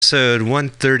episode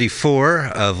 134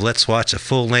 of Let's Watch a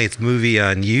Full-Length Movie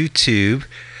on YouTube,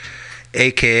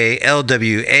 aka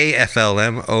Lwaflmoyt.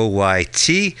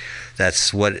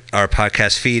 That's what our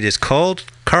podcast feed is called.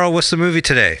 Carl, what's the movie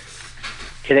today?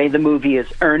 Today the movie is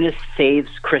Ernest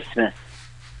Saves Christmas.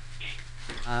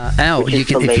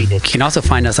 You can also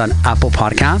find us on Apple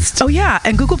Podcasts. Oh, yeah,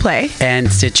 and Google Play. And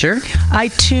Stitcher.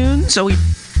 iTunes.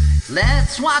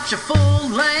 Let's watch a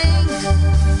full-length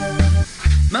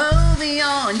movie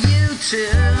on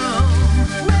YouTube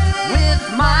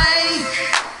with Mike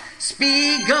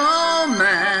Spiegelman.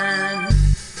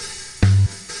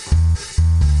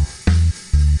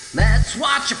 Let's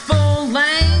watch a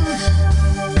full-length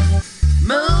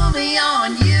movie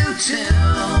on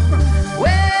YouTube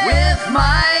with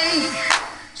Mike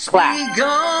Spiegelman.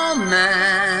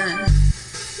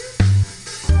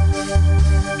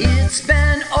 It's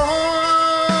been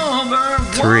over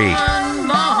 3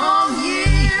 long year.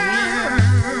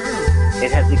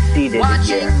 It has exceeded a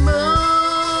Watching year.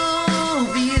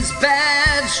 movies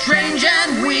bad, strange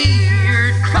and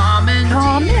weird. Commandeered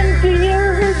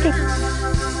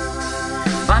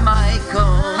by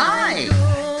Michael. Hi,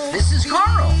 this is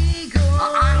Carl.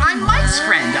 I'm Mike's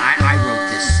friend. I wrote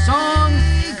this song.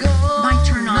 My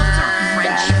turn-ons are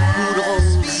French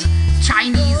poodles,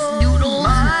 Chinese noodles,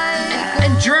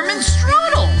 and German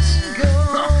strudels.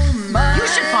 You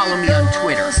should follow me on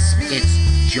Twitter. It's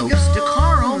Jokes to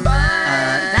Carl.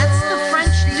 That's the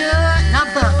French duh, not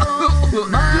the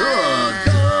duh.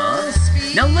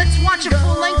 Now let's watch a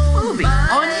full-length movie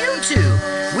on YouTube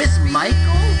with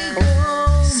Michael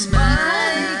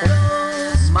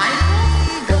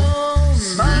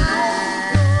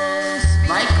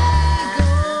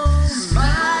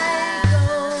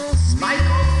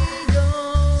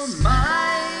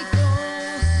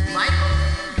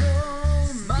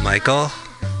Michael?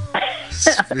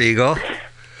 Spiegel?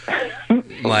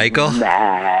 Michael?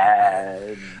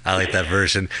 Mad. I like that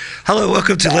version. Hello,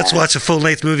 welcome to Let's Watch a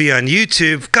Full-Length Movie on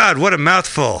YouTube. God, what a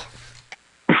mouthful.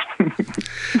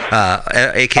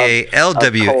 AKA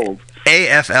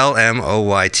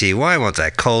Lwaflmoyt. Why won't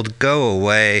that cold go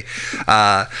away?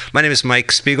 My name is Mike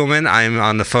Spiegelman. I'm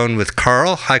on the phone with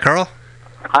Carl. Hi, Carl.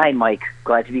 Hi, Mike.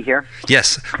 Glad to be here.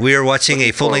 Yes, we are watching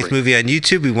a full-length movie on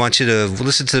YouTube. We want you to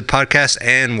listen to the podcast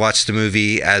and watch the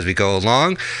movie as we go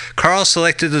along. Carl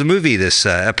selected the movie this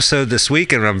episode this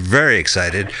week, and I'm very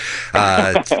excited.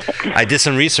 I did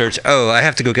some research. Oh, I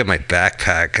have to go get my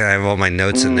backpack. I have all my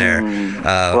notes in there.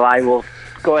 Well, I will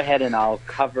go ahead and I'll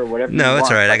cover whatever. No, you it's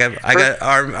want. all right. I got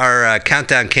our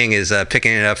countdown king is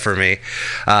picking it up for me.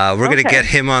 We're gonna get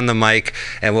him on the mic,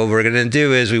 and what we're gonna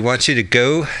do is we want you to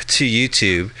go to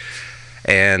YouTube.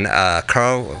 And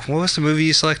Carl, what was the movie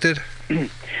you selected?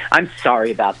 I'm sorry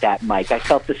about that, Mike. I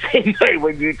felt the same way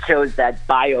when you chose that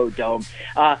Biodome.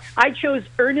 I chose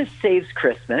Ernest Saves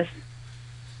Christmas,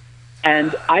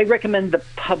 and I recommend the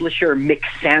publisher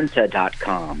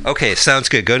McSanta.com. Okay, sounds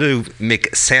good. Go to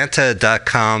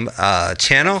McSanta.com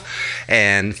channel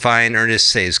and find Ernest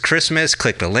Saves Christmas.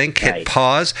 Click the link, hit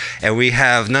pause, and we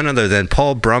have none other than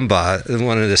Paul Brumbaugh,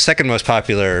 one of the second most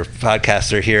popular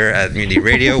podcaster here at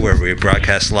MutinyRadio, where we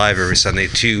broadcast live every Sunday,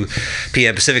 2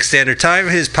 p.m. Pacific Standard Time.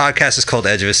 His podcast is called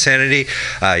Edge of Insanity.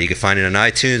 You can find it on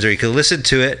iTunes, or you can listen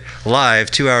to it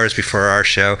live 2 hours before our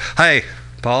show. Hi,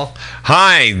 Paul.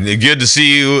 Hi, good to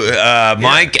see you,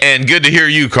 Mike, and good to hear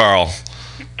you, Carl.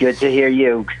 Good to hear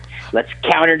you. Let's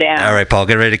count her down. All right, Paul,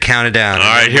 get ready to count it down. All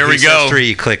right, here we go.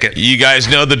 3, click it. You guys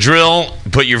know the drill.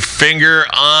 Put your finger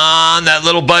on that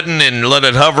little button and let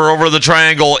it hover over the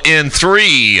triangle in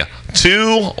 3,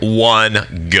 2,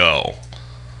 1, go.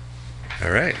 All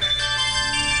right.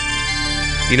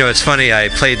 You know, it's funny. I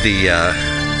played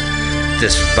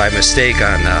this by mistake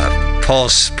on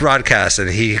Paul's broadcast, and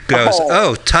he goes,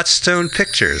 "Oh, Touchstone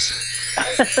Pictures."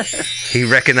 He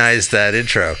recognized that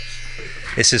intro.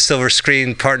 It's his Silver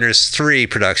Screen Partners 3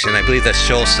 production. I believe that's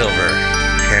Joel Silver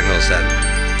handles that.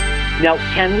 Now,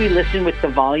 can we listen with the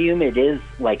volume? It is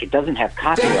like it doesn't have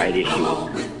copyright issues. Oh,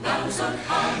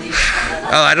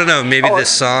 I don't know. Maybe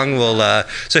this song will.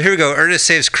 So here we go. Ernest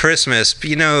Saves Christmas.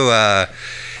 You know,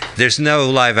 there's no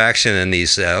live action in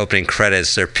these opening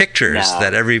credits. They're pictures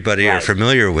that everybody are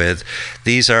familiar with.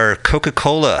 These are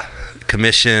Coca-Cola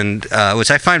commissioned,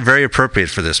 which I find very appropriate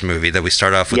for this movie, that we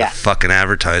start off with a fucking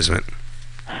advertisement.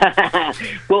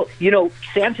 Well, you know,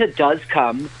 Santa does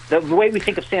come. The way we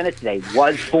think of Santa today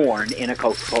was born in a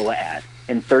Coca-Cola ad.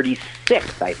 in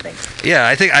 36, I think. Yeah,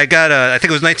 I think it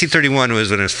was 1931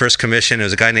 was when it was first commissioned. It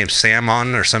was a guy named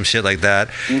Salmon or some shit like that.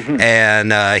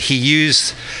 And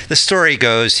the story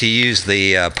goes, he used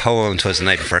the poem "'Twas the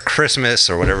Night Before Christmas"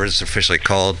 or whatever it's officially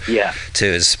called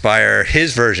to inspire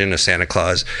his version of Santa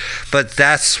Claus. But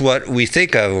that's what we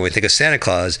think of when we think of Santa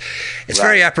Claus. It's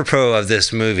very apropos of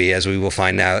this movie, as we will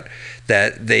find out,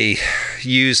 that they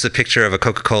use the picture of a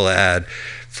Coca-Cola ad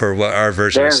for what our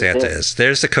version of Santa is.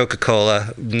 There's the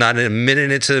Coca-Cola. Not a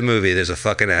minute into the movie, there's a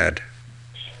fucking ad.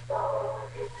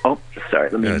 Oh, sorry.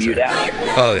 Let me mute out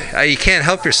here. Oh, you can't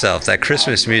help yourself. That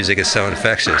Christmas music is so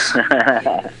infectious.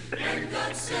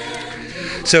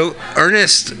 So,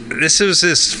 Ernest, this was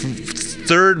his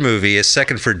third movie, his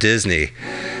second for Disney.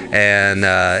 And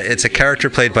it's a character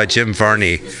played by Jim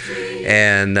Varney.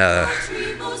 And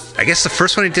I guess the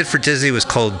first one he did for Disney was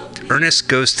called Ernest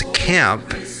Goes to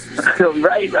Camp.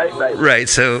 Right.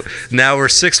 So now we're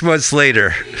 6 months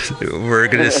later. We're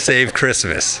going to save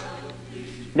Christmas.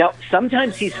 Now,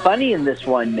 sometimes he's funny in this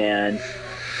one, man.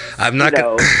 I'm not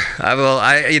going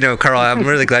to... Carl, I'm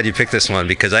really glad you picked this one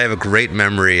because I have a great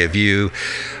memory of you.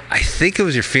 I think it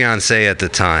was your fiancée at the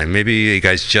time. Maybe you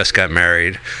guys just got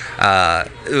married.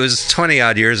 It was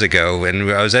 20-odd years ago when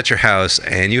I was at your house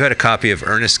and you had a copy of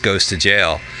Ernest Goes to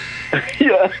Jail.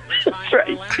 Yeah, that's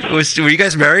right. Were you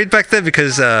guys married back then?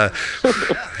 Because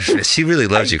she really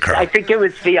loves you, Carl. I think it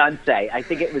was fiancé.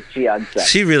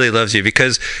 She really loves you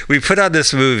because we put on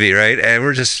this movie, right? And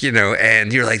we're just,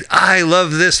 and you're like, I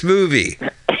love this movie.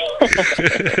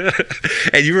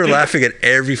 And you were laughing at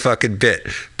every fucking bit.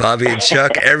 Bobby and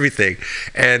Chuck, everything.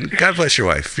 And God bless your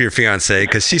wife, your fiancée,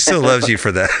 because she still loves you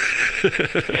for that.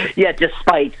 Yeah,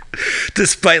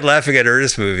 despite laughing at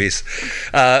Ernest movies.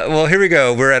 Well, here we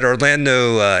go. We're at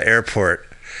Orlando Airport,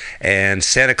 and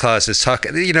Santa Claus is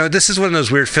talking. This is one of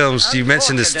those weird films. You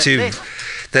mentioned this too,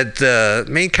 that the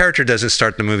main character doesn't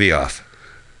start the movie off.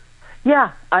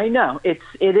 Yeah, I know. It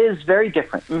is very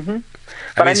different. Mm-hmm.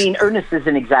 But I mean, Ernest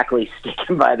isn't exactly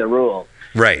sticking by the rules.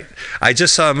 Right. I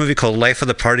just saw a movie called Life of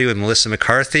the Party with Melissa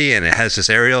McCarthy, and it has this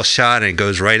aerial shot, and it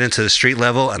goes right into the street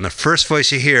level, and the first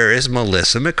voice you hear is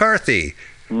Melissa McCarthy.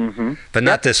 Mm-hmm. But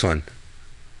not this one.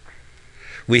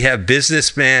 We have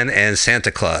Businessman and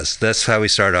Santa Claus. That's how we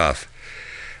start off.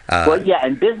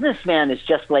 And Businessman is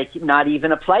just like not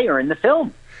even a player in the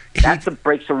film. That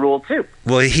breaks a rule, too.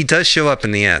 Well, he does show up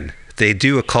in the end. They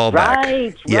do a callback.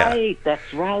 Right,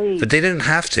 that's right. But they didn't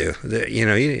have to.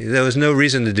 There was no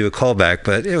reason to do a callback,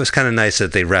 but it was kind of nice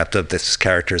that they wrapped up this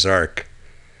character's arc.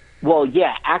 Well,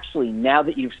 yeah, actually, now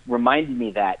that you've reminded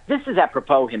me that, this is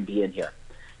apropos him being here.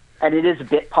 And it is a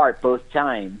bit part both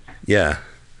times. Yeah.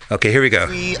 Okay, here we go.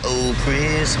 Oh,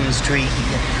 Christmas tree.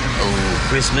 Oh,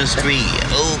 Christmas tree.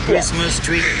 Oh, Christmas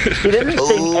tree. He didn't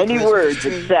sing any words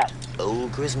except...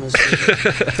 Oh, Christmas tree.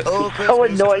 Oh, Christmas so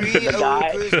annoying for the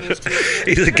guy.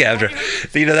 He's a gabber.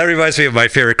 That reminds me of my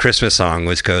favorite Christmas song,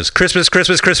 which goes Christmas,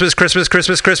 Christmas, Christmas, Christmas,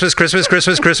 Christmas, Christmas, Christmas, Christmas,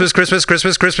 Christmas, Christmas,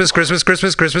 Christmas, Christmas, Christmas,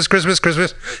 Christmas, Christmas, Christmas,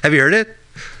 Christmas. Have you heard it?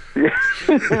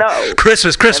 No.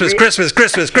 Christmas, Christmas, Christmas,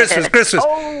 Christmas, Christmas, Christmas.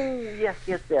 Oh, yes.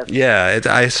 Yeah,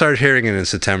 I started hearing it in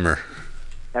September.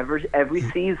 Every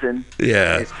season.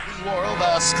 Yeah.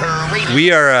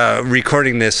 We are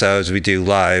recording this as we do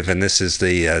live, and this is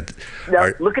the...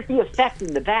 look at the effect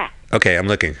in the back. Okay, I'm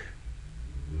looking.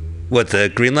 What, the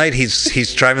green light?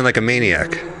 He's driving like a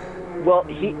maniac. Well,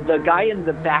 the guy in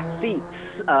the back seat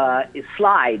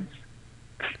slides.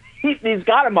 He's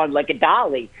got him on like a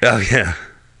dolly. Oh, yeah.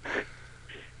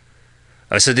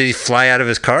 So did he fly out of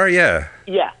his car? Yeah.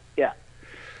 Yeah.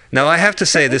 Now, I have to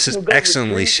say, this is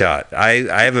excellently shot.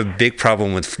 I have a big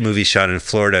problem with movies shot in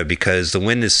Florida because the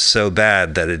wind is so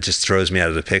bad that it just throws me out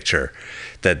of the picture.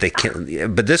 That they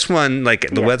can't. But this one,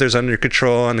 the weather's under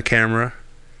control on the camera.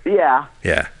 Yeah.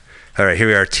 Yeah. All right, here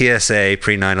we are, TSA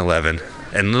pre 9/11,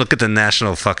 and look at the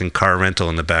national fucking car rental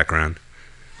in the background.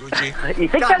 You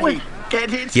think that was?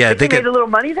 Yeah, they made a little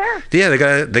money there. Yeah,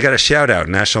 they got a shout out,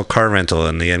 National Car Rental,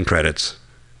 in the end credits.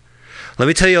 Let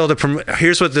me tell you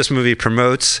here's what this movie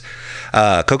promotes: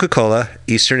 Coca-Cola,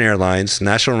 Eastern Airlines,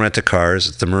 National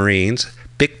Rent-A-Cars, the Marines.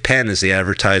 Big Pen is the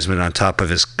advertisement on top of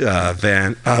his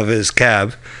his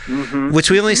cab, which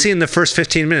we only see in the first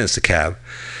 15 minutes. The cab,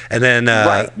 and then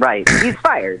right. He's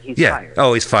fired. He's fired.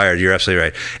 Oh, he's fired. You're absolutely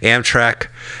right. Amtrak,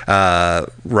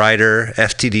 Ryder,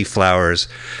 FTD Flowers,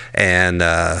 and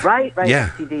right. Yeah,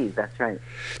 FTD. That's right.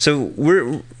 So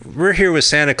we're here with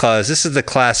Santa Claus. This is the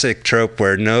classic trope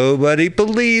where nobody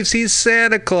believes he's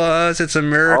Santa Claus. It's a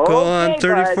miracle on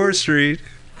 34th Street.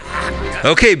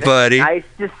 Okay, buddy. Nice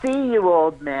to see you,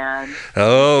 old man.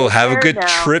 Oh, Take have a care good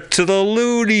now. trip to the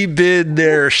loony bin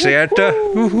there, Santa.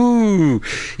 Woohoo.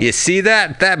 You see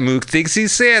that? That mook thinks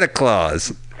he's Santa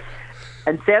Claus.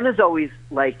 And Santa's always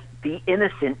like the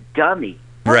innocent dummy.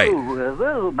 Right.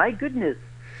 Oh, my goodness.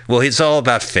 Well, it's all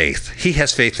about faith. He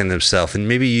has faith in himself, and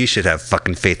maybe you should have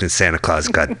fucking faith in Santa Claus.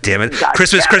 God damn it! God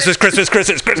Christmas, damn it. Christmas, Christmas,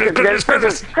 Christmas, Christmas, Christmas,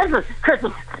 Christmas,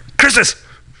 Christmas, Christmas. Christmas,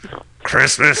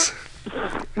 Christmas.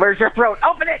 Where's your throat?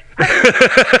 Open it.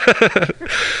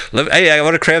 Hey, I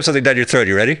want to cram something down your throat.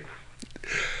 You ready?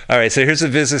 All right. So here's a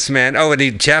businessman. Oh, and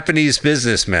a Japanese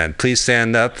businessman. Please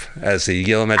stand up as the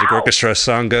Yellow Magic Ow. Orchestra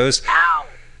song goes. Ow.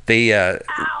 They Ow.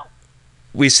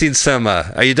 We've seen some.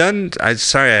 Are you done? I'm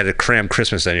sorry, I had to cram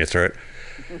Christmas down your throat.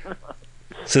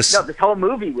 So, No, this whole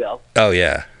movie will. oh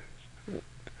yeah.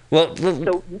 Well,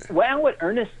 So what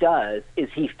Ernest does is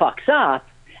he fucks up,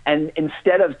 and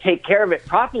instead of take care of it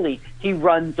properly, he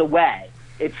runs away.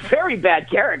 It's very bad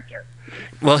character.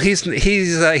 well, he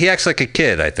acts like a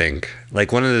kid. I think.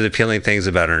 Like one of the appealing things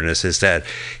about Ernest is that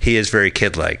he is very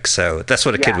kid-like. So that's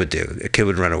what a kid Yeah. would do. A kid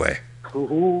would run away.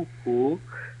 Ooh.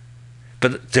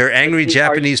 But they're angry Are-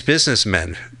 Japanese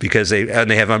businessmen because they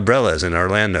have umbrellas in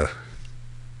Orlando.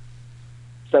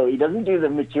 So he doesn't do the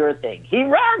mature thing. He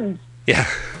runs. Yeah,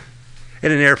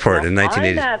 in an airport in Now,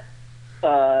 1980.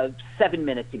 I'm at 7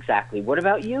 minutes exactly. What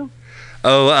about you?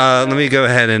 Oh, let me go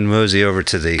ahead and mosey over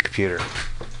to the computer.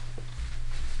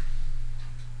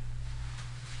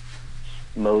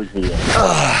 Mosey.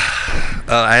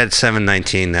 I had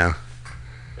 7:19 now.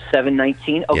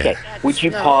 7:19. Okay. Yeah. Would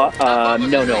you pause? No.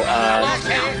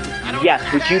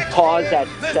 Yes. Would you pause at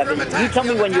 7? You tell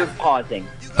me when you're pausing.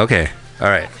 Okay. All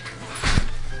right.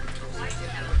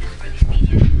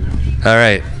 All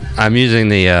right. I'm using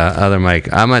the other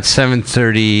mic. I'm at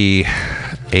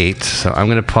 7:38, so I'm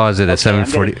going to pause it at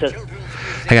 7:40.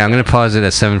 Hang on, I'm going to pause it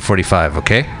at 7:45,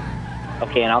 okay?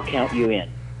 Okay, and I'll count you in.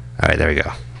 All right, there we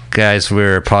go. Guys,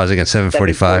 we're pausing at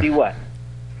 7:45. 7:40 what?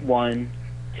 1,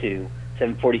 2,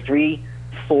 7:43,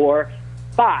 4,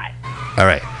 5. All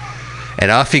right. And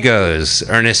off he goes.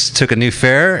 Ernest took a new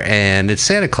fare, and it's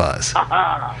Santa Claus.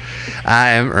 I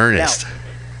am Ernest.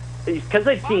 Because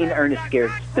I've seen Ernest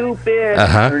Scared Stupid,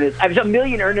 Uh-huh. I've seen a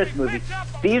million Ernest movies.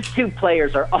 These two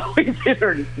players are always in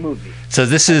Ernest movies. So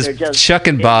this they're is just- Chuck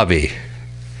and Bobby.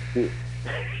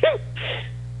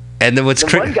 And then what's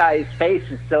The one guy's face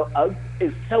is so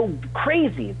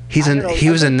crazy. he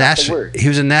was a Nashville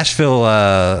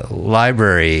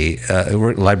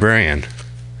librarian.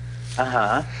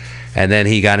 Uh-huh. And then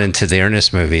he got into the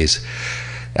Ernest movies.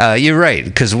 You're right,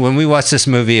 because when we watched this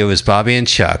movie, it was Bobby and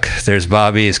Chuck. There's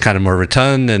Bobby is kind of more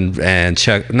rotund, and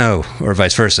Chuck, no, or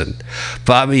vice versa.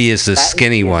 Bobby is the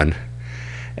skinny one,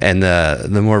 and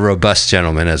the more robust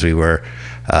gentleman, as we were,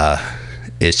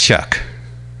 is Chuck.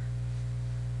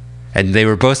 And they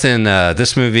were both in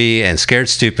this movie and Scared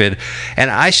Stupid. And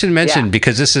I should mention,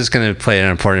 because this is going to play an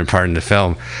important part in the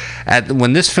film,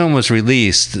 when this film was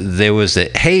released, there was a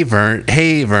Hey Vern,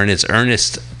 it's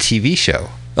Ernest TV show.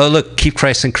 Oh, look, Keep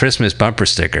Christ in Christmas bumper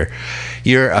sticker.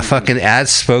 You're a fucking ad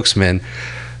spokesman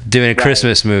doing a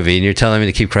Christmas movie, and you're telling me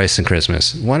to keep Christ in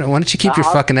Christmas. Why don't you keep your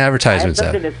fucking advertisements I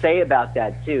up? have something to say about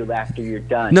that, too, after you're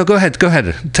done. No, go ahead.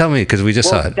 Tell me, because we just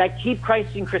saw it. That Keep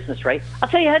Christ in Christmas, right? I'll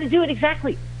tell you how to do it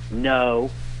exactly. No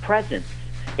presents.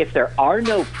 If there are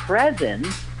no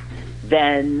presents,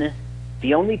 then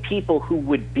the only people who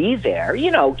would be there,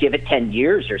 give it 10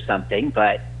 years or something,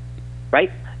 but, right?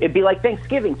 It'd be like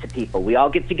Thanksgiving to people. We all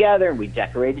get together and we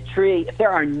decorate a tree. If there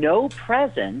are no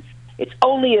presents, it's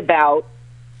only about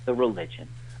the religion.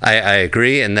 I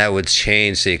agree, and that would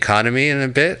change the economy in a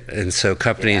bit, and so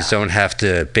companies don't have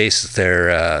to base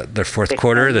their fourth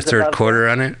quarter, their third quarter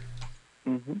on it.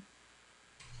 Mm-hmm.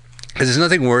 Because there's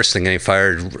nothing worse than getting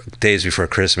fired days before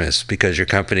Christmas because your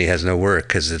company has no work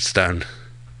because it's done.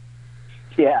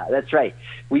 Yeah, that's right.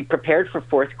 We prepared for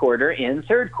fourth quarter in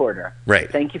third quarter.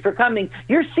 Right. Thank you for coming.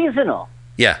 You're seasonal.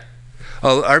 Yeah.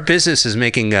 Oh, our business is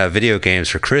making video games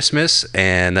for Christmas,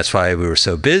 and that's why we were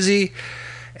so busy.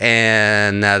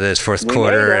 And now that it's fourth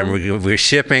quarter and we're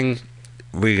shipping,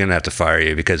 we're going to have to fire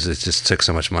you because it just took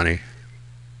so much money.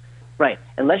 Right.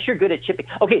 Unless you're good at shipping.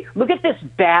 Okay, look at this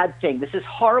bad thing. This is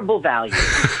horrible value.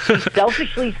 He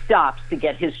selfishly stops to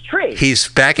get his tree. He's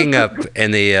backing up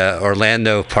in the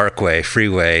Orlando Parkway,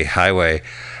 freeway, highway,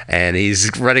 and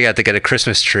he's running out to get a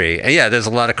Christmas tree. And yeah, there's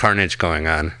a lot of carnage going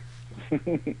on.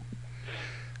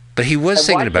 But he was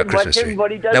singing about Christmas tree.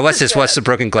 Now what's this? What's the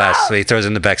broken glass that he throws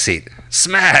in the back seat?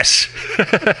 Smash!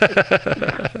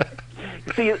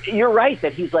 See, you're right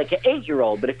that he's like an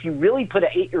 8-year-old, but if you really put an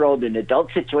 8-year-old in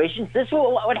adult situations, this is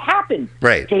what would happen.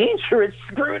 Right. Dangerous,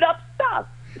 screwed up stuff. off.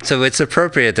 So it's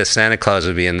appropriate that Santa Claus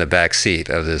would be in the back seat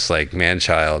of this like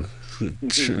man-child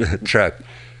truck.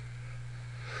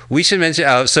 We should mention,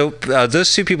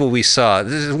 those two people we saw,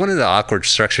 this is one of the awkward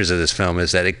structures of this film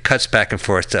is that it cuts back and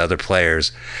forth to other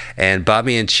players. And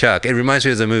Bobby and Chuck, it reminds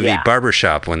me of the movie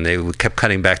Barbershop when they kept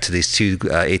cutting back to these two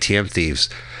ATM thieves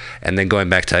and then going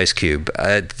back to Ice Cube.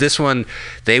 This one,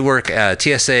 they work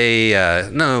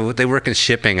TSA, they work in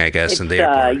shipping, I guess, in the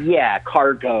airport.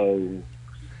 Cargo.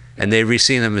 And they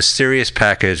receive a mysterious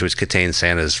package which contains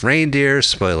Santa's reindeer.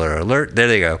 Spoiler alert. There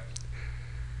they go.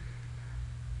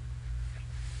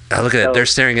 Oh, look at that. They're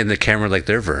staring in the camera like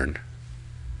they're Vern.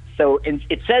 So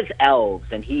it says elves,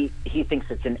 and he thinks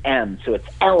it's an M, so it's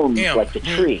elms like the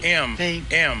tree. M.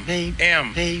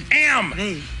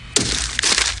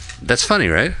 That's funny,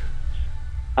 right?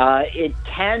 It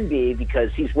can be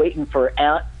because he's waiting for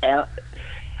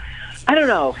I don't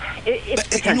know. It's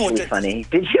potentially funny.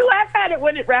 Did you laugh at it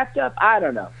when it wrapped up? I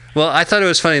don't know. Well, I thought it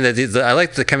was funny that I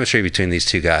liked the chemistry between these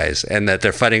two guys and that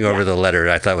they're fighting over the letter.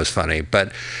 I thought was funny.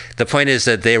 But the point is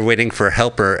that they're waiting for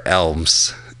helper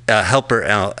elms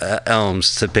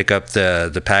to pick up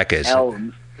the package.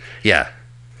 Elms. Yeah.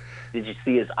 Did you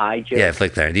see his eye, Joe? Yeah,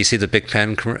 flick there. Do you see the Big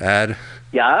Pen ad?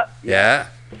 Yeah. Yeah.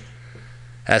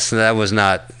 That was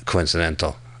not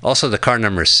coincidental. Also, the car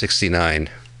number is 69.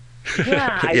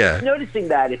 Yeah, I was noticing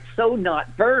that. It's so not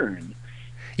Vern.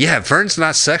 Yeah, Vern's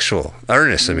not sexual.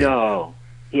 Ernest, I mean. No.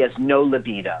 He has no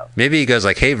libido. Maybe he goes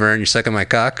like, hey, Vern, you're sucking my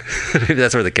cock? Maybe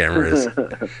that's where the camera is.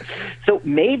 So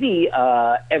maybe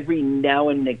every now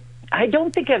and then, I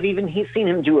don't think I've even seen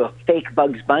him do a fake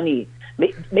Bugs Bunny.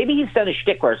 Maybe he's done a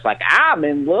shtick where it's like, I'm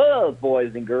in love,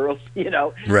 boys and girls,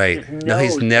 Right. No,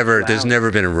 he's never, there's never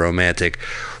been a romantic.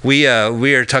 We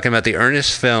are talking about the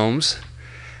Ernest films,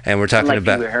 and we're talking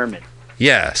about... Pee Wee Herman.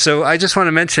 Yeah, so I just want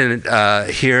to mention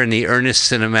here in the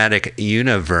Ernest Cinematic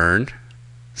Universe,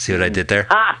 see what I did there?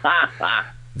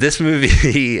 This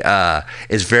movie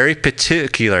is very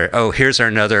particular. Oh, here's our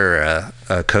another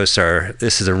co-star.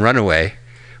 This is a runaway,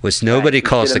 which nobody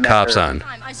calls the cops on.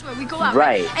 I swear, we go out,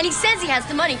 right? And he says he has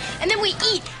the money, and then we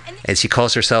eat. And she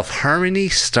calls herself Harmony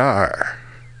Star.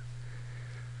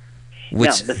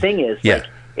 Now, the thing is, like,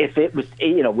 if it was,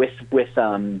 with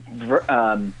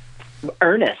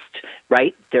Ernest,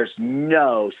 right? There's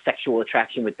no sexual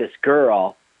attraction with this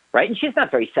girl, right? And she's not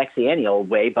very sexy any old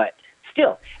way, but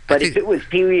still. But if it was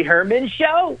Pee Wee Herman's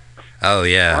show, oh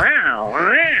yeah.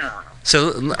 Wow.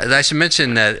 So I should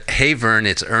mention that Hey Vern,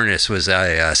 It's Ernest was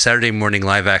a Saturday morning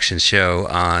live action show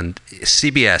on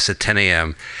CBS at 10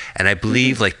 a.m. And I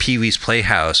believe like Pee Wee's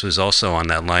Playhouse was also on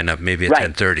that lineup, maybe at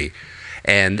 10:30.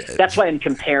 And that's why I'm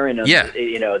comparing them. Yeah.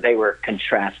 They were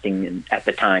contrasting at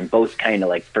the time, both kind of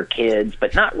like for kids,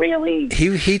 but not really. He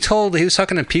was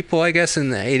talking to people, I guess,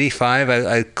 in '85.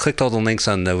 I clicked all the links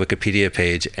on the Wikipedia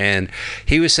page, and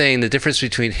he was saying the difference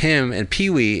between him and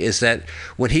Pee Wee is that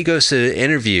when he goes to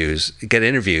get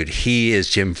interviewed, he is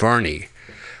Jim Varney,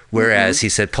 whereas he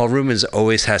said Paul Rubens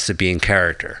always has to be in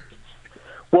character.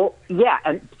 Well, yeah,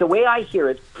 and the way I hear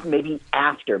it, maybe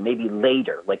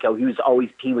later, like, he was always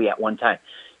Pee Wee at one time.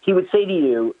 He would say to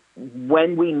you,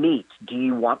 when we meet, do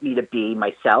you want me to be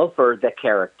myself or the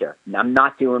character? And I'm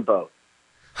not doing both.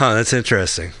 Huh, that's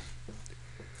interesting.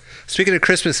 Speaking of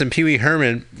Christmas and Pee Wee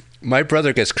Herman, my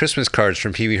brother gets Christmas cards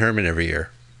from Pee Wee Herman every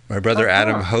year. My brother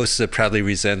Adam hosts the Proudly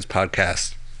Resents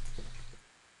podcast.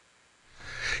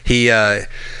 He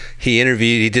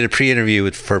did a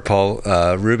pre-interview for Paul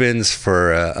Rubens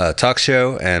for a talk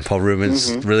show, and Paul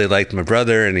Rubens really liked my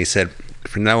brother, and he said,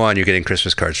 from now on, you're getting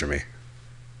Christmas cards from me.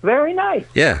 Very nice.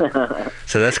 Yeah.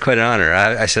 So that's quite an honor.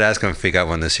 I should ask him if he got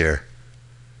one this year.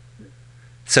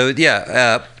 So,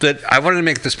 but I wanted to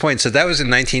make this point. So that was in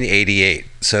 1988.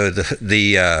 So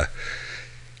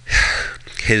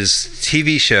his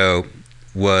TV show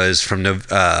was from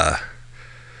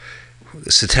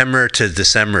September to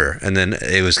December, and then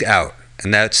it was out,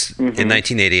 and that's in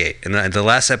 1988. And the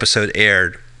last episode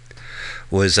aired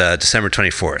was December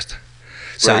 24th.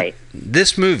 So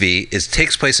this movie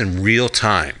takes place in real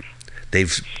time.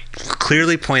 They've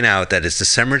clearly point out that it's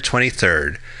December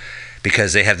 23rd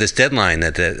because they have this deadline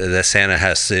that Santa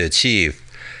has to achieve,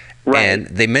 and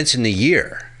they mention the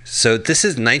year. So this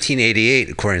is 1988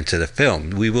 according to the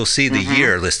film. We will see the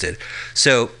year listed.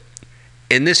 So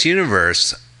in this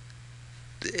universe,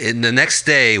 in the next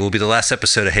day will be the last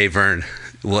episode of Hey Vern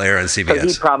will air on CBS. So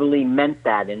he probably meant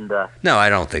that in the... No, I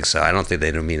don't think so. I don't think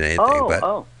they don't mean anything.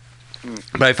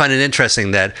 But I find it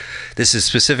interesting that this is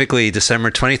specifically December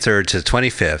 23rd to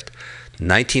 25th,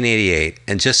 1988,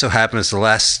 and just so happens the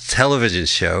last television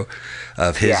show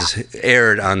of his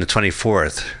aired on the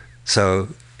 24th. So,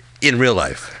 in real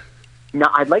life.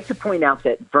 Now, I'd like to point out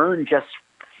that Ernest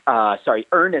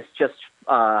just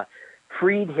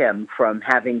freed him from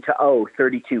having to owe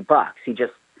 $32. He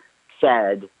just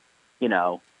said,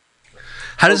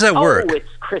 how does that work? Oh, it's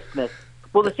Christmas.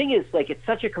 Well, the thing is, it's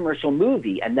such a commercial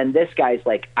movie, and then this guy's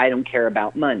like, I don't care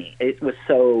about money. It was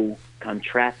so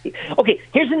contrasting. Okay,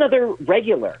 here's another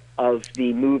regular of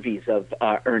the movies of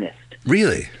Ernest.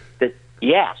 Really?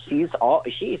 Yeah, she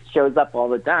shows up all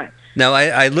the time. Now,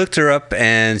 I looked her up,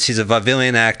 and she's a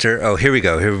vaudevillian actor. Oh, here we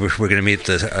go. Here we're going to meet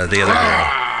the other girl.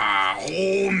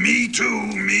 Oh, me too,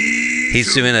 me.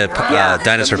 He's doing a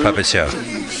dinosaur puppet show,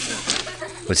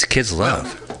 which kids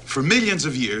love. For millions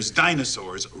of years,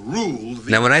 dinosaurs ruled.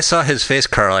 Now, when I saw his face,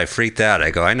 Carl, I freaked out. I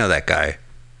go, I know that guy.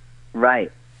 Right.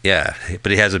 Yeah,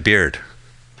 but he has a beard.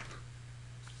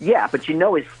 Yeah, but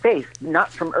his face,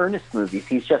 not from Ernest movies.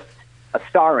 He's just a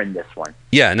star in this one.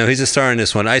 Yeah, no, he's a star in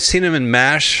this one. I've seen him in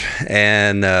MASH,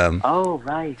 and oh,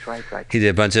 right. He did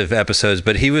a bunch of episodes,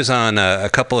 but he was on a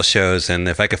couple of shows, and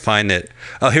if I could find it,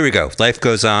 oh, here we go. Life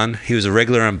Goes On. He was a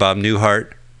regular on Bob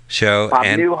Newhart show.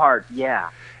 Newhart,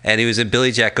 yeah. And he was in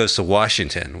Billy Jack Goes to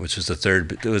Washington, which was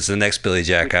the next Billy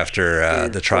Jack after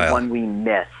the trial. The one we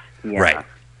missed. Yeah. Right.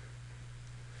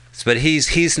 But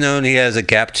he's known. He has a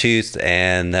gap tooth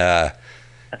and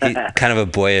kind of a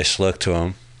boyish look to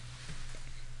him.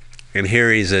 And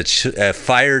here he's a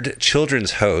fired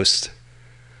children's host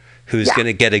who's going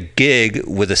to get a gig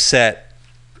with a set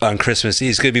on Christmas.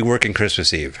 He's going to be working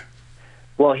Christmas Eve.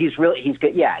 Well, he's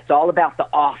good. Yeah, it's all about the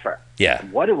offer. Yeah.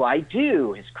 What do I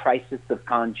do? His crisis of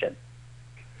conscience.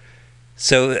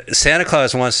 So Santa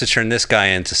Claus wants to turn this guy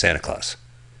into Santa Claus.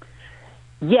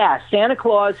 Yeah, Santa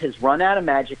Claus has run out of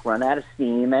magic, run out of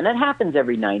steam, and it happens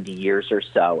every 90 years or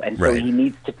so. And so he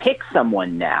needs to pick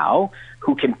someone now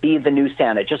who can be the new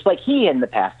Santa, just like he in the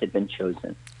past had been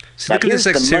chosen. So now, here's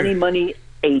the money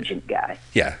agent guy.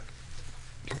 Yeah.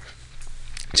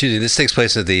 Excuse me, this takes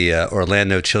place at the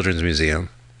Orlando Children's Museum.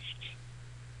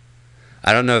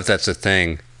 I don't know if that's a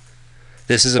thing.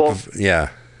 This is The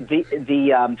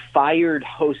fired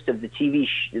host of the TV,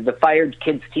 the fired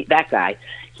kids, that guy,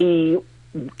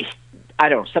 I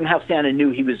don't know, somehow Santa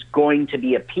knew he was going to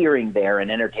be appearing there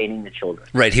and entertaining the children.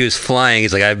 Right, he was flying.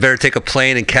 He's like, I better take a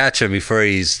plane and catch him before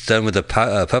he's done with the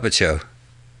puppet show.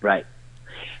 Right.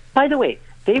 By the way,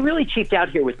 they really cheaped out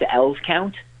here with the elf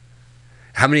count.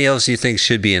 How many elves do you think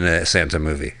should be in a Santa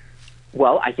movie?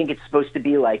 Well, I think it's supposed to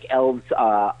be like elves,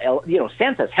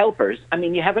 Santa's helpers. I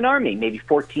mean, you have an army, maybe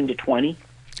 14 to 20.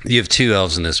 You have 2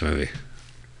 elves in this movie.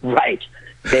 Right.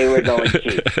 They were going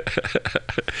cheap.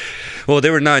 Well, they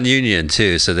were non-union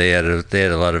too, so they had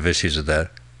a lot of issues with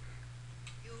that.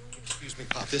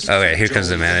 Okay, here comes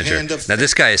the manager. Now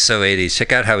this guy is so 80s.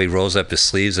 Check out how he rolls up the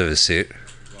sleeves of his suit.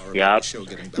 Yep.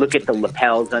 Look at the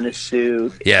lapels on his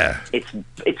suit. Yeah.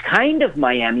 It's kind of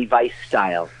Miami Vice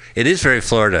style. It is very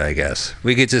Florida, I guess.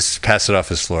 We could just pass it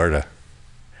off as Florida.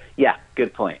 Yeah,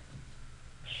 good point.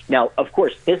 Now, of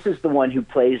course, this is the one who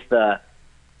plays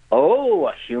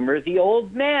humor the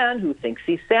old man who thinks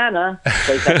he's Santa.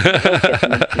 Plays that gets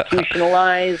him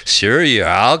institutionalized. Sure,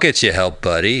 I'll get you help,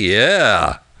 buddy.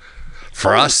 Yeah.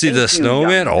 Frosty the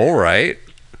Snowman? All right.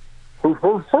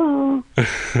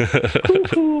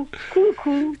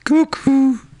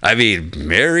 Cuckoo. I mean,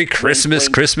 Merry Christmas,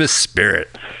 Christmas spirit.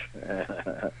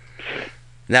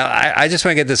 Now, I just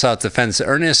want to get this off the fence.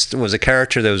 Ernest was a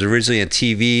character that was originally on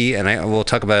TV, and we'll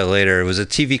talk about it later. It was a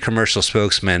TV commercial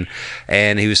spokesman,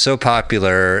 and he was so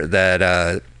popular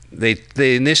that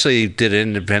they initially did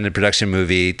an independent production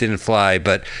movie, didn't fly,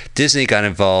 but Disney got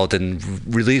involved and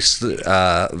released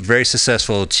very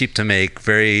successful, cheap-to-make,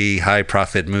 very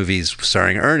high-profit movies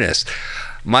starring Ernest.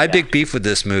 My big beef with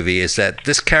this movie is that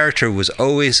this character was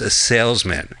always a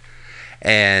salesman.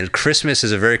 And Christmas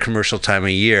is a very commercial time of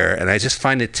year, and I just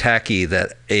find it tacky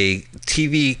that a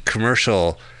TV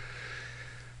commercial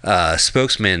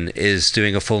spokesman is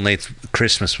doing a full-length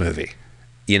Christmas movie.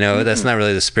 That's not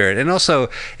really the spirit. And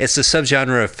also, it's the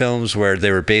subgenre of films where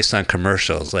they were based on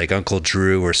commercials, like Uncle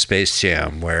Drew or Space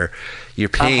Jam, where you're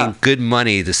paying good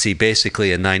money to see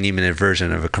basically a 90-minute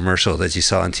version of a commercial that you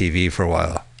saw on TV for a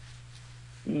while.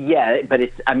 Yeah, but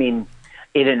it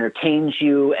entertains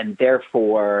you, and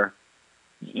therefore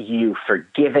you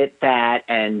forgive it that,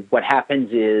 and what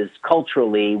happens is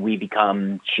culturally we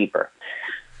become cheaper.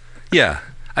 Yeah.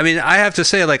 I mean, I have to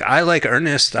say, I like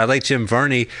Ernest, I like Jim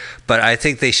Varney, but I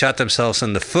think they shot themselves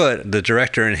in the foot, the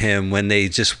director and him, when they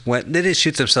just went, they didn't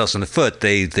shoot themselves in the foot,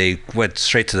 they went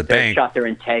straight to the bank. They shot their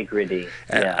integrity.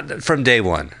 From day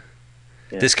one.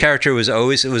 Yeah. This character it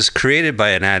was created by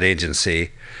an ad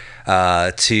agency.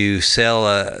 to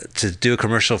do a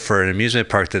commercial for an amusement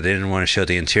park that they didn't want to show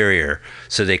the interior.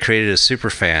 So they created a super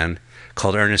fan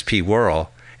called Ernest P.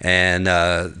 Worrell, and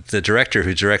the director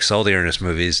who directs all the Ernest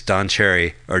movies, John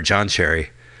Cherry,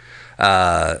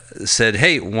 said,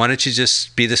 "Hey, why don't you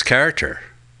just be this character?"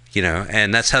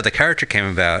 And that's how the character came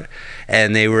about.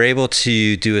 And they were able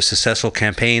to do a successful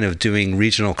campaign of doing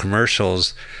regional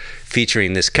commercials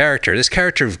featuring this character. This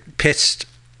character pitched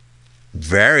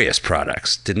various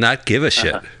products, did not give a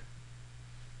shit.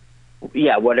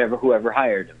 Yeah, whoever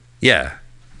hired him. Yeah,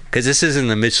 because this isn't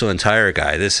the Michelin tire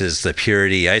guy. This is the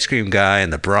Purity ice cream guy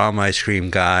and the Braum ice cream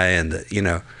guy and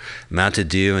the, Mountain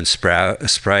Dew and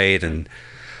Sprite and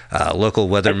local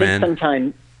weathermen. I think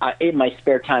sometime in my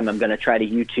spare time, I'm going to try to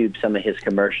YouTube some of his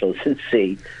commercials and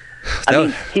see.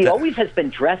 He always has been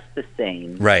dressed the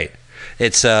same. Right.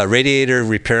 It's a radiator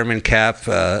repairman cap,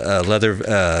 a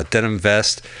leather denim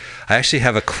vest. I actually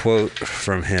have a quote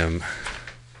from him.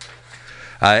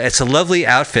 It's a lovely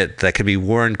outfit that can be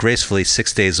worn gracefully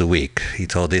 6 days a week, he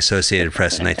told the Associated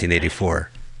Press in 1984.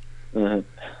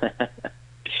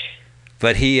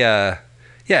 But he was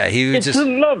it's just... a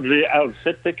lovely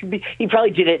outfit that can be... He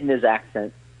probably did it in his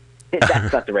accent.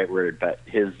 That's not the right word, but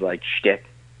his, shtick.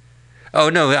 Oh,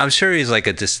 no, I'm sure he's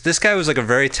this guy was a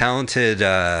very talented...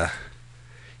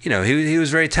 he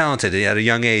was very talented at a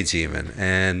young age even,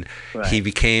 and he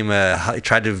became he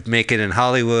tried to make it in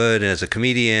Hollywood as a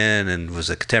comedian and was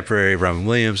a contemporary of Robin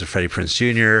Williams and Freddie Prinze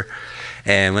Jr.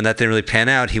 And when that didn't really pan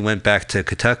out, he went back to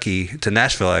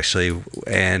Nashville actually,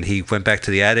 and he went back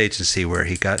to the ad agency where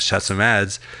he shot some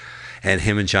ads, and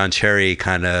him and John Cherry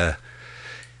kind of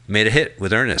made a hit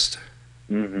with Ernest.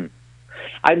 Mm-hmm.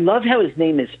 I love how his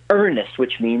name is Ernest,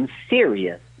 which means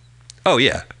serious. Oh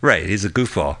yeah, right. He's a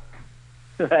goofball.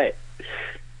 Right.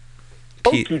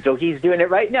 Okie dokie, he's doing it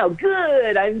right now.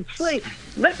 Good.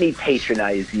 Let me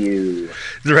patronize you.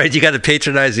 Right, you got to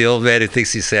patronize the old man who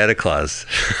thinks he's Santa Claus.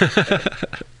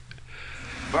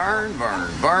 Vern.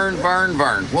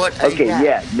 What? Okay,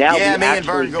 yeah. Now me we and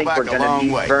Vern actually go think back we're a going long to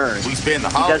meet way. Vern. We spend the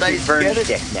He does holidays his Vern together.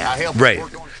 stick now. Right.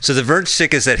 So the Vern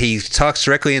stick is that he talks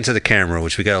directly into the camera,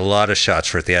 which we got a lot of shots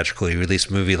for a theatrically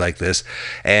released movie like this,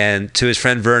 and to his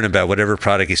friend Vern about whatever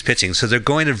product he's pitching. So they're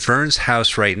going to Vern's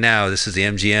house right now. This is the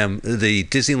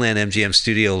Disneyland MGM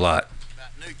studio lot.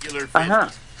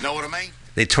 Know what I mean?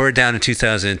 They tore it down in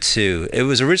 2002. It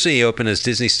was originally opened as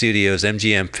Disney Studios,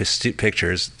 MGM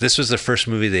Pictures. This was the first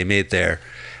movie they made there,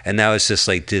 and now it's just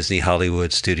like Disney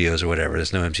Hollywood Studios or whatever.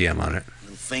 There's no MGM on it.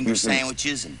 Little finger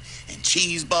sandwiches and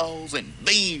cheese balls and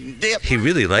bean dip. He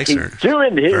really likes her. He's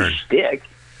doing his shtick.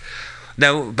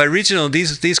 Now, by regional,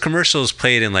 these commercials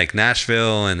played in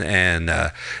Nashville,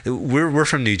 and we're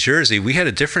from New Jersey. We had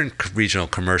a different regional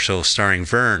commercial starring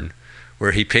Vern,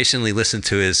 where he patiently listened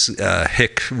to his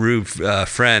hick Rube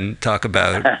friend talk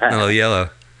about Mellow Yellow.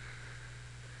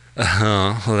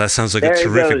 Well, that sounds like a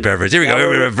terrific beverage. Here we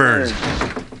go, Vern.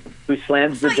 Who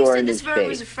slams the door in his Vern face.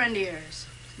 was a friend of yours.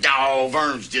 Oh,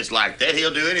 Vern's just like that.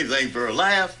 He'll do anything for a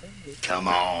laugh. Come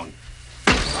on.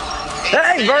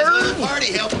 Hey, Vern!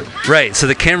 Party helper. Right, so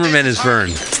the cameraman is Vern.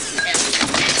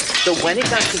 So when it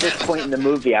got to this point in the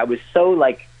movie, I was so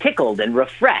tickled and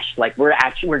refreshed.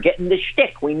 We're getting the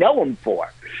shtick we know him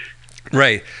for.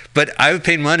 Right, but I would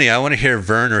pay money. I want to hear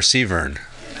Vern or see Vern.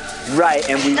 Right,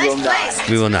 and we will not.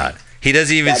 We will not. He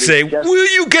doesn't even say,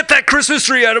 "Will you get that Christmas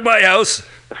tree out of my house?"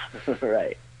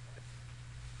 Right.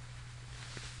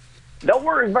 Don't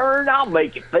worry, Vern. I'll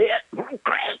make it fit.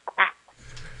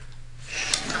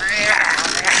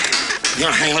 You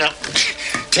know, hanging up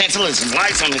tinsel and some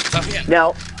lights on this stuff here.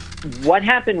 Now, what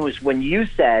happened was when you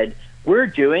said, we're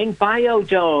doing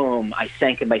Biodome, I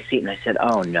sank in my seat and I said,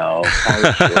 oh no,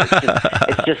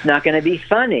 it's just not going to be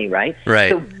funny, right? Right.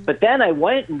 So, but then I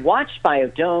went and watched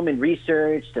Biodome and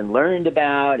researched and learned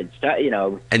about and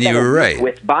and you were right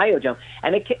with Biodome,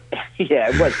 and it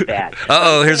was bad.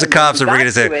 Here's the cops are bringing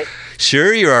us in.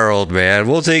 Sure you are, old man.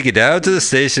 We'll take you down to the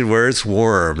station where it's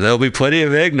warm. There'll be plenty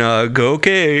of eggnog.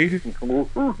 Okay.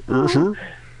 Mm-hmm.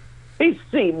 He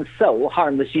seems so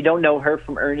harmless. You don't know her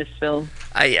from Ernest film?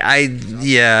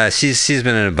 Yeah, she's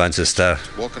been in a bunch of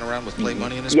stuff. Walking around with play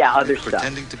money in his other stuff.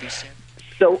 Pretending to be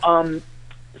Santa.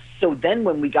 So then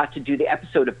when we got to do the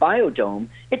episode of Biodome,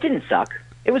 it didn't suck.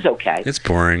 It was okay. It's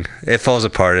boring. It falls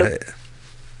apart.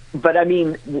 But I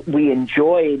mean, we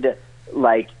enjoyed,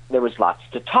 there was lots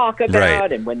to talk about,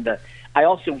 right. And I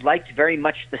also liked very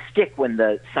much the stick when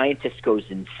the scientist goes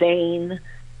insane.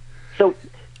 So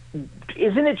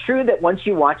isn't it true that once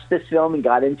you watched this film and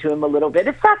got into him a little bit,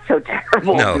 it's not so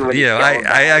terrible? No,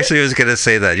 I actually was going to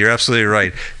say that. You're absolutely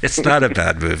right. It's not a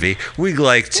bad movie. We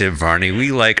like Jim Varney.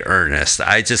 We like Ernest.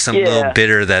 I just am a little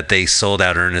bitter that they sold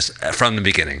out Ernest from the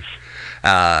beginning.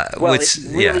 It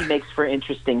really makes for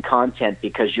interesting content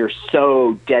because you're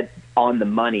so dead on the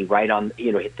money, right on,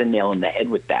 hit the nail on the head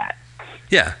with that.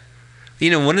 Yeah.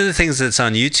 One of the things that's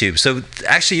on YouTube. So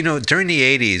actually, during the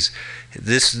 80s,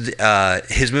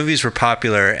 his movies were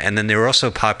popular, and then they were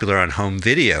also popular on home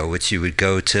video, which you would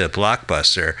go to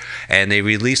Blockbuster, and they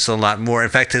released a lot more. In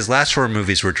fact, his last 4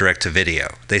 movies were direct to video.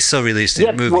 They still released it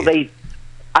in movies. Well,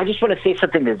 I just want to say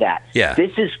something to that. Yeah.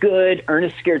 This is good.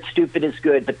 Ernest Scared Stupid is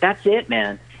good, but that's it,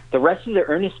 man. The rest of the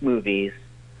Ernest movies,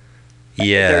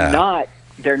 they're not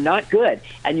good.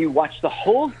 And you watch the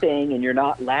whole thing and you're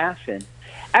not laughing.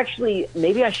 Actually,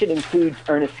 maybe I should include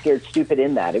Ernest Scared Stupid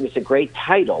in that. It was a great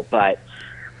title, but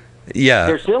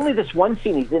there's only this one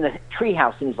scene. He's in a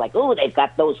treehouse, and he's like, "Oh, they've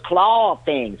got those claw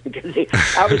things." Because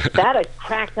I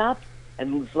cracked up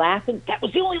and was laughing. That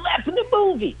was the only laugh in the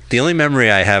movie. The only memory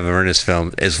I have of Ernest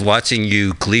film is watching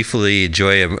you gleefully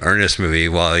enjoy an Ernest movie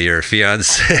while your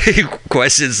fiance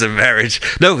questions the marriage.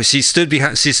 No, she stood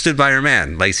by her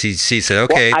man. Like she said,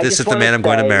 "Okay, this is the man I'm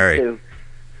going to marry."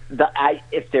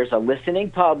 If there's a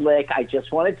listening public, I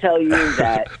just want to tell you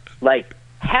that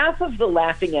half of the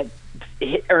laughing at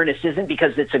Ernest isn't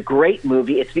because it's a great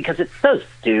movie. It's because it's so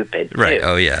stupid. Right. Too.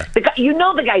 Oh, yeah.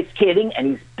 The guy's kidding,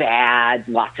 and he's bad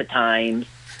lots of times.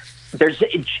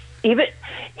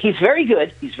 He's very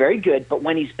good. He's very good. But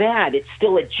when he's bad, it's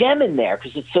still a gem in there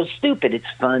because it's so stupid.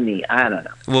 It's funny. I don't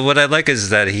know. Well, what I like is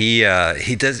that he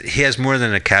has more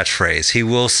than a catchphrase. He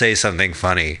will say something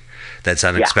funny that's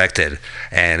unexpected,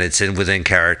 and it's within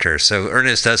character. So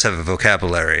Ernest does have a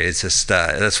vocabulary. It's just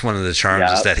that's one of the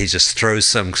charms is that he just throws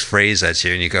some phrase at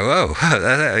you, and you go, "Oh,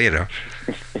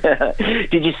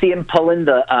 Did you see him pulling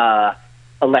the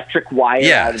electric wire?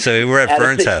 Yeah. So we're at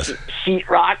Vern's house.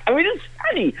 Sheetrock. I mean, it's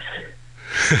funny.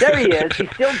 There he is. He's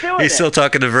still doing it. He's still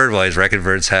talking to Vern while he's wrecking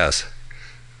Vern's house.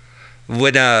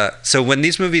 When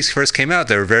these movies first came out,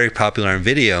 they were very popular on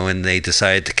video, and they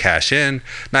decided to cash in.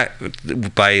 Not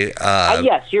by.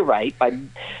 Yes, you're right.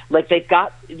 They've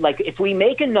got if we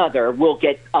make another, we'll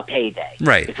get a payday.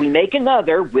 Right. If we make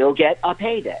another, we'll get a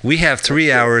payday. We have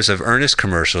 3 hours of Ernest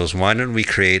commercials. Why don't we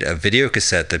create a video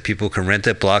cassette that people can rent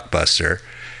at Blockbuster,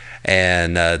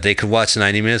 and they could watch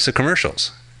 90 minutes of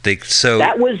commercials?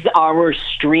 That was our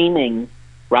streaming.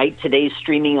 Right? Today's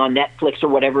streaming on Netflix or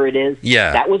whatever it is.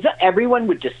 Yeah. That was everyone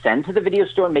would just send to the video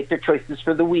store and make their choices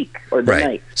for the week or the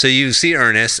night. So you see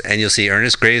Ernest, and you'll see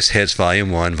Ernest Greatest Hits Volume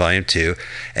 1, Volume 2,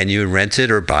 and you rent it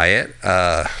or buy it.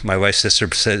 My wife's sister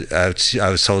said I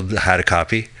was told I had a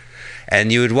copy.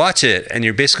 And you would watch it, and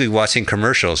you're basically watching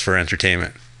commercials for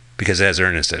entertainment because it has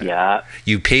Ernest in it. Yeah.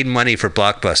 You paid money for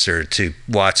Blockbuster to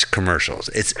watch commercials.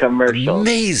 It's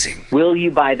amazing. Will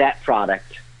you buy that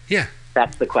product? Yeah.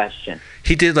 That's the question.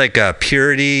 He did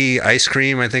Purity ice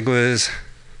cream, I think it was.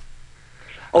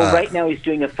 Right now he's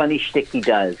doing a funny shtick he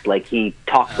does. He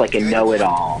talks like a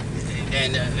know-it-all.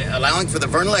 And allowing for the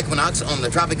vernal equinox on the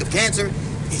Tropic of Cancer,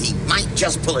 he might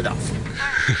just pull it off.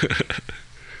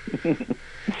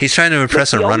 He's trying to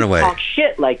impress a runaway. He talks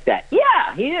shit like that.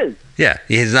 Yeah, he is. Yeah,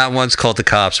 he's not once called the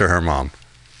cops or her mom.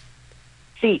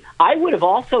 See, I would have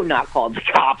also not called the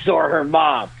cops or her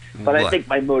mom, but I think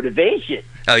my motivation...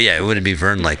 Oh, yeah, it wouldn't be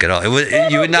Vern-like at all.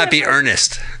 You would not be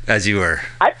earnest as you were.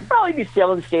 I'd probably be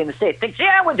still and stay in the States. Think,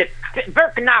 I went to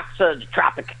Birkenocks, the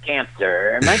Tropic of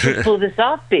Cancer. I might just pull this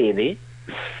off, baby.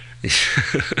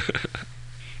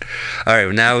 All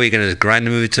right, now we're going to grind the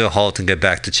movie to a halt and get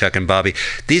back to Chuck and Bobby.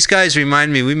 These guys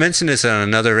remind me, we mentioned this on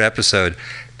another episode,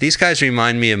 these guys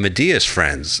remind me of Medea's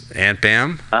friends, Aunt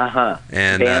Bam. Uh-huh.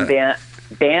 And,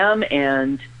 Bam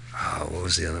and... Oh, what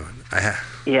was the other one?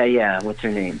 Yeah. What's her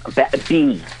name?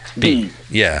 B.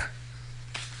 Yeah.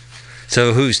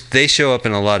 So they show up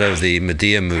in a lot of the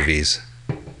Medea movies.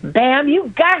 Bam,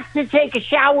 you got to take a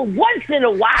shower once in a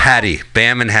while. Hattie.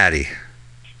 Bam and Hattie.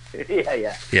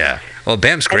 Yeah. Yeah. Well,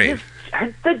 Bam's great.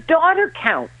 The daughter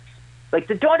counts.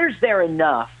 The daughter's there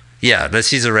enough. Yeah, but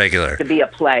she's a regular. To be a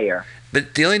player.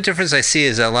 But the only difference I see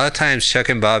is that a lot of times Chuck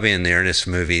and Bobby in the Ernest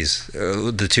movies,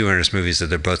 the 2 Ernest movies that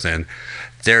they're both in,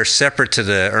 they're separate to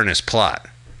the Ernest plot,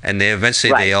 and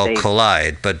they all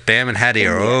collide. But Bam and Hattie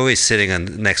are always sitting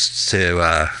next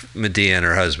to Medea and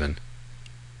her husband.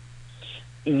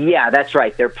 Yeah, that's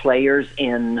right. They're players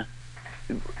in.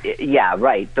 Yeah,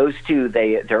 right. Those two,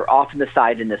 they're off on the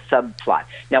side in the subplot.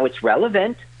 Now it's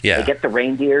relevant. Yeah. They get the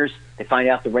reindeers. They find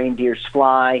out the reindeers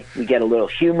fly. We get a little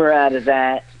humor out of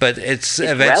that. But it's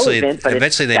eventually relevant, but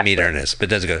eventually it's they meet separate. Ernest, but it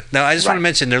doesn't go. Now, I just want to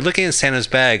mention, they're looking in Santa's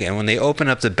bag, and when they open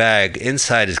up the bag,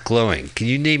 inside is glowing. Can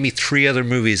you name me 3 other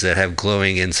movies that have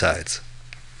glowing insides?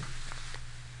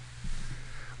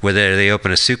 Whether they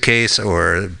open a suitcase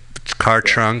or a car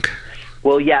trunk.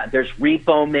 Well, yeah, there's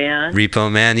Repo Man.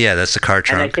 Repo Man, yeah, that's the car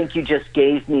trunk. And I think you just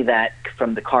gave me that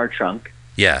from the car trunk.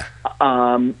 Yeah.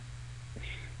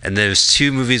 And there's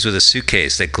 2 movies with a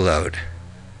suitcase that glowed.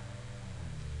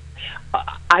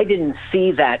 I didn't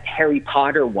see that Harry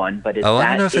Potter one, but is that I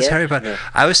don't know if it's it? Harry Potter.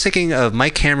 I was thinking of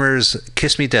Mike Hammer's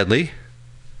Kiss Me Deadly.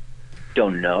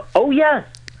 Don't know. Oh, yeah.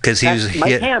 Because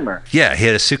Mike Hammer. Yeah, he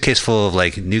had a suitcase full of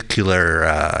like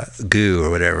nuclear goo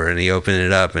or whatever, and he opened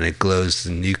it up and it glows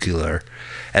the nuclear.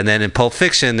 And then in Pulp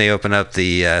Fiction, they open up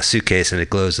the suitcase and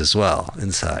it glows as well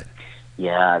inside.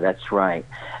 Yeah, that's right.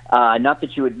 Not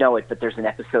that you would know it, but there's an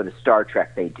episode of Star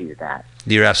Trek they do that.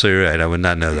 You're absolutely right. I would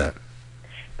not know that.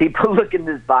 People look in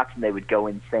this box and they would go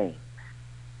insane.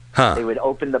 Huh. They would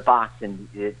open the box and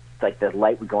it's like the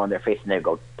light would go on their face and they'd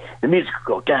go, the music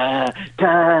would go, da,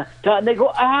 da, da, and they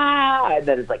go, ah, and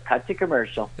then it's like, cut to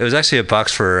commercial. It was actually a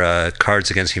box for Cards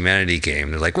Against Humanity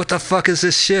game. They're like, what the fuck is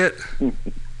this shit?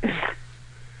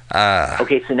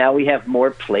 Okay, so now we have more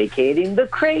placating the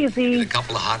crazy. A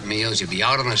couple of hot meals, you'd be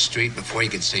out on the street before you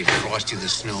could say Frosty the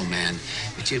Snowman.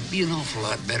 But you'd be an awful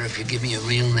lot better if you give me a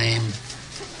real name.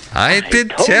 I've been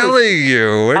telling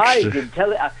you. I've been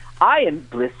telling. I am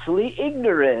blissfully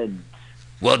ignorant.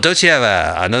 Well, don't you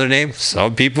have another name?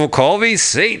 Some people call me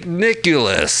Saint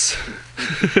Nicholas.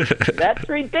 That's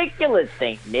ridiculous,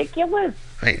 Saint Nicholas.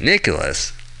 Saint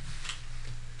Nicholas.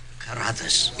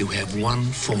 Carruthers, you have one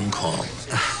phone call.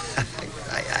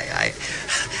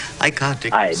 I can't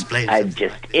explain. I'm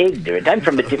just ignorant. I'm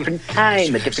from a different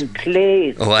time, a different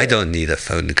place. Oh, I don't need a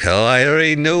phone call. I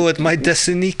already know what my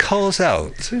destiny calls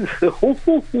out. So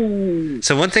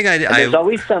one thing there's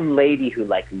always some lady who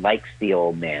likes the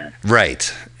old man.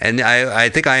 Right. And I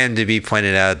think IMDb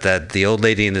pointed out that the old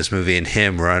lady in this movie and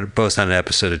him were both on an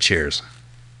episode of Cheers.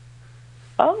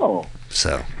 Oh.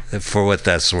 So, for what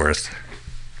that's worth.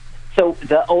 So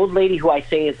the old lady who I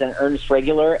say is an Ernest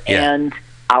regular and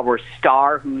our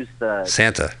star who's the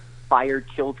Santa. Fire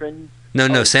Children.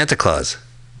 No, Santa Claus.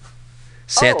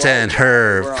 Santa and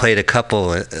her played a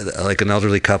couple, like an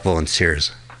elderly couple in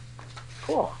Cheers.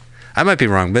 Cool. I might be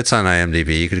wrong, but it's on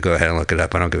IMDb. You could go ahead and look it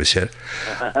up. I don't give a shit.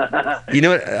 You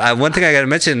know what? One thing I got to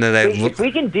mention that if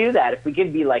we can do that, if we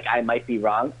can be like, I might be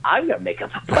wrong, I'm going to make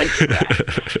up a bunch of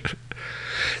that.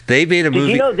 They made a movie.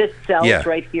 Did you know this cell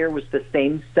right here was the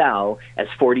same cell as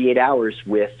 48 Hours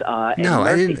with No,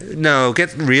 I didn't. No,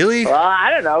 really? Well, I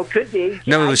don't know. Could be.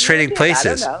 No, it was Trading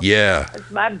Places. I don't know. Yeah.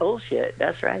 That's my bullshit.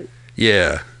 That's right.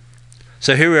 Yeah.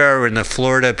 So here we are in the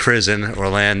Florida prison,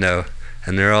 Orlando,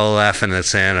 and they're all laughing at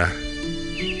Santa.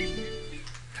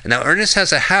 And now Ernest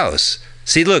has a house.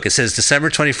 See, look, it says December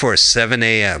 24th, 7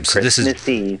 a.m. So Christmas this is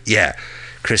Eve. Yeah,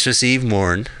 Christmas Eve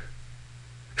morn.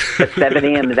 At 7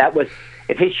 a.m. That was.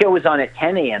 If his show was on at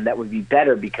 10 a.m., that would be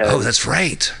better because... Oh, that's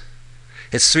right.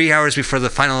 It's 3 hours before the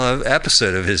final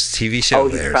episode of his TV show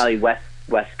airs. Oh, he's probably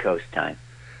West Coast time.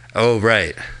 Oh,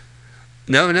 right.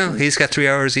 No, he's got 3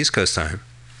 hours East Coast time.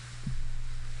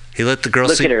 He let the girl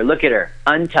see... Look at her.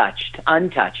 Untouched.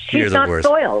 She's not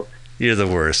soiled. You're the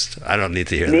worst. I don't need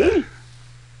to hear Me? that.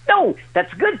 No,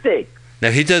 that's a good thing.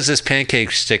 Now, he does this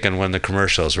pancake stick on one of the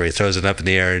commercials where he throws it up in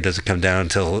the air and it doesn't come down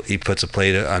until he puts a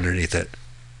plate underneath it.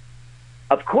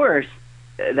 Of course,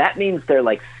 that means they're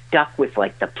like stuck with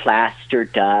like the plaster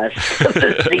dust of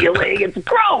the ceiling. It's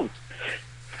gross.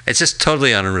 It's just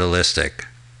totally unrealistic.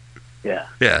 Yeah.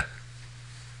 Yeah.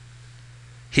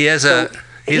 He has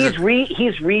he's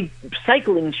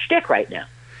recycling shtick right now.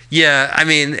 Yeah, I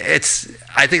mean,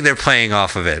 I think they're playing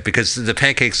off of it because the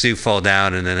pancakes do fall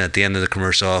down, and then at the end of the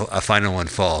commercial, a final one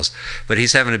falls. But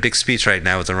he's having a big speech right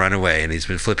now with the runaway, and he's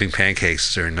been flipping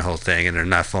pancakes during the whole thing, and they're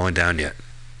not falling down yet.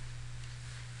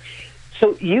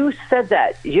 So you said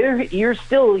that you're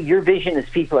still, your vision is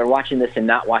people are watching this and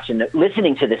not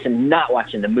listening to this and not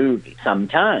watching the movie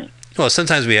sometime. Well,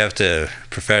 sometimes we have to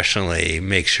professionally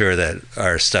make sure that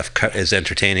our stuff is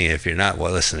entertaining if you're not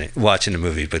watching the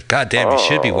movie. But goddamn, you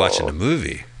should be watching the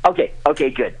movie. Okay,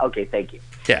 good. Okay, thank you.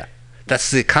 Yeah,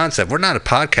 that's the concept. We're not a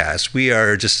podcast. We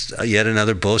are just yet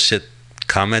another bullshit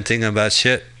commenting about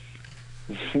shit.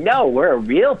 No, we're a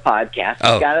real podcast.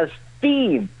 We got a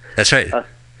theme. That's right.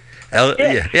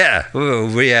 Yeah.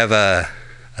 We have a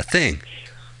thing.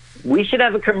 We should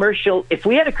have a commercial. If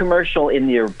we had a commercial in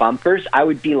your bumpers, I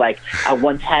would be like, I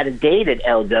once had a date at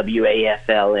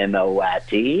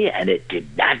LWAFLMOYT, and it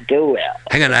did not go well.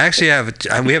 Hang on, I actually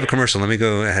we have a commercial. Let me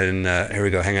go ahead and, here we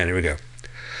go. Hang on, here we go.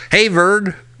 Hey,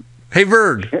 Verd.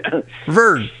 Verd.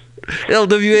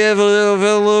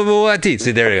 LWAFLMOYT.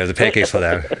 See, there you go. The pancakes fell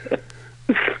down.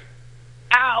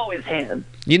 Ow, his hand.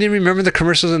 You didn't remember the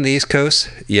commercials on the East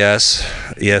Coast? Yes,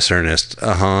 Ernest.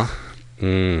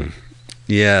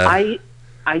 Yeah.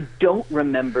 I don't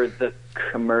remember the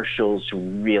commercials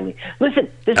really. Listen,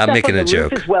 this I'm stuff making on a the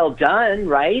joke. roof is well done,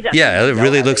 right? Yeah, it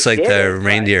really looks like the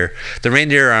reindeer. Right? The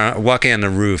reindeer are walking on the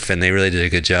roof, and they really did a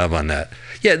good job on that.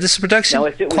 Yeah, this production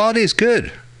quality is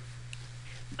good.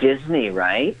 Disney,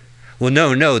 right? Well,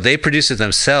 no, they produced it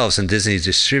themselves, and Disney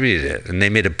distributed it, and they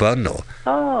made a bundle.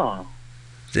 Oh.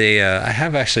 I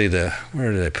have actually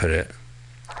where did I put it?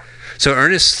 So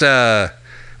Ernest this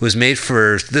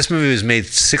movie was made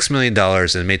 $6 million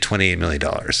and it made $28 million.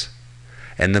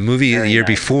 And the movie the year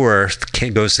before,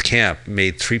 Goes to Camp, they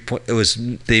made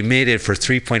it for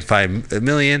 $3.5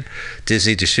 million.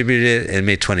 Disney distributed it and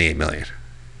made $28 million.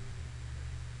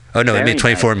 Oh no, it made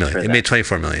 $24 million. It made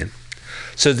 $24 million.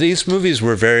 So these movies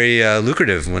were very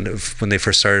lucrative when they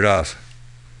first started off.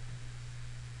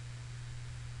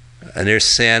 And there's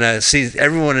Santa. See,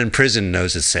 everyone in prison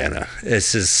knows it's Santa.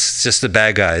 It's just the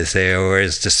bad guys. They are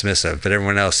always dismissive, but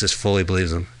everyone else just fully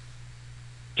believes them.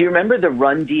 Do you remember the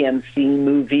Run DMC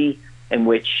movie in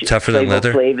which Tougher Than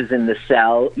Leather? Flav is in the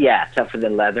cell? Yeah, Tougher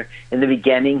Than Leather. In the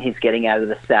beginning, he's getting out of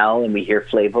the cell, and we hear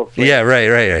Flav. Yeah,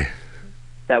 right.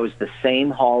 That was the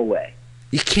same hallway.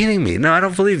 You kidding me? No, I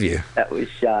don't believe you. That was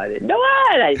shot in. No,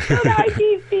 I showed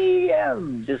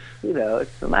ITCM. Just,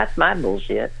 that's my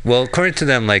bullshit. Well, according to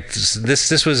them, like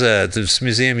this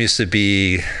museum used to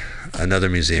be another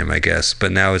museum, I guess,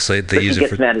 but now it's like they use it for. He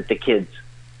gets mad at the kids.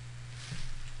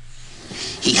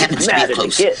 He happens to be a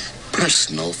close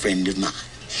personal friend of mine.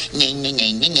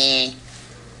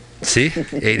 See?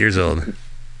 8 years old.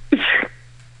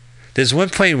 There's one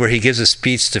point where he gives a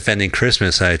speech defending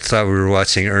Christmas. I thought we were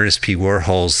watching Ernest P.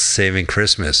 Warhol's Saving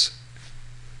Christmas.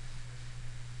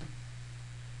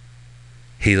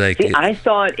 I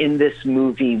thought in this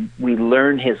movie we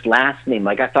learned his last name.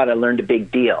 Like, I thought I learned a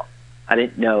big deal. I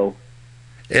didn't know.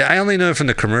 I only know it from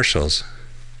the commercials.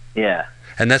 Yeah.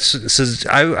 And I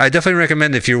definitely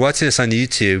recommend, if you're watching this on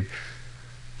YouTube,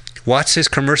 watch his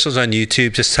commercials on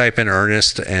YouTube. Just type in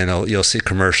Ernest, and you'll see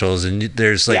commercials. And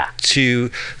there's the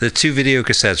two video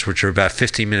cassettes, which are about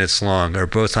 15 minutes long, are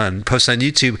both posted on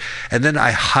YouTube. And then I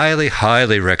highly,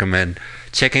 highly recommend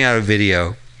checking out a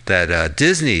video that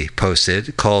Disney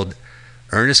posted called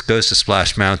Ernest Goes to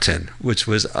Splash Mountain, which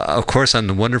was, of course, on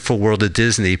the Wonderful World of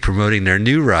Disney, promoting their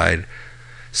new ride,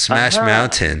 Smash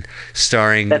Mountain,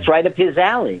 starring. That's right up his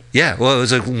alley. Yeah, well, it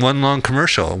was a one long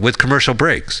commercial with commercial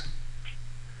breaks.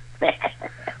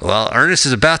 Well, Ernest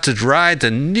is about to ride the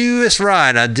newest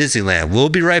ride on Disneyland. We'll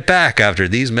be right back after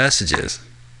these messages.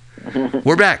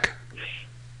 We're back.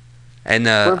 And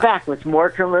we're back with more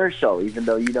commercial, even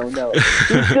though you don't know it.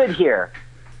 He's good here.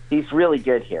 He's really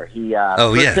good here. He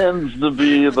pretends to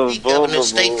be the Governor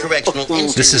State Correctional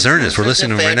Institute. This is Ernest. We're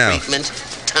listening to him right now.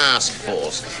 Task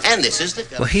Force. And this is the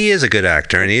Well, he is a good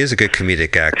actor, and he is a good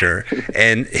comedic actor.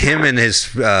 And him and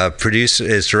his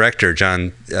director,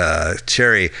 John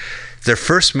Cherry, their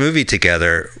first movie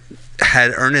together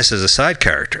had Ernest as a side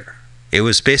character. It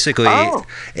was basically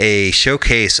a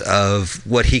showcase of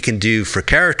what he can do for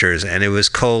characters, and it was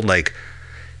called like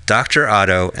Dr.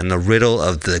 Otto and the Riddle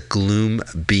of the Gloom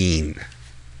Beam.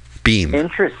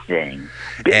 Interesting.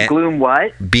 Gloom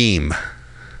what? Beam.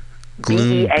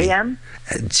 Gloom B-E-A-M?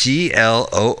 Gloom,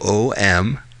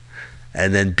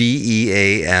 and then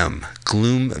B-E-A-M.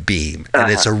 Gloom Beam.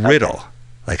 And it's a riddle. Okay.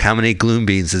 Like, how many gloom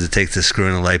beans does it take to screw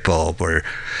in a light bulb? Or,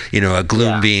 a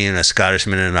gloom bean, a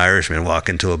Scottishman and an Irishman walk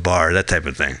into a bar, that type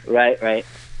of thing. Right.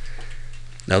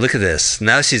 Now look at this.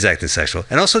 Now she's acting sexual.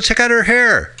 And also check out her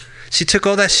hair. She took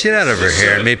all that shit out of her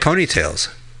hair and made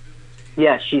ponytails.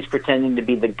 Yeah, she's pretending to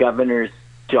be the governor's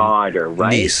daughter,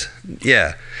 right? Niece.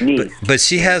 Yeah. Niece. But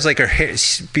she has like her hair.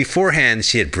 Beforehand,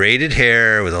 she had braided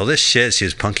hair with all this shit. She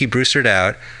was Punky Brewstered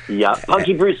out. Yeah,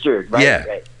 Punky Brewster. Right. Yeah.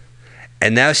 Right.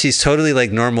 And now she's totally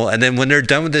like normal. And then when they're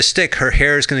done with this stick, her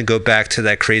hair is going to go back to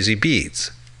that crazy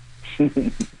beads.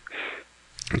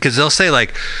 Because they'll say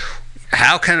like,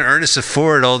 how can Ernest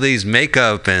afford all these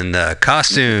makeup and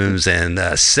costumes and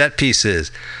set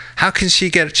pieces? How can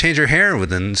she change her hair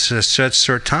within such a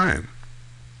short time?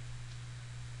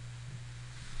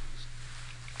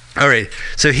 All right,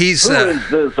 so he's. Who is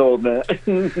this old man?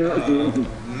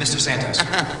 Mr. Santos.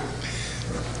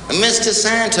 Mr.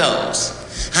 Santos.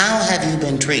 How have you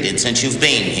been treated since you've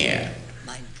been here?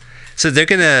 So they're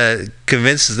going to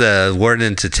convince the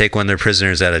warden to take one of their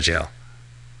prisoners out of jail.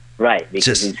 Right,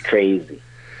 because he's crazy.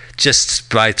 Just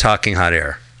by talking hot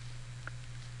air.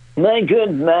 My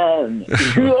good man,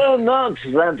 you are not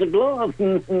Santa Claus.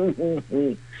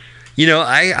 You know,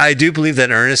 I do believe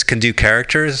that Ernest can do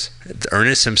characters,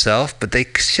 Ernest himself, but they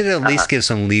should at least give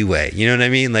some leeway. You know what I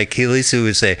mean? Like, he at least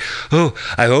would say, oh,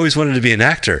 I've always wanted to be an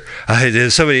actor.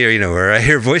 There's somebody, or I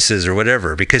hear voices or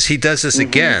whatever. Because he does this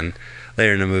again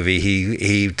later in the movie.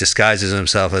 He disguises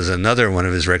himself as another one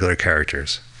of his regular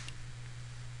characters.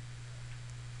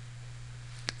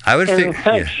 I would think...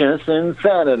 Infectious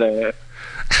insanity.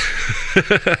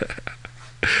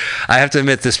 I have to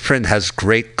admit, this print has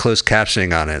great closed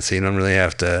captioning on it, so you don't really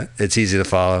have to. It's easy to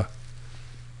follow.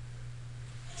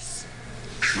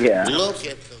 Yeah. Look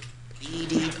at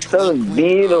those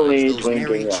beetly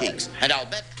twinkling cheeks. And I'll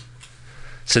bet.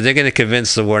 So they're going to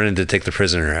convince the warden to take the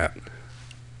prisoner out.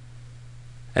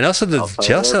 And also, the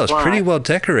jail cell is pretty well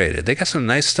decorated. They got some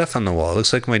nice stuff on the wall. It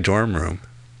looks like my dorm room.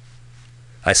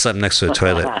 I slept next to a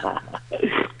toilet.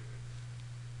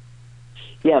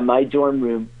 Yeah, my dorm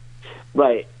room.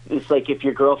 Right. It's like if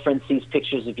your girlfriend sees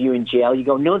pictures of you in jail, you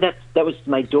go, no, that was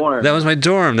my dorm. That was my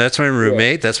dorm. That's my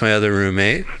roommate. Yeah. That's my other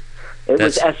roommate. It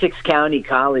was Essex County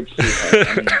College.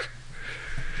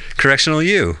 Correctional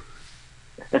U.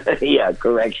 Yeah,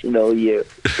 correctional U.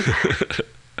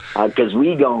 Because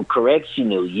we going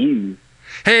correctional U.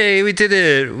 Hey, we did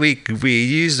it. We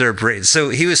used our brain. So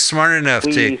he was smart enough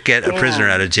to get a prisoner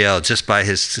out of jail just by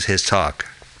his talk.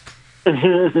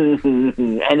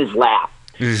 And his laugh.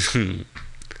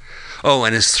 Oh,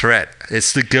 and his threat.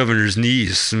 It's the governor's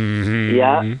niece.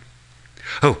 Yeah.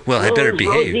 Oh, well, I better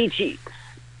behave. Rosy cheeks.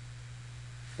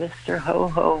 Mr. Ho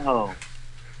Ho Ho.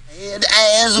 And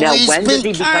as now, we when does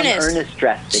he become Ernest, Ernest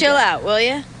dressed chill again? out, will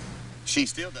you? She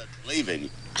still doesn't believe in you.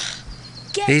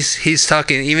 He's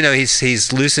talking, even though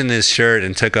he's loosened his shirt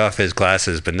and took off his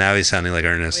glasses, but now he's sounding like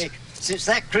Ernest. Since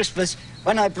that Christmas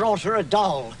when I brought her a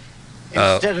doll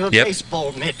instead of a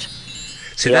baseball mitt.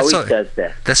 See,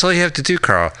 that's all you have to do,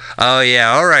 Carl. Oh,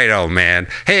 yeah, all right, old man.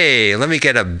 Hey, let me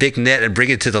get a big net and bring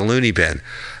it to the loony bin.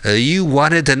 You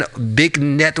wanted a big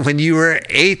net when you were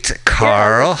 8,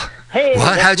 Carl. Yeah. Hey,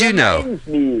 what? How'd you know?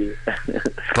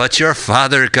 But your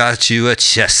father got you a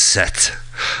chess set.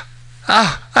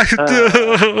 Ah,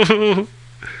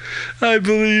 I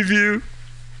believe you.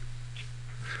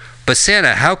 But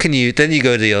Santa, how can you... Then you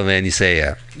go to the old man and you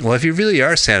say, well, if you really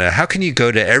are Santa, how can you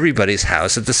go to everybody's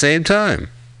house at the same time?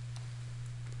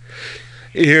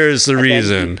 Here's the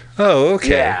reason. Oh,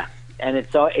 okay. Yeah, and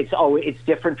it's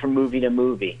different from movie to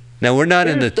movie. Now, we're not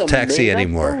in the taxi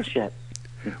anymore.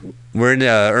 We're in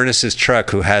Ernest's truck,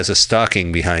 who has a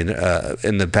stocking behind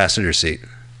in the passenger seat.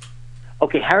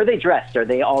 Okay, how are they dressed? Are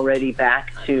they already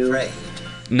back to...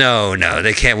 No,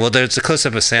 they can't. Well, there's a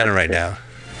close-up of Santa right now.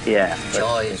 Yeah.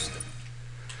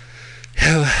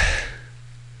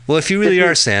 Well, if you really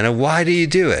are Santa, why do you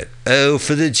do it? Oh,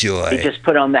 for the joy. He just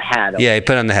put on the hat. Yeah, he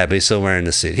put on the hat, but he's still wearing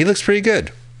the suit. He looks pretty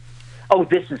good. Oh,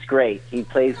 this is great. He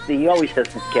always does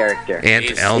his character. Aunt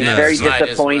Elna. He's very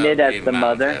disappointed as the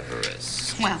mother.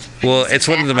 Well, it's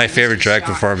one of my favorite drag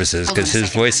performances because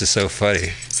his voice is so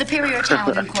funny. Superior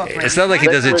Talent Incorporated. It's not like he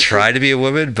doesn't try to be a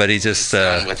woman, but he just...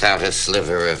 without a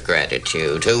sliver of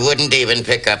gratitude, who wouldn't even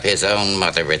pick up his own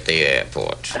mother at the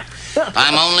airport.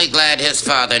 I'm only glad his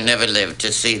father never lived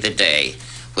to see the day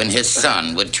when his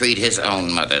son would treat his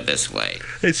own mother this way.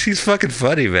 He's fucking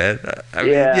funny, man. I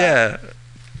mean, yeah.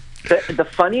 The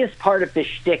funniest part of this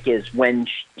shtick is when,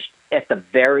 at the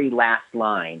very last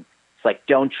line, it's like,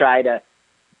 don't try to...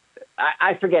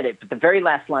 I forget it, but the very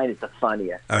last line is the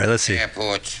funniest. All right, let's see.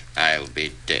 Airport, I'll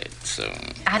be dead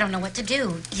soon. I don't know what to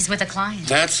do. He's with a client.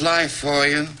 That's life for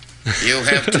you. You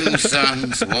have 2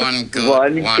 sons, one good,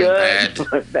 one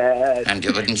bad. And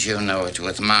wouldn't you know it,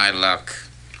 with my luck,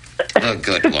 the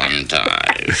good one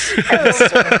dies.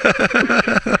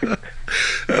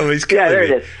 Oh, he's killing there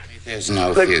it is. There's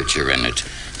no future in it.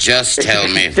 Just tell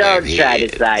me Don't where he try to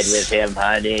is. side with him,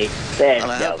 honey. There's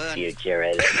no future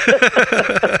in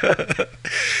it.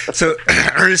 So,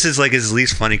 Ernest is like his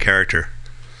least funny character.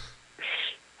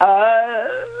 I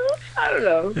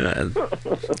don't know.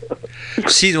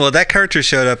 Well, that character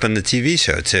showed up in the TV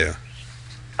show, too.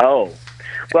 Oh.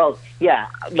 Well, yeah.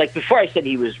 Like, before I said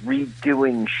he was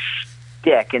redoing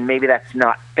shtick, and maybe that's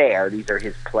not fair. These are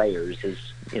his players,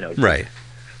 Right.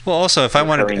 Well, also, if I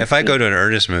go to an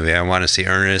Ernest movie, I want to see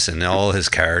Ernest and all his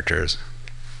characters.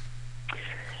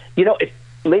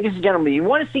 Ladies and gentlemen, you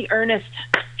want to see Ernest,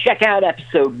 Check out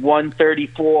episode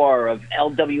 134 of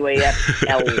LWAFLMOY.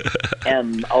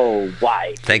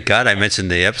 Thank God I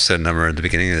mentioned the episode number at the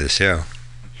beginning of the show.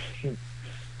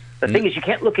 The thing is, you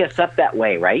can't look us up that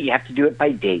way, right? You have to do it by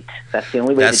date. That's the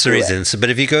only way That's to do the it. reason. So, but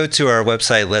if you go to our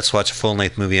website, Let's Watch a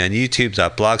Full-Length Movie on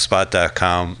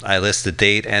YouTube.blogspot.com, I list the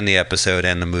date and the episode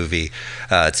and the movie.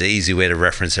 It's an easy way to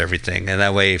reference everything. And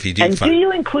that way, if you do And do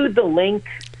you include the link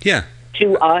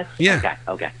to us? Yeah.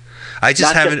 Okay. I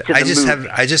just Not haven't.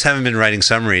 I just haven't been writing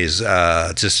summaries,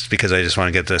 just because I just want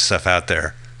to get this stuff out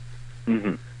there.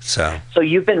 Mm-hmm. So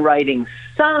you've been writing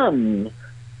some.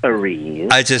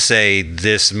 I just say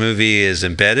this movie is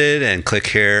embedded and click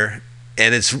here,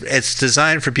 and it's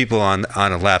designed for people on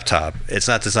a laptop. It's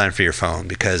not designed for your phone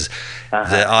because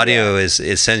the audio it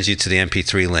sends you to the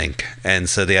MP3 link, and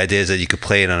so the idea is that you could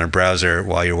play it on a browser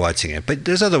while you're watching it. But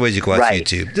there's other ways you can watch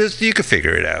YouTube. You can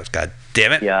figure it out. God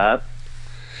damn it. Yep.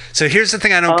 So here's the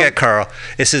thing I don't get, Carl.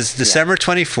 This is December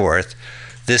 24th.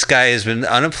 This guy has been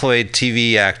unemployed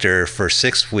TV actor for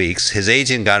 6 weeks. His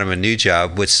agent got him a new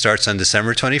job, which starts on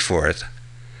December 24th.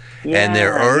 And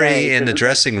they're already in the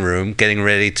dressing room getting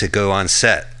ready to go on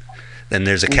set. Then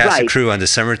there's a cast and crew on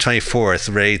December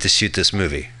 24th ready to shoot this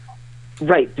movie.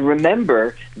 Right.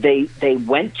 Remember, they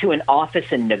went to an office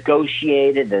and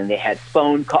negotiated, and they had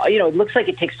phone calls. You know, it looks like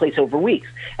it takes place over weeks.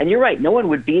 And you're right. No one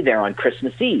would be there on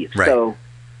Christmas Eve. Right. So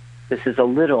this is a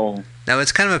little... Now,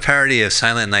 it's kind of a parody of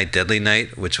Silent Night, Deadly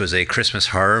Night, which was a Christmas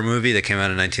horror movie that came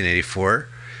out in 1984.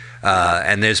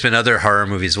 And there's been other horror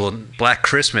movies. Well, Black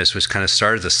Christmas, which kind of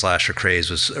started the slasher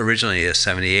craze, was originally a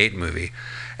 78 movie.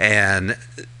 And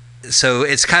so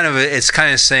it's kind of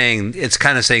saying,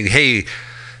 hey,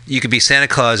 you could be Santa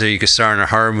Claus or you could star in a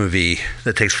horror movie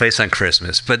that takes place on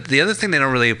Christmas. But the other thing they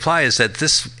don't really apply is that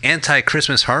this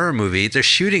anti-Christmas horror movie, they're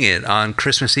shooting it on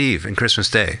Christmas Eve and Christmas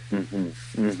Day. Mm-hmm.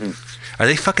 Mm-hmm. Are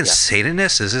they fucking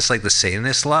Satanists? Is this like the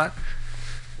Satanist lot?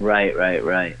 Right.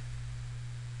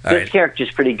 This character's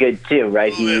pretty good too,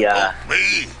 right?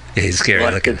 He's scary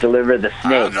wants looking. to deliver the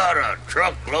snake. I got a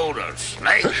truckload of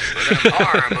snakes for them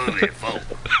horror movie folk.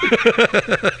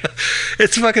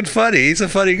 It's fucking funny. He's a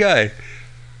funny guy.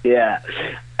 Yeah.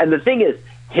 And the thing is,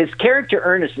 his character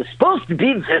Ernest is supposed to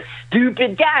be this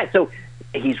stupid guy. So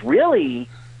he's really,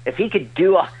 if he could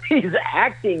do all these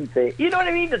acting things, you know what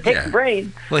I mean? To take the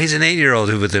brain. Well, he's an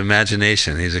 8-year-old with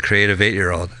imagination. He's a creative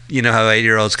 8-year-old. You know how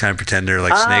 8-year-olds kind of pretend they're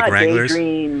like snake wranglers?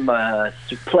 Daydream,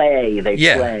 play. They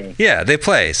play. Yeah, they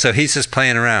play. So he's just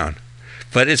playing around.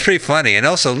 But it's pretty funny. And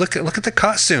also, look at the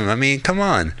costume. I mean, come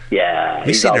on. Yeah.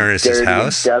 You've seen Ernest's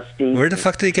house. Dusty. Where the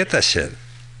fuck did he get that shit?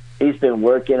 He's been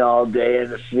working all day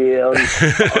in the field.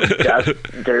 He's all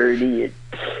dirty. And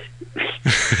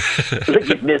look,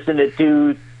 he's missing a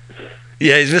tooth.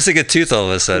 Yeah, he's missing a tooth all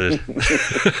of a sudden.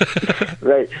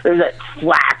 Right. There's that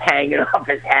flap hanging off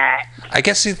his hat. I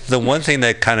guess the one thing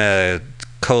that kind of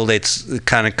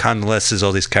convalesces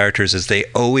all these characters is they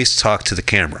always talk to the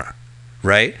camera,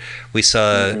 right? We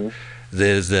saw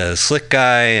the slick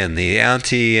guy and the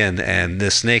auntie and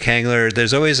the snake handler.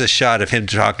 There's always a shot of him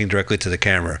talking directly to the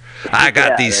camera. I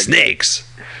got these snakes.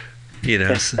 You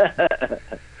know.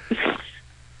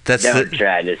 Don't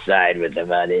try to side with the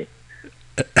money.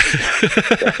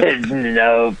 There's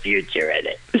no future in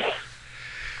it.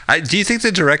 Do you think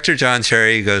the director, John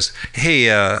Cherry, goes,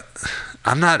 hey,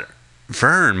 I'm not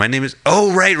Vern. My name is...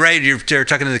 Oh, right. You're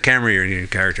talking to the camera. You're your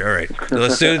character. All right.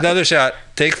 Let's do another shot.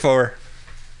 Take 4.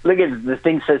 Look at the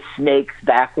thing says snakes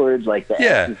backwards, like the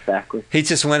S is backwards. He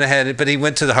just went ahead, but he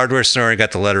went to the hardware store and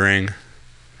got the lettering,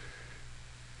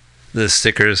 the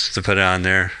stickers to put it on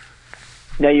there.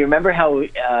 Now, you remember how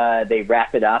they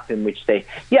wrap it up in which they...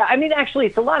 Yeah, I mean, actually,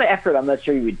 it's a lot of effort. I'm not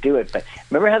sure you would do it, but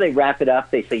remember how they wrap it up?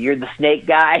 They say, you're the snake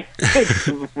guy?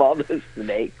 All those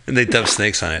snakes. And they dump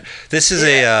snakes on it. This is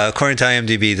according to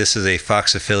IMDb, this is a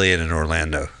Fox affiliate in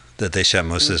Orlando that they shot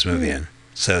most of this movie in.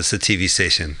 So it's a TV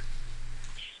station.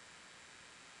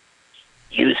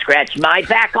 You scratch my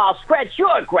back, I'll scratch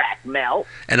your crack, Mel.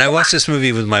 And I watched this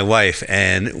movie with my wife,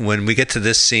 and when we get to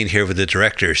this scene here with the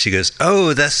director, she goes,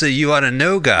 oh, that's the You Ought to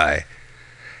Know guy.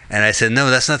 And I said, no,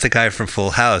 that's not the guy from Full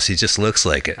House. He just looks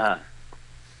like it.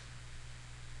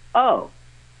 Oh.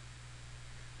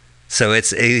 So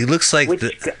he looks like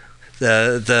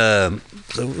the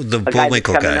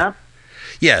Bullwinkle guy. Up?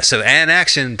 Yeah, so and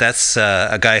action, that's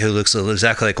a guy who looks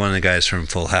exactly like one of the guys from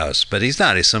Full House. But he's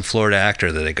not. He's some Florida actor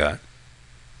that they got.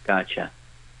 Gotcha.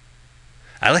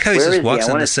 I like how he just walks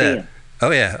on the set. Oh,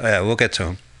 yeah, we'll get to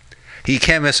him. You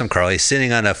can't miss him, Carl. He's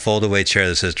sitting on a fold-away chair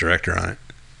that says director on it.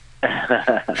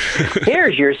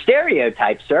 Here's your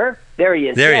stereotype, sir. There he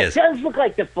is. There he is. Does look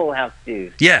like the Full House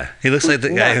dude. Yeah, he looks like the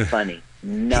guy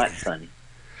Not funny.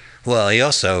 Well, he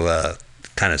also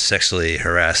kind of sexually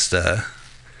harassed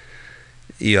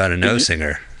You Oughta Know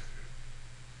singer.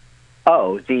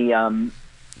 Oh, the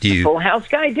Full House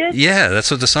guy did? Yeah, that's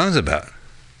what the song's about.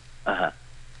 Uh-huh.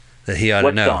 That he ought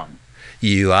to know. What song?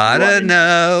 You oughta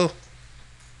know.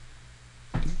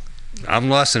 I'm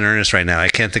lost in earnest right now. I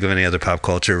can't think of any other pop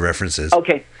culture references.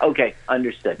 Okay,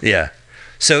 understood. Yeah.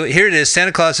 So here it is.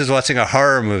 Santa Claus is watching a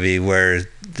horror movie where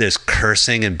there's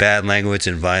cursing and bad language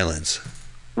and violence.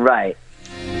 Right.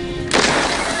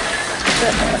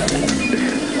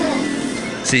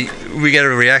 See, we got a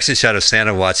reaction shot of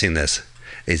Santa watching this.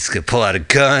 He's going to pull out a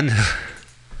gun.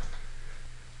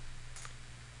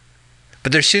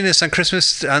 But they're shooting this on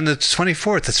Christmas on the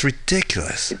 24th. That's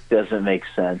ridiculous. It doesn't make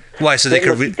sense. Why? So they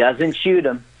could. He doesn't shoot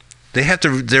him. They have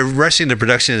to. They're rushing the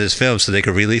production of this film so they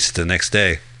could release it the next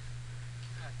day.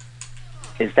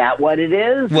 Is that what it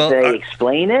is? Well, Did they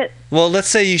explain it? Well, let's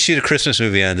say you shoot a Christmas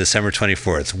movie on December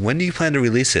 24th. When do you plan to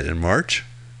release it? In March?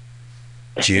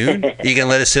 June? You gonna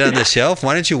let it sit on the shelf?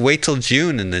 Why don't you wait till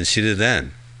June and then shoot it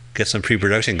then? Get some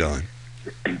pre-production going.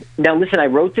 Now, listen, I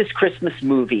wrote this Christmas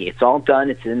movie. It's all done.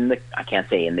 It's in the, I can't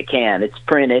say in the can. It's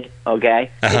printed,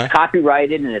 okay? Uh-huh. It's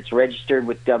copyrighted, and it's registered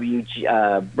with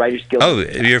Writers Guild. Oh,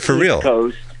 you're for East real?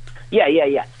 Coast.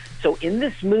 Yeah. So in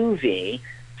this movie,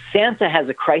 Santa has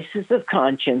a crisis of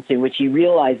conscience in which he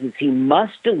realizes he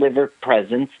must deliver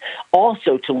presents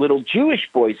also to little Jewish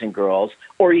boys and girls,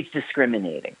 or he's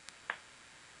discriminating.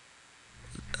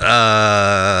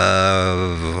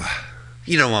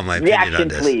 You don't want my opinion Reaction, on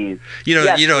this. Please. You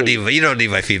don't Please. need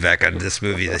my feedback on this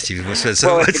movie that you spent so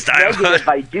Well, much if it's time on. negative,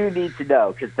 I do need to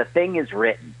know because the thing is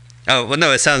written. Oh well,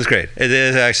 no, it sounds great.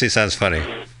 It actually sounds funny.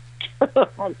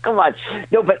 Oh, come on.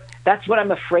 No, but that's what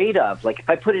I'm afraid of. Like, if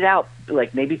I put it out,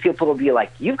 like, maybe people will be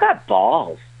like, you've got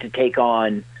balls to take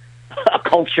on a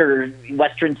culture,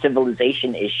 Western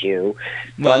civilization issue.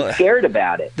 So Well, I'm scared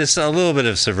about it. There's a little bit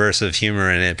of subversive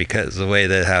humor in it because the way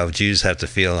that how Jews have to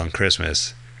feel on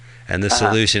Christmas. And the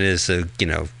solution is to,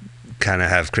 kind of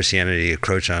have Christianity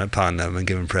encroach upon them and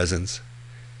give them presents.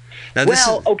 Now,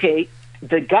 Okay.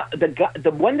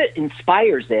 The one that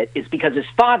inspires it is because his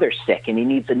father's sick and he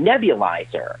needs a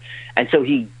nebulizer, and so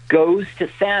he goes to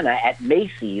Santa at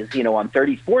Macy's, on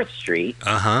 34th Street.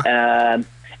 And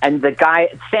the guy,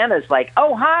 Santa's like,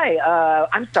 "Oh, hi.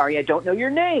 I'm sorry, I don't know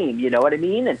your name." You know what I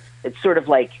mean? And it's sort of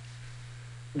like.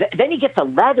 Then he gets a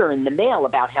letter in the mail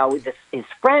about how his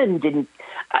friend didn't.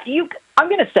 I'm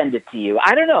going to send it to you.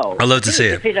 I don't know. I'd love to see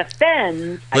it. If it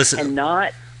offends, I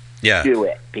cannot do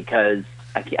it because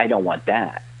I don't want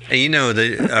that. And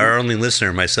our only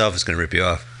listener, myself, is going to rip you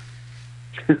off.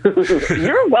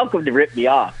 You're welcome to rip me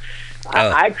off.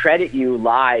 I credit you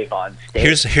live on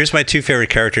stage. Here's my two favorite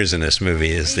characters in this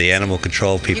movie: is the animal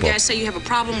control people. You guys say you have a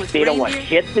problem with They don't want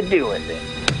shit to do with it.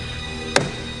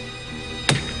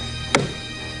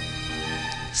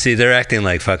 See, they're acting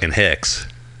like fucking hicks.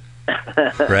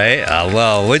 Right?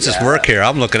 Well, we just work here.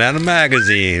 I'm looking at a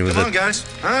magazine. Come on, guys.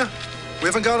 Huh? We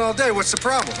haven't got all day. What's the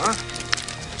problem, huh?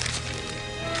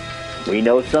 We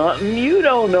know something you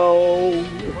don't know.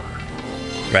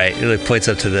 Right. He points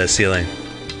up to the ceiling.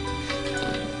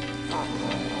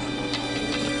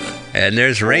 And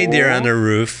there's reindeer on the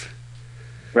roof.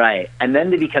 Right. And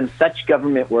then they become such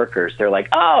government workers. They're like,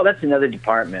 oh, that's another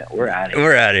department. We're out of here.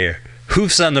 We're out of here.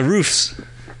 Hoofs on the roofs.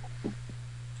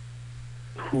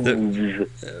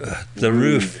 The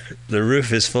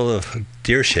roof is full of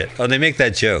deer shit. Oh, they make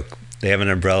that joke. They have an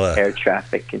umbrella. Air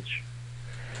traffic.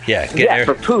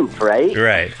 For poop, right?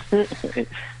 Right.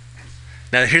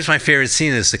 Now, here's my favorite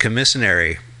scene: is the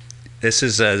commissary. This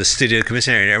is the studio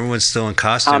commissary, and everyone's still in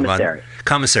costume.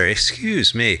 Commissary.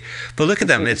 Excuse me, but look at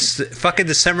them. It's fucking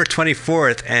December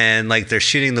 24th, and they're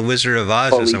shooting The Wizard of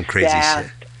Oz or some crazy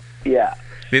shit. Yeah.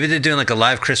 Maybe they're doing a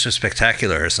live Christmas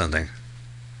spectacular or something.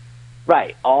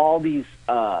 Right. All these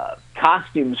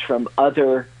costumes from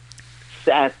other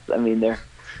sets. I mean, they're.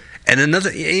 And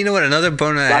another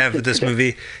bone I have with this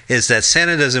movie is that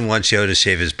Santa doesn't want Joe to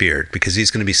shave his beard because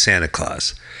he's going to be Santa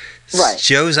Claus. Right.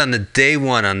 Joe's on the day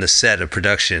one on the set of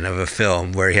production of a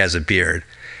film where he has a beard,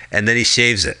 and then he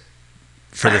shaves it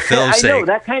for the film's sake. I know,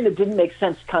 that kind of didn't make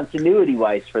sense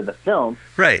continuity-wise for the film.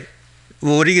 Right.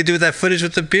 Well, what are you going to do with that footage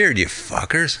with the beard, you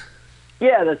fuckers?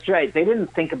 Yeah, that's right. They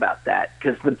didn't think about that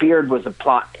because the beard was a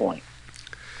plot point.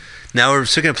 Now we're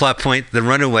speaking of plot point. The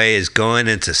runaway is going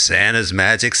into Santa's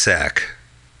magic sack.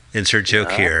 Insert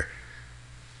joke here.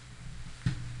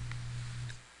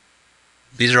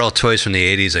 These are all toys from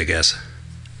the 80s, I guess.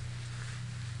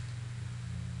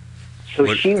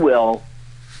 So she will,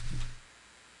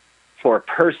 for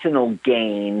personal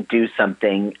gain, do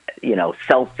something,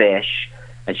 selfish,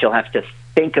 and she'll have to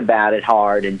think about it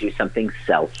hard and do something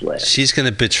selfless. She's going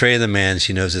to betray the man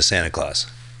she knows is Santa Claus.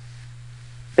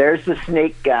 There's the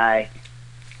snake guy.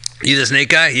 You the snake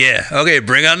guy? Yeah. Okay,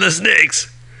 bring on the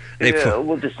snakes.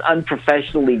 We'll just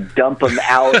unprofessionally dump them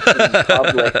out in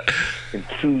public and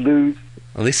salute.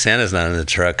 At least Santa's not in the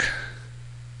truck.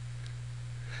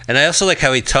 And I also like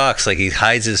how he talks, like he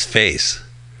hides his face.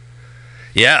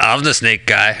 Yeah, I'm the snake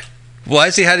guy. Why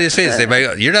is he hiding his face? They might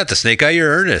go, you're not the snake guy, you're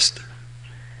Ernest.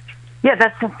 Yeah,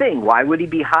 that's the thing. Why would he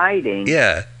be hiding?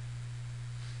 Yeah.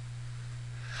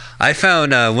 I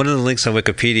found one of the links on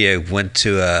Wikipedia went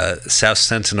to South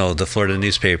Sentinel, the Florida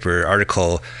newspaper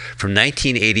article from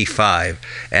 1985,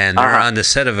 and they're on the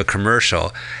set of a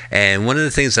commercial. And one of the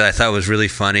things that I thought was really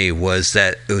funny was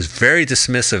that it was very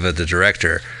dismissive of the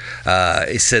director.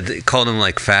 He said, called him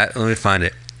like fat. Let me find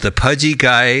it. The pudgy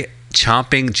guy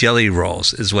chomping jelly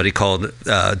rolls is what he called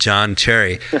John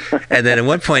Cherry. And then at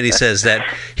one point he says that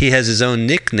he has his own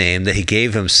nickname that he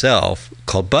gave himself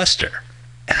called Buster.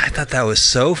 And I thought that was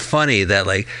so funny that,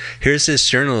 like, here's this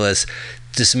journalist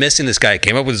dismissing this guy.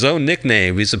 Came up with his own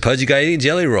nickname. He's a pudgy guy eating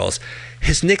jelly rolls.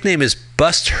 His nickname is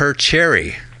Bust Her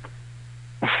Cherry.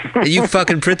 And you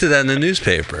fucking printed that in the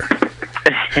newspaper.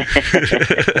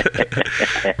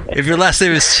 If your last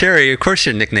name is Cherry, of course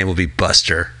your nickname will be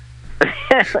Buster.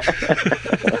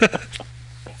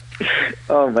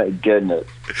 Oh my goodness.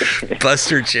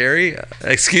 Buster Cherry?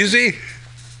 Excuse me?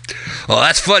 Oh,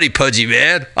 that's funny, pudgy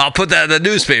man. I'll put that in the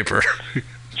newspaper.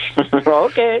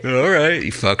 Okay. All right,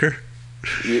 you fucker.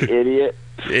 You idiot.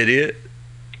 Idiot.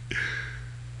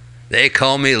 They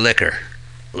call me Liquor.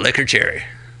 Liquor Cherry.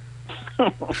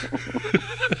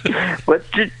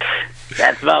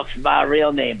 That's my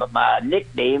real name, but my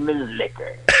nickname is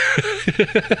Liquor.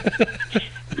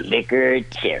 Liquor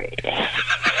Cherry.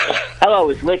 Hello,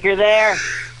 is Liquor there?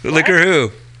 Liquor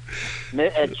who?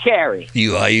 Cherry.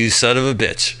 You son of a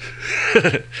bitch.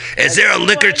 Is there a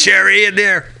Liquor Cherry in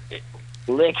there?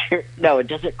 Liquor. No, it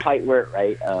doesn't quite work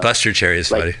right. Buster Cherry is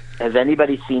funny. Has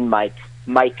anybody seen Mike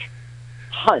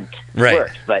Hunt? Right.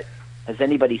 Works, but has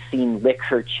anybody seen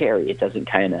Liquor Cherry? It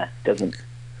doesn't.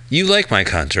 You like Mike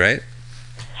Hunt, right?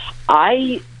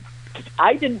 I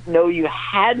didn't know you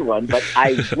had one, but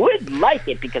I would like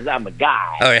it because I'm a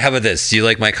guy. All right, how about this? Do you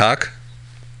like my cock?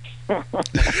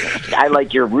 I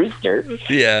like your rooster.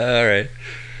 Yeah, all right.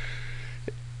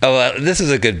 Oh, this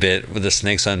is a good bit with the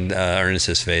snakes on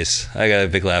Ernest's face. I got a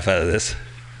big laugh out of this.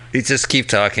 He just keep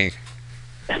talking.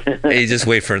 You just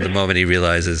wait for the moment he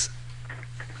realizes.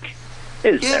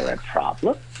 Is there a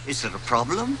problem? Is there a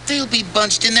problem? They'll be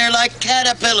bunched in there like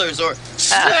caterpillars or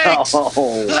snakes.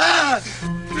 Oh.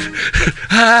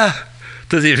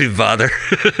 Doesn't even bother.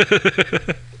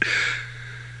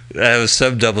 That was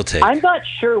some double take. I'm not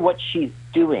sure what she's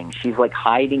doing. She's like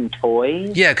hiding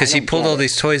toys. Yeah, because she pulled all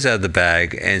these toys out of the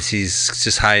bag and she's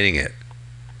just hiding it.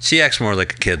 She acts more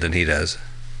like a kid than he does.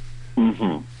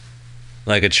 Mm-hmm.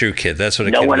 Like a true kid. That's what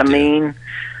a kid would do. Know what I mean?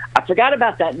 I forgot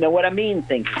about that know what I mean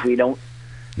thing because we don't...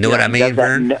 Know what I mean,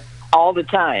 Vern? All the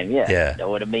time, yeah. Yeah. Know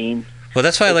what I mean? Well,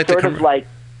 that's why I like sort of like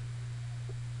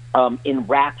in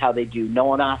rap how they do know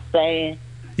what I'm saying?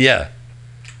 Yeah.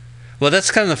 Well,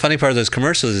 that's kind of the funny part of those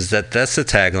commercials is that that's the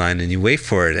tagline and you wait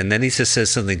for it and then he just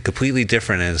says something completely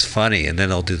different and it's funny and then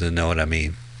they'll do the know what I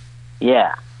mean.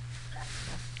 Yeah.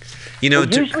 You know,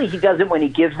 usually he does it when he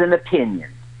gives an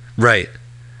opinion. Right.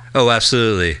 Oh,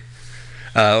 absolutely.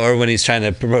 Or when he's trying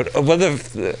to promote.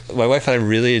 My wife and I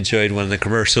really enjoyed one of the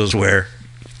commercials where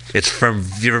it's from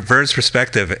Vern's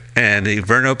perspective, and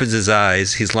Vern opens his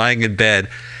eyes. He's lying in bed,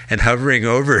 and hovering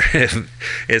over him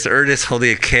is Ernest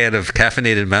holding a can of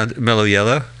caffeinated Mellow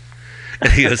Yellow.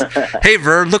 And he goes, "Hey,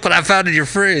 Vern, look what I found in your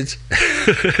fridge."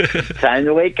 Time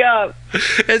to wake up.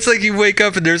 It's like you wake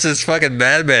up and there's this fucking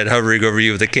madman hovering over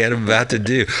you with a can of Mountain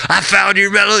Dew. I found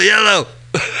your Mellow Yellow.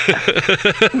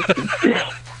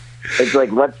 It's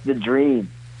like, what's the dream?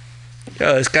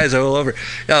 Oh, this guy's all over.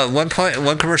 One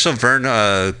commercial, Vern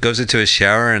goes into his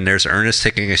shower and there's Ernest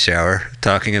taking a shower,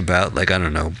 talking about, like, I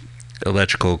don't know,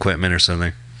 electrical equipment or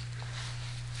something.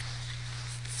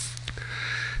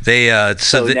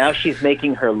 So now she's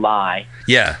making her lie.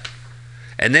 Yeah.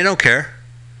 And they don't care.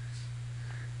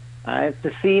 I have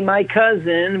to see my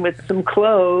cousin with some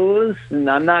clothes, and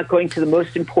I'm not going to the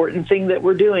most important thing that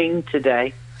we're doing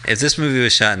today. If this movie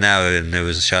was shot now and it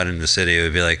was shot in the city, it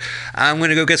would be like, I'm going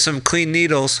to go get some clean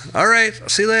needles. All right, I'll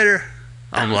see you later.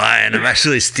 I'm lying. I'm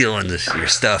actually stealing your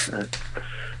stuff.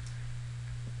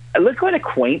 Look what a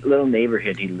quaint little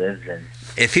neighborhood he lives in.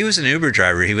 If he was an Uber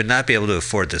driver, he would not be able to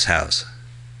afford this house.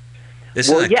 He's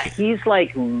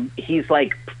like,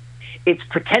 it's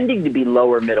pretending to be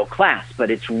lower middle class,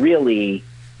 but it's really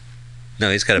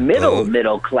No, he's got a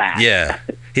middle class. Yeah,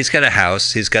 he's got a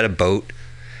house. He's got a boat.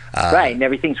 Right, and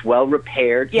everything's well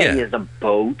repaired. Yeah, he has a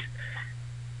boat.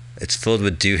 It's filled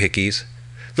with doohickeys.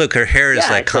 Look, her hair is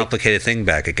like complicated thing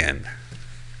back again.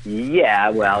 Yeah,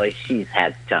 well, she's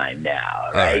had time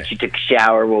now, right? She took a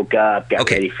shower, woke up, got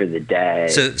ready for the day.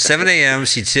 So 7 a.m.,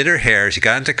 she did her hair. She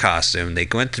got into costume. They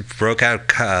broke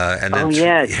out, and then...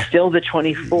 it's still the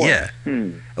 24th. Yeah.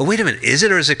 Oh, wait a minute. Is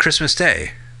it, or is it Christmas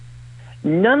Day?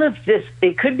 None of this,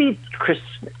 it could be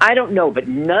Christmas, I don't know, but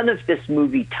none of this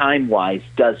movie time-wise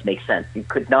does make sense. You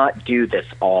could not do this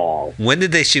all. When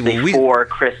did they shoot? Before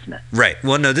Christmas. Right.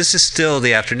 Well, no, this is still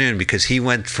the afternoon because he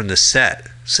went from the set.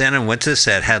 Santa went to the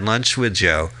set, had lunch with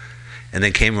Joe, and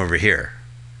then came over here.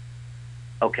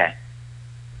 Okay.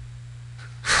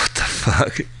 What the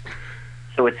fuck?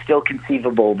 So it's still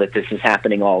conceivable that this is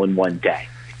happening all in one day.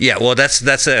 Yeah, well, that's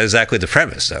exactly the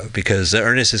premise, though, because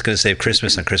Ernest is going to save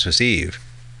Christmas on Christmas Eve.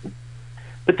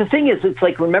 But the thing is, it's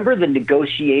like, remember the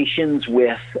negotiations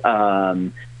with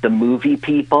the movie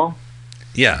people?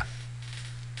 Yeah.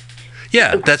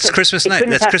 Yeah, that's Christmas night.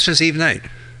 That's Christmas Eve night.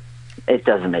 It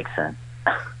doesn't make sense.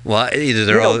 Well, either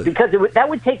they're all... Because that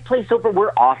would take place over,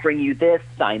 we're offering you this,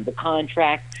 sign the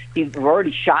contract. You've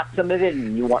already shot some of it,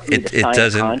 and you want me to sign the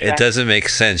contract? It doesn't make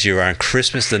sense. You're on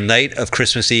Christmas, the night of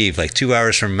Christmas Eve, like 2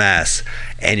 hours from Mass,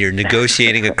 and you're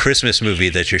negotiating a Christmas movie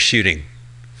that you're shooting.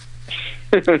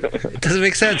 It doesn't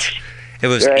make sense. It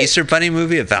was an Easter Bunny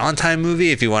movie, a Valentine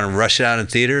movie, if you want to rush it out in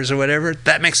theaters or whatever,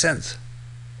 that makes sense.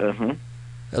 Mm-hmm.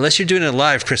 Unless you're doing it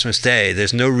live Christmas Day,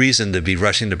 there's no reason to be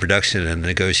rushing the production and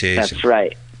negotiation. That's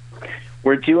right.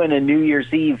 We're doing a New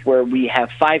Year's Eve where we have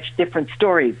 5 different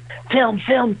stories. Film.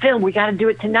 We got to do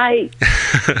it tonight.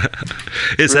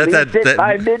 Is that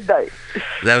by midnight?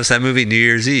 That was that movie New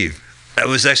Year's Eve. That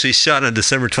was actually shot on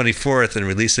December 24th and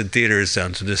released in theaters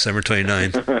down to December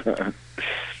 29th.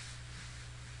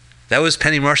 That was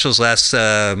Penny Marshall's last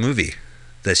movie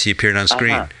that she appeared on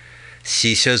screen.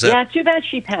 She shows up. Yeah, too bad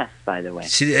she passed, by the way.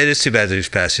 It is too bad that she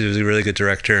passed. She was a really good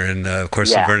director, and of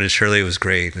course, Laverne and Shirley was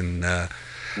great. And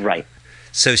right.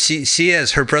 So she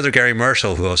has her brother Gary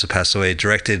Marshall, who also passed away,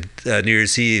 directed New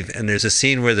Year's Eve, and there's a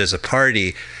scene where there's a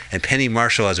party, and Penny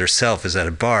Marshall as herself is at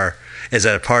a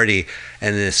party,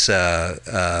 and this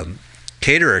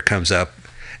caterer comes up,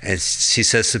 and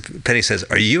Penny says,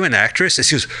 "Are you an actress?" And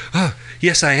she goes, "Oh,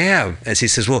 yes, I am." And she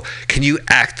says, "Well, can you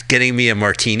act getting me a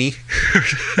martini?"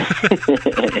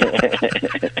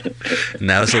 And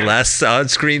that was the last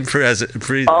on-screen present.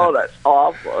 Oh, that's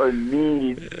awful and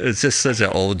mean. It's just such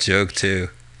an old joke, too.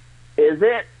 Is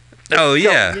it? Oh,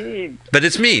 yeah. Mean. But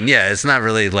it's mean, yeah. It's not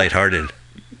really lighthearted.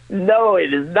 No,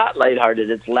 it is not lighthearted.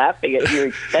 It's laughing at your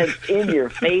expense in your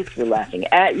face. We're laughing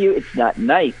at you. It's not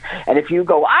nice. And if you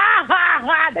go, ah, ha,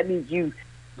 ha, that means you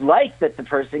like that the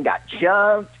person got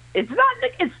jumped. It's not,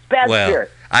 it's bad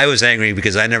spirit. I was angry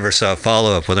because I never saw a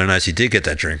follow-up whether or not she did get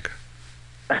that drink.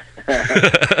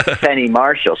 Penny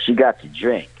Marshall, she got to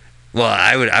drink. Well,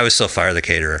 I would still fire the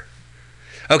caterer.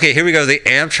 Okay, here we go. The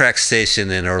Amtrak station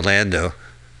in Orlando.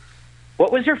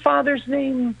 What was her father's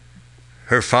name?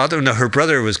 Her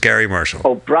brother was Gary Marshall.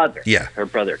 Oh, brother. Yeah. Her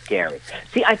brother, Gary.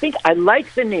 See, I think I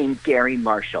like the name Gary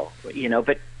Marshall,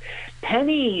 but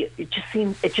Penny, it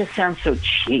just sounds so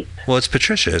cheap. Well, it's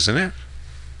Patricia, isn't it?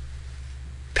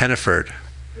 Penniford.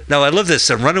 No, I love this.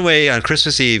 A runaway on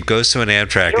Christmas Eve goes to an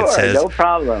Amtrak and says, no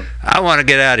problem. I want to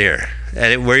get out of here.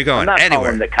 And where are you going? I'm not anywhere.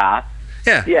 Calling the cop.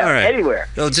 Yeah, all right. Anywhere.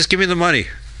 Oh, just give me the money.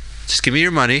 Just give me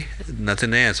your money.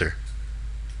 Nothing to answer.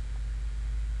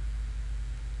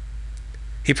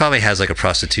 He probably has like a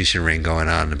prostitution ring going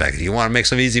on in the back. You want to make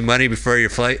some easy money before your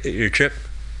trip?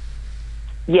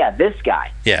 Yeah, this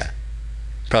guy. Yeah.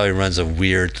 Probably runs a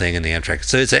weird thing in the Amtrak.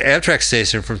 So it's an Amtrak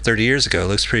station from 30 years ago. It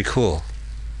looks pretty cool.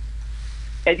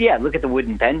 And yeah, look at the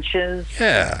wooden benches.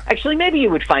 Yeah. Actually, maybe you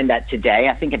would find that today.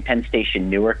 I think in Penn Station,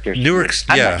 Newark, I'm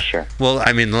not sure. Well,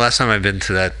 I mean, the last time I've been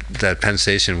to that Penn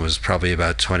Station was probably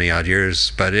about 20-odd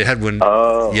years, but it had wooden...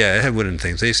 Oh. Yeah, it had wooden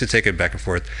things. They used to take it back and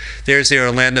forth. There's the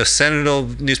Orlando Sentinel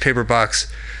newspaper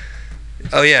box.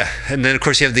 Oh, yeah. And then, of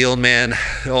course, you have the old man.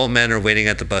 The old men are waiting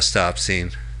at the bus stop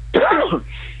scene.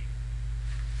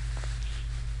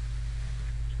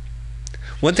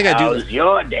 One thing I do... How's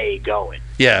your day going?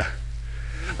 Yeah.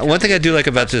 One thing I do like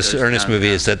about this Ernest movie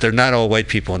is that they're not all white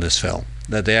people in this film.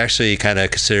 That they actually kind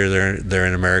of consider they're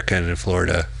in America and in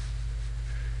Florida.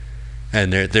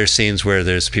 And there's scenes where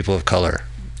there's people of color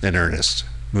in Ernest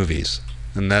movies.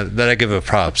 And that I give a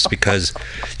props because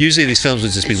usually these films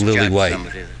would just be lily white.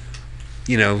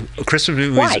 Christmas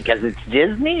movies. Why? Because it's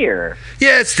Disney, or?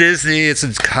 Yeah, it's Disney. It's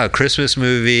a Christmas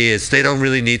movie. They don't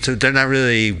really need to. They're not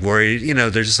really worried.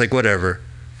 They're just like whatever.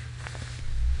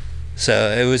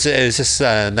 So it was just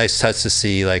a nice touch to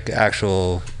see like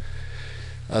actual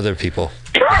other people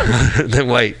than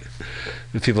white,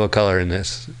 the people of color in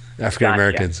this, African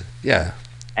Americans. Gotcha. Yeah,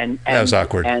 and that was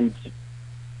awkward. And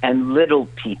little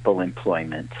people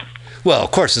employment. Well, of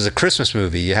course, it's a Christmas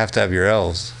movie. You have to have your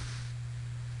elves.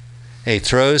 He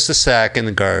throws the sack in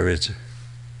the garbage.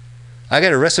 I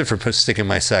got arrested for sticking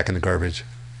my sack in the garbage.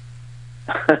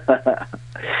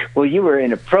 Well, you were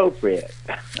inappropriate.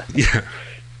 Yeah.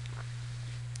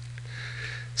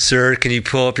 Sir, can you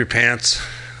pull up your pants?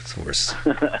 It's the worst.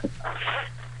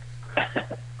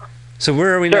 So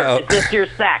where are we now? Is this your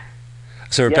sack?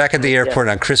 So we're back at the airport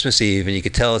on Christmas Eve, and you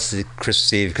could tell it's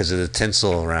Christmas Eve because of the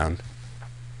tinsel around.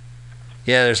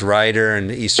 Yeah, there's Ryder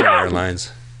and Eastern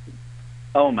Airlines.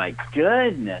 Oh, my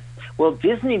goodness. Well,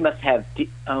 Disney must have...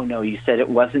 Oh, no, you said it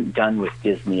wasn't done with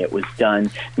Disney. It was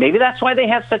done... Maybe that's why they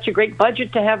have such a great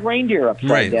budget to have reindeer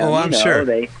upside down. Oh, I'm sure.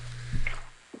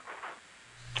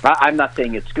 I'm not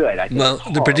saying it's good. I think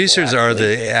the producers are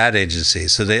the ad agency,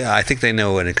 so I think they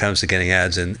know when it comes to getting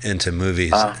ads into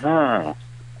movies. Uh-huh.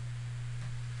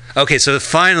 Okay, so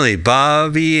finally,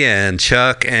 Bobby and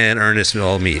Chuck and Ernest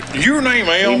all meet. Your name,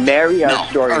 Al? We marry our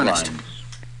storylines.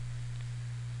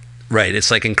 Right, it's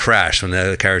like in Crash when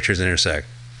the characters intersect.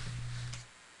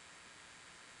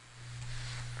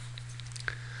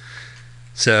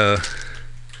 So...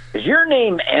 Is your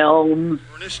name Elms?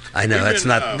 I know, that's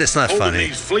not funny.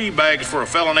 These flea bags for a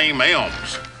fella named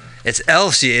Elms. It's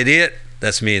Elves, you idiot.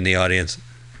 That's me in the audience.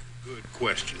 Good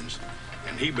questions,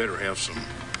 and he better have some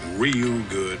real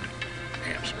good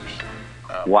answers.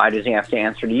 Why does he have to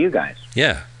answer to you guys?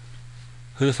 Yeah.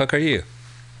 Who the fuck are you?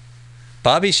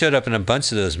 Bobby showed up in a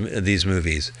bunch of these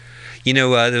movies. You know,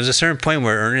 there was a certain point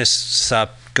where Ernest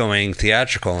stopped going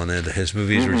theatrical, and his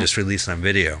movies were just released on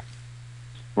video.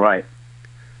 Right.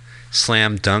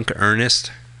 Slam Dunk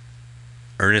Ernest.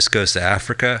 Ernest Goes to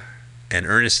Africa, and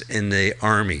Ernest in the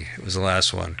Army was the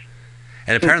last one.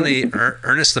 And apparently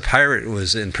Ernest the Pirate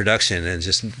was in production, and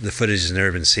just the footage has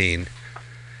never been seen.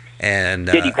 And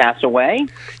did he pass away?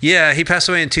 Yeah, he passed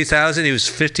away in 2000. He was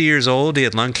 50 years old. He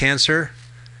had lung cancer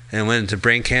and went into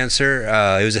brain cancer.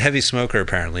 He was a heavy smoker,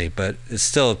 apparently, but it's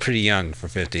still pretty young for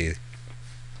 50.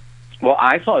 Well,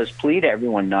 I saw his plea to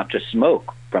everyone not to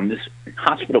smoke from this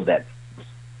hospital bed.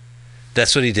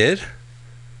 That's what he did?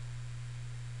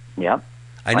 Yep.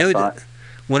 I know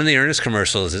one of the Ernest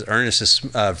commercials is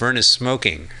Vern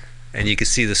smoking, and you can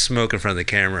see the smoke in front of the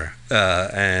camera.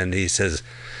 And he says,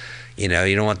 you know,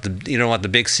 you don't want the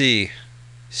big C.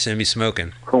 Send me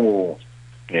smoking. Cool.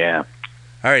 Yeah.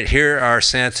 All right, here are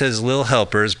Santa's little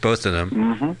helpers, both of them.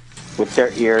 Mm-hmm. With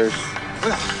their ears.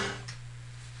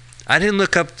 I didn't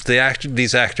look up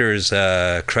these actors'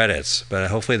 credits, but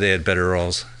hopefully they had better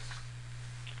roles.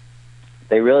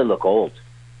 They really look old.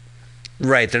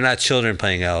 Right, they're not children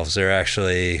playing elves. They're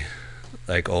actually,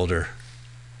 like, older.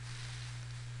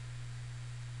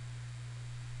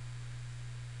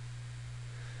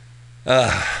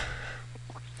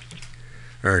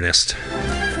 Ernest.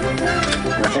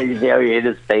 You see how he hit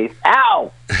his face?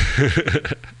 Ow!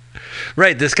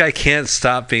 Right, this guy can't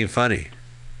stop being funny.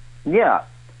 Yeah.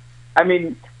 I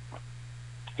mean,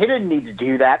 he didn't need to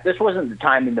do that. This wasn't the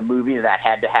time in the movie that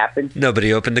had to happen. No, but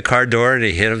he opened the car door and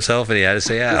he hit himself and he had to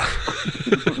say, ow.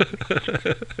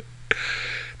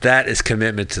 That is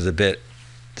commitment to the bit,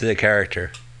 to the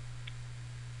character.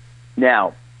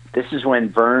 Now, this is when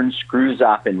Vern screws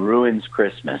up and ruins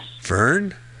Christmas.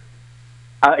 Vern?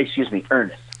 Excuse me,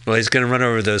 Ernest. Well, he's going to run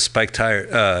over those spike tires.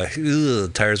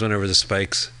 Tires went over the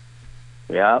spikes.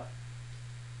 Yep.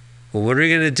 Well, what are we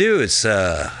going to do? It's,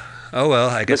 oh, well,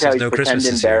 I guess there's no Christmas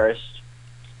this year.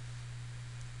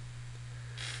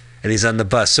 And he's on the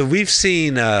bus. So we've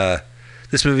seen,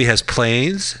 this movie has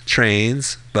planes,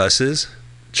 trains, buses,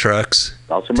 trucks,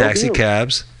 taxi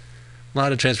cabs. A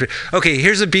lot of transport. Okay,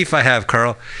 here's a beef I have,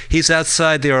 Carl. He's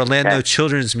outside the Orlando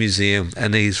Children's Museum,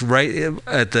 and he's right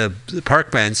at the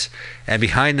park bench, and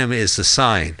behind him is the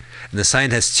sign. And the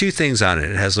sign has two things on it.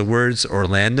 It has the words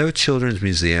Orlando Children's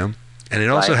Museum, and it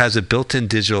also has a built-in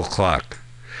digital clock,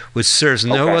 which serves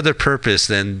no other purpose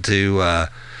than to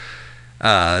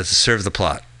serve the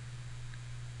plot.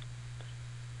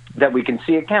 That we can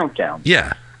see a countdown.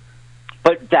 Yeah.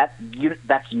 But that's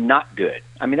not good.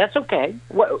 I mean, that's okay.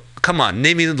 What? Come on,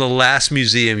 name me the last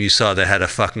museum you saw that had a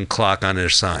fucking clock on their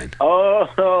sign.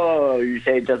 Oh, you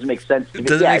say it doesn't make sense to me. It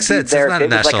doesn't make sense. It's not a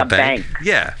national bank.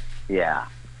 Yeah. Yeah.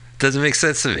 Doesn't make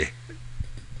sense to me.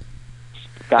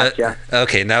 Gotcha.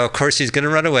 Okay, now of course he's going to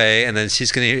run away, and then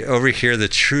she's going to overhear the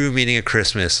true meaning of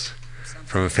Christmas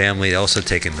from a family also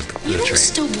taking the train. You don't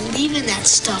still believe in that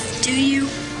stuff, do you?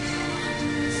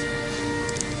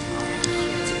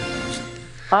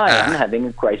 Hi, I'm having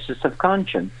a crisis of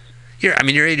conscience. You're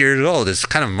 8 years old. It's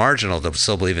kind of marginal to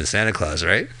still believe in Santa Claus,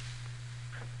 right?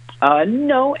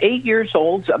 No, 8 years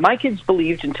old. My kids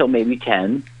believed until maybe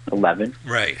 10, 11.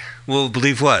 Right. Well,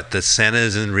 believe what? That Santa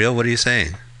isn't real? What are you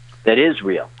saying? That is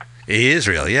real. He is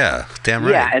real, yeah. Damn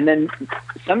right. Yeah, and then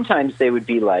sometimes they would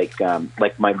be like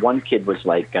my one kid was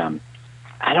like,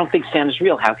 I don't think Santa's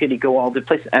real. How could he go all the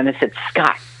places? And I said,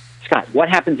 Scott, what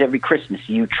happens every Christmas?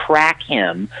 You track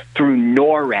him through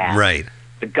NORAD. Right.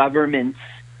 The government's.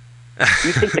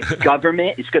 You think the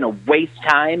government is going to waste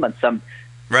time on some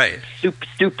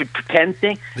stupid pretend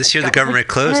thing? This year the government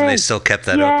closed and they still kept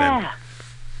that open.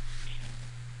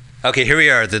 Okay, here we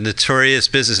are, the notorious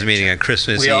business meeting on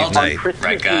Christmas Eve night.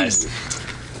 Right, guys.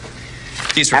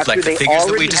 These reflect the figures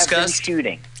that we discussed.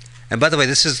 And by the way,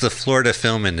 this is the Florida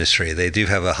film industry. They do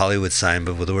have a Hollywood sign,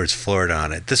 but with the words Florida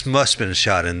on it. This must have been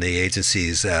shot in the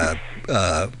agency's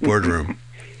boardroom.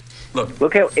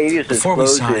 Look how ages is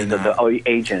closed of the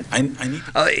agent.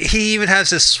 He even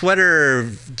has this sweater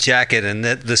jacket, and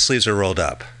the sleeves are rolled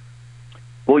up.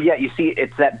 Well, yeah, you see,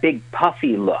 it's that big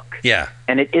puffy look. Yeah.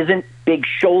 And it isn't big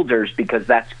shoulders because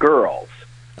that's girls.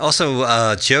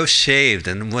 Also, Joe shaved,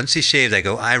 and once he shaved, I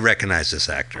go, I recognize this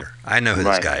actor. I know who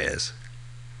this guy is.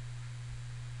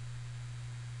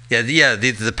 Yeah,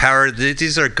 the power,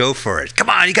 these are go for it. Come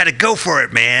on, you got to go for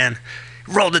it, man.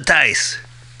 Roll the dice.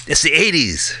 It's the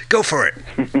 80s. Go for it.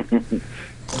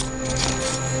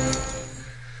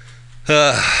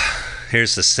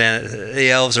 Here's the Santa. The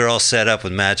elves are all set up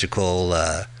with magical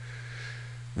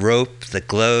rope that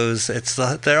glows.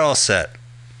 They're all set.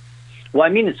 Well, I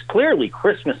mean, it's clearly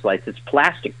Christmas lights. It's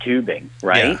plastic tubing,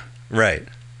 right? Yeah, right.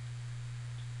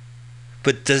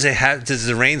 But does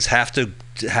the Rains have to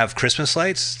have Christmas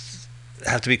lights?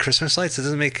 Have to be Christmas lights? It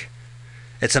doesn't make.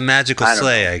 It's a magical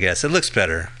sleigh, I guess. It looks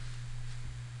better.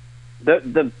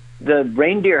 The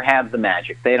reindeer have the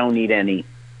magic. They don't need any.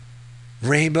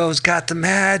 Rainbow's got the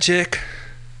magic.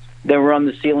 They were on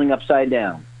the ceiling upside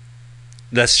down.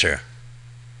 That's true.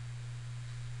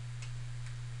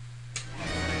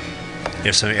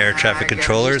 There's some air traffic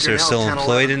controllers that are still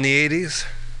employed in the 80s.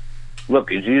 Look,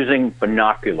 he's using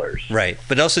binoculars. Right.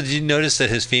 But also, did you notice that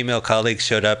his female colleague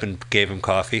showed up and gave him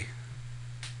coffee?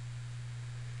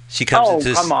 She comes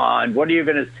come on. What are you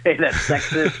going to say? That's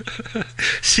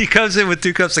sexist? She comes in with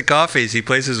 2 cups of coffee. She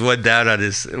places one down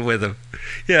with him.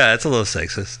 Yeah, that's a little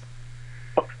sexist.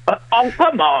 Oh,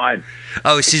 come on.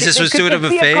 Oh, she just was doing him a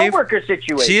favor? A coworker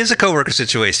situation. She is a coworker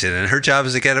situation, and her job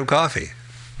is to get him coffee.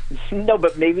 No,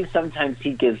 but maybe sometimes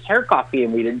he gives her coffee,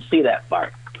 and we didn't see that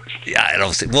part. Yeah, I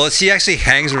don't see. Well, she actually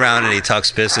hangs around and he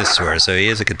talks business to her, so she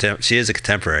is a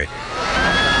contemporary. All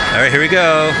right, here we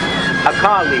go. A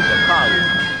colleague.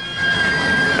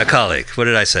 A colleague. What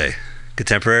did I say?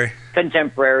 Contemporary?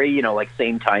 Contemporary, like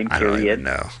same time period.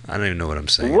 I don't even know what I'm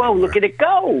saying. Whoa, look at it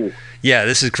go. Yeah,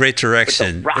 this is great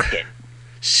direction. With a rocket.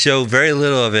 Show very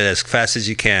little of it as fast as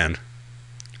you can.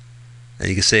 And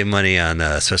you can save money on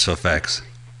special effects.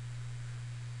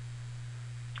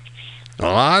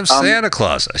 Well, I'm Santa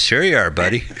Claus. Sure you are,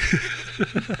 buddy.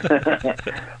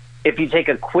 If you take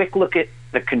a quick look at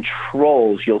the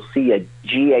controls, you'll see a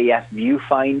GAF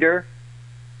viewfinder.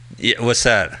 Yeah, what's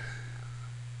that?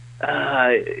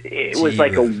 It was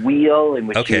like a wheel in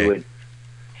which you would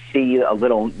see a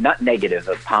little, not negative,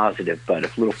 a positive, but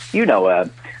a little, a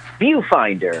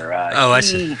viewfinder. I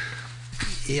see.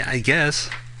 Yeah, I guess.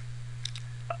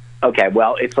 Okay,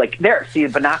 well, it's like there. See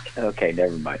the binocular. Okay,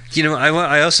 never mind.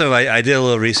 I also did a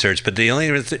little research, but the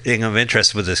only thing of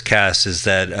interest with this cast is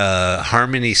that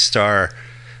Harmony Star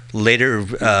later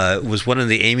was one of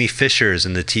the Amy Fishers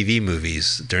in the TV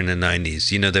movies during the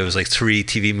 90s. There was like 3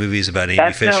 TV movies about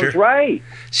Amy Fisher. That sounds right.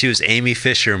 She was Amy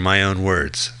Fisher, in my own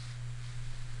words.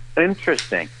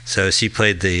 Interesting. So she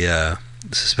played the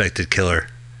suspected killer.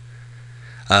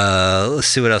 Let's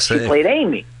see what else. She played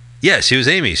Amy. Yeah, she was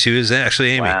Amy. She was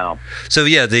actually Amy. Wow. So,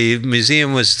 yeah, the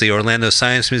museum was the Orlando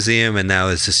Science Museum, and now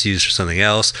it's just used for something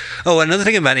else. Oh, another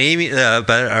thing about Amy, about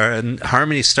our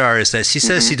Harmony Star is that she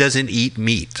says she doesn't eat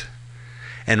meat.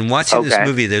 And watching this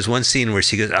movie, there's one scene where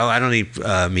she goes, I don't eat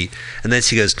meat. And then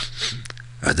she goes,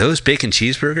 are those bacon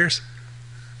cheeseburgers?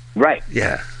 Right.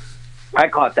 Yeah. I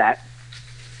caught that.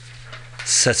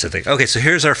 Such a thing. Okay, so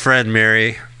here's our friend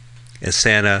Mary and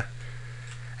Santa.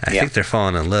 I think they're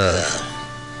falling in love.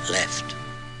 Left.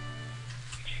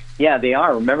 Yeah, they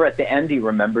are. Remember at the end he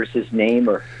remembers his name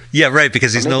Yeah, right,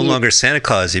 because he's no longer Santa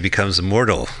Claus. He becomes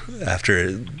immortal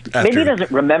after maybe he doesn't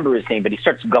remember his name, but he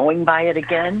starts going by it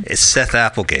again. It's Seth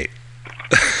Applegate.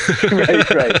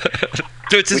 right.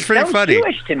 Which is pretty funny.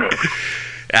 Jewish to me.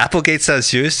 Applegate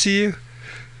sounds Jewish to you?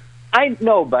 I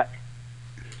know, but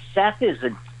Seth is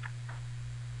a...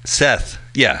 Seth,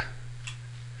 yeah.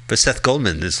 But Seth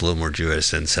Goldman is a little more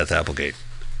Jewish than Seth Applegate.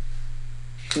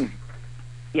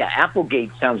 Yeah,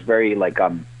 Applegate sounds very like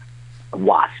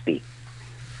waspy.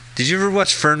 Did you ever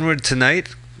watch Fernwood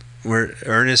Tonight? Where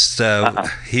Ernest,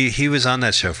 he was on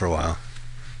that show for a while.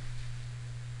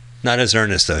 Not as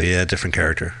Ernest, though. Yeah, a different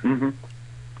character. Mm-hmm.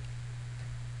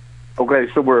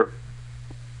 Okay, so we're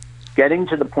getting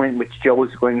to the point in which Joe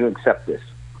is going to accept this.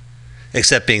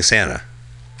 Accept being Santa.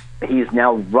 He's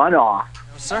now run off.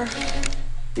 Sir?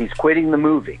 He's quitting the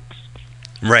movie.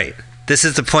 Right. This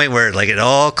is the point where like it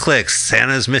all clicks.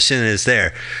 Santa's mission is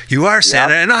there. You are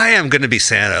Santa, and I am going to be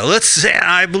Santa. Let's Santa.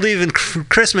 I believe in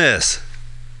Christmas.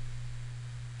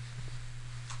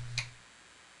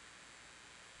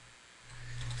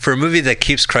 For a movie that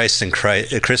keeps Christ in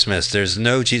Christmas, there's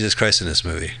no Jesus Christ in this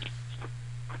movie.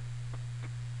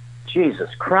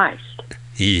 Jesus Christ.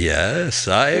 Yes,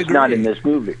 I agree. He's not in this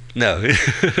movie. No.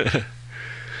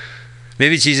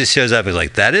 Maybe Jesus shows up and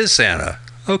like, that is Santa.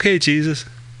 Okay, Jesus.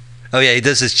 Oh, yeah, he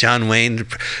does this John Wayne.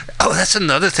 Oh, that's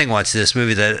another thing watching this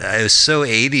movie that was so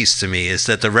 80s to me, is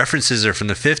that the references are from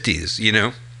the 50s, you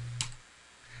know?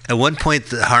 At one point,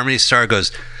 the Harmony Star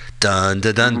goes, dun,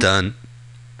 dun, dun, dun.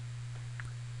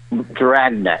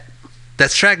 Dragnet.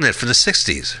 That's Dragnet from the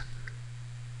 60s.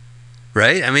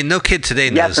 Right? I mean, no kid today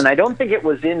knows. Yes, and I don't think it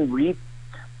was in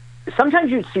sometimes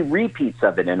you'd see repeats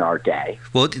of it in our day.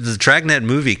 Well, the Dragnet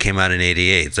movie came out in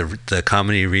 88, the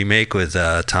comedy remake with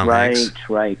Tom Hanks.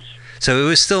 Right. So it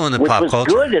was still in the pop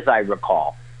culture. Which was good, as I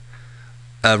recall.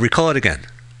 Recall it again.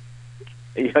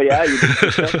 Yeah,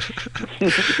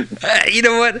 you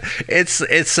know what?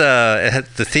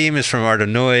 The theme is from Art of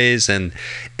Noise, and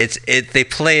they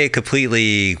play it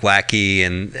completely wacky,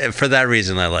 and for that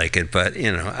reason I like it. But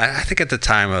you know, I think at the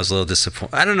time I was a little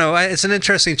disappointed. I don't know. It's an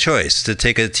interesting choice to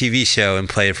take a TV show and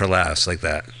play it for laughs like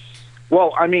that.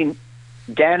 Well, I mean,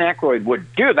 Dan Aykroyd would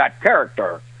do that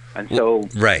character, and so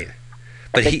right.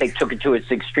 But I think they took it to its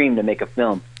extreme to make a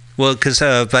film. Well, because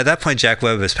by that point Jack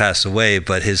Webb has passed away,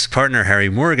 but his partner Harry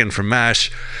Morgan from MASH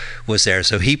was there,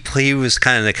 so he was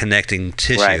kind of the connecting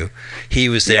tissue. Right. He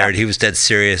was there, and he was dead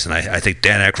serious, and I think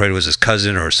Dan Aykroyd was his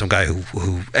cousin or some guy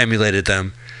who emulated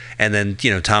them. And then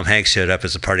Tom Hanks showed up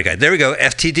as a party guy. There we go,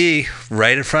 FTD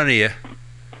right in front of you.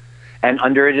 And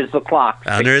under it is the clock.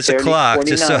 Under it's a clock.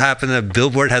 49. Just so happened that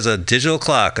Billboard has a digital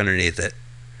clock underneath it.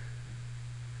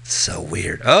 So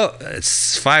weird. Oh,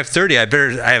 it's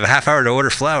 5:30. I have a half hour to order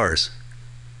flowers.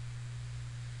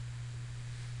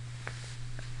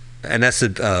 And that's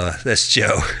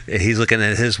Joe. He's looking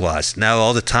at his watch. Now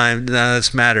all the time, none of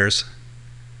this matters.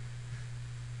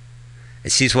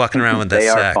 And she's walking around with that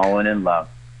sack. They are falling in love.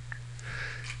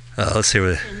 Let's see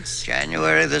what. It's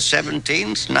January the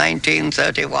 17th,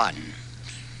 1931.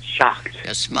 Shocked.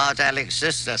 Your smart Alex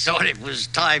sister thought it was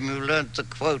time you learned the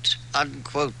quote,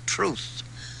 unquote, truth.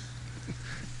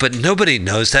 But nobody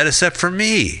knows that except for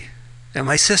me and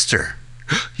my sister.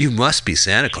 You must be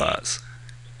Santa Claus.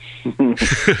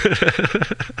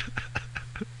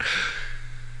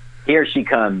 Here she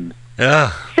comes.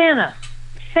 Santa!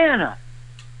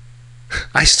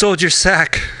 I stole your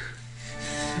sack.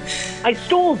 I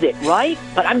stole it, right?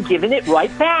 But I'm giving it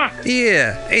right back.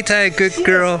 Yeah, ain't I a good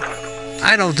girl?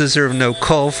 I don't deserve no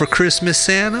coal for Christmas,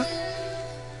 Santa.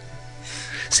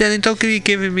 Santa, don't be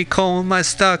giving me coal in my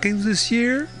stockings this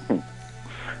year.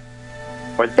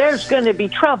 Or there's going to be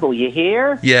trouble, you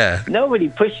hear? Yeah. Nobody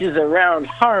pushes around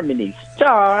Harmony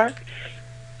Star.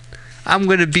 I'm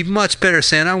going to be much better,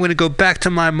 Santa. I'm going to go back to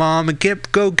my mom and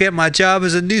go get my job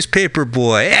as a newspaper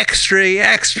boy. Extra.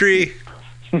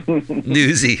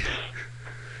 Newsy.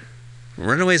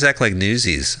 Runaways act like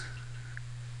newsies.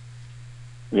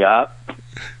 Yup.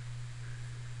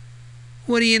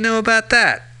 What do you know about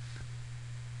that?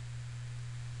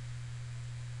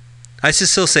 I should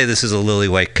still say this is a lily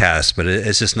white cast, but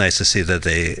it's just nice to see that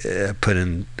they put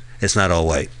in. It's not all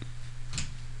white.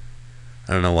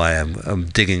 I don't know why I'm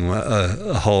digging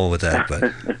a hole with that,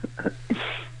 but.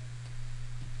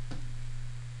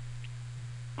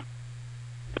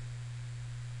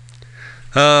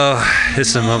 Oh,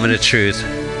 it's a moment of truth.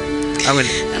 I'm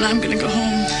gonna go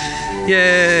home.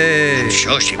 Yay!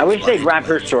 I wish they'd wrap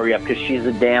her story up because she's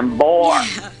a damn bore.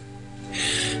 Yeah.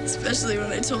 Especially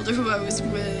when I told her who I was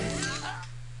with.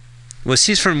 Well,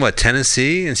 she's from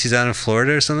Tennessee, and she's out in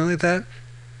Florida or something like that?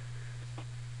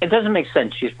 It doesn't make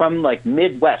sense. She's from,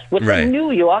 Midwest with a New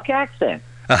York accent.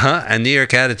 And New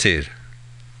York attitude.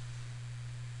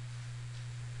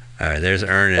 All right, there's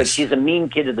Ernest. But she's a mean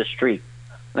kid of the street.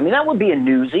 I mean, that would be a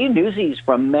newsie. Newsie's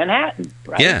from Manhattan,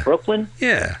 right? Yeah. Brooklyn?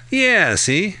 Yeah,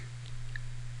 see?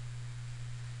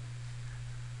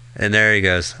 And there he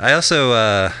goes. I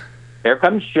also... Here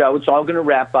comes Joe. It's all going to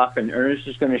wrap up, and Ernest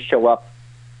is going to show up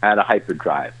at a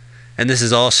hyperdrive. And this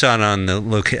is all shot on the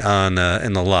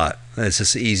in the lot. It's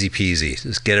just easy peasy.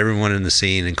 Just get everyone in the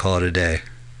scene and call it a day.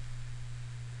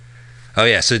 Oh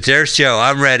yeah, so there's Joe.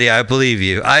 I'm ready. I believe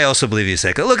you. I also believe you.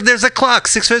 Say, look, there's a clock.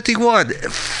 6:51.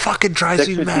 It fucking drives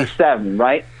me mad. 6:57,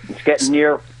 right? It's getting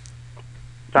near.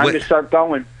 Time to start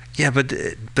going. Yeah,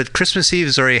 but Christmas Eve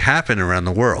has already happened around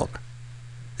the world.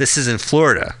 This is in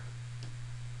Florida.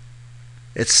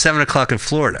 It's 7:00 in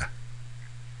Florida.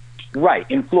 Right,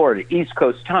 in Florida, East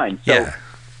Coast time. So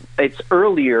it's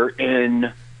earlier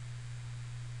in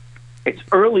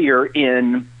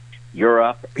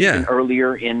Europe, even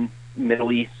earlier in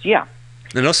Middle East. Yeah.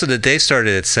 And also the day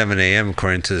started at 7 a.m.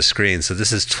 according to the screen. So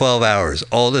this is 12 hours.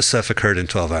 All this stuff occurred in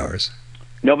 12 hours.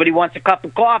 Nobody wants a cup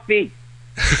of coffee.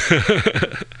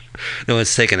 No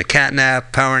one's taking a cat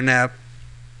nap, power nap.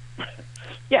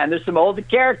 Yeah, and there's some older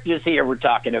characters here we're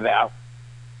talking about.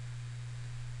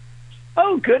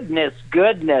 Oh, goodness.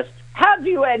 Have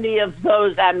you any of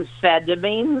those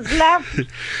amphetamines left?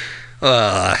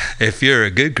 If you're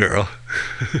a good girl.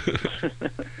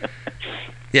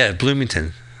 Yeah,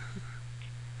 Bloomington.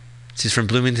 She's from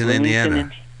Bloomington,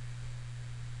 Indiana.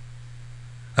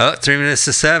 Oh, 3 minutes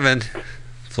to 7.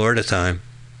 Florida time.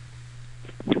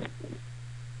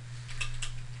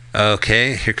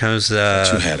 Okay, here comes... You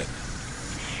had it.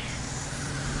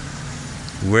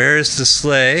 Where's the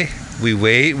sleigh? We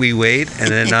wait, and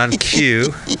then on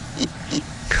cue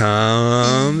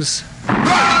comes...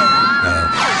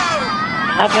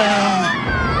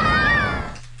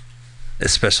 The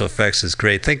special effects is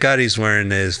great. Thank God he's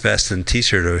wearing his vest and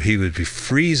T-shirt, or he would be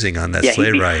freezing on that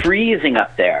sleigh ride. He'd be freezing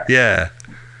up there. Yeah.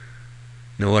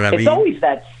 Know what I mean? It's always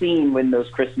that scene when those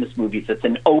Christmas movies. It's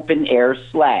an open-air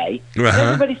sleigh.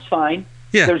 Everybody's fine.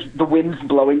 Yeah. There's the wind's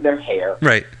blowing their hair.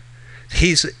 Right.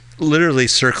 He's literally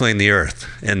circling the earth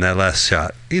in that last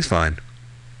shot. He's fine.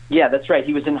 Yeah, that's right.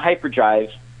 He was in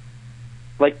hyperdrive.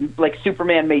 Like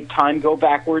Superman made time go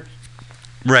backwards.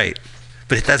 Right.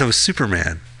 But that was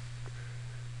Superman.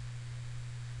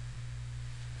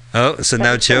 Oh, so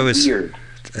now Joe is... Weird.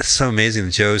 It's so amazing.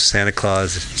 Joe's Santa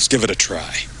Claus. Let's give it a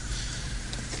try.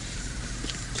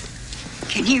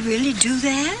 Can he really do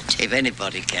that? If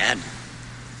anybody can.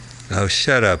 Oh,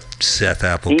 shut up, Seth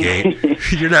Applegate.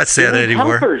 You're not Santa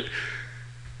anymore. Helpers.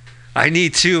 I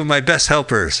need 2 of my best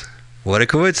helpers. What a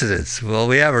coincidence. Well,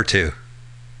 we have her 2.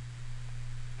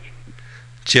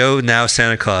 Joe, now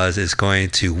Santa Claus, is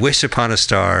going to wish upon a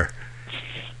star,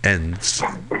 and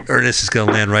Ernest is going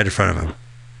to land right in front of him.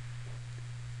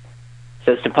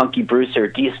 Says to Punky Brewster,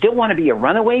 do you still want to be a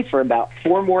runaway for about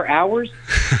 4 more hours?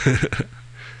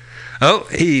 Oh,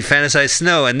 he fantasized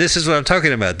snow, and this is what I'm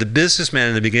talking about. The businessman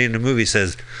in the beginning of the movie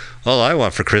says, all I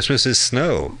want for Christmas is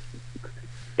snow.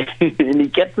 And he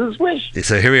gets his wish.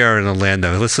 So here we are in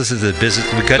Orlando. Let's listen to the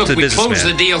business. We got to the businessman. We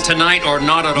close the deal tonight or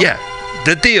not at all. Yeah,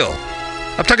 the deal.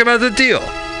 I'm talking about the deal.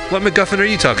 What MacGuffin are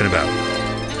you talking about?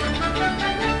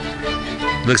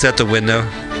 Looks out the window.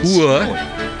 What?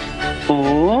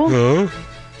 Oh,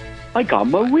 I got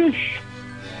my wish.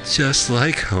 Just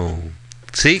like home.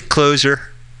 See? Closure.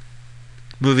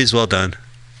 Movie's well done.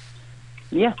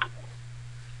 Yeah.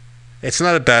 It's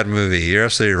not a bad movie. You're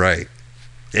absolutely right.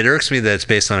 It irks me that it's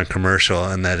based on a commercial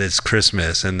and that it's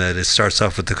Christmas and that it starts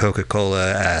off with the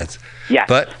Coca-Cola ads. Yeah.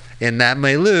 But in that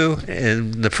milieu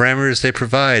and the parameters they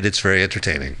provide, it's very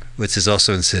entertaining, which is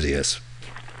also insidious.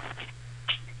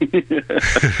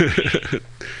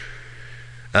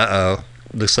 Uh-oh.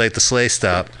 Looks like the sleigh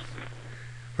stopped.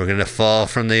 We're going to fall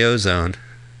from the ozone.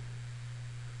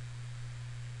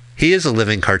 He is a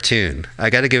living cartoon. I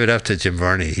got to give it up to Jim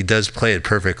Varney. He does play it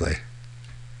perfectly.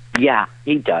 Yeah,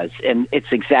 he does. And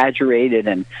it's exaggerated,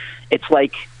 and it's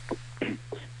like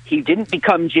he didn't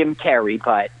become Jim Carrey,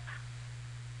 but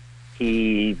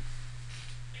he...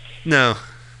 No.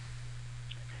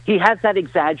 He has that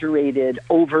exaggerated,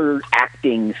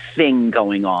 overacting thing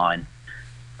going on.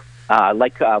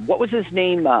 What was his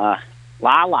name? La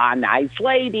nice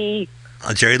lady.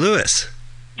 Jerry Lewis.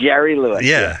 Jerry Lewis.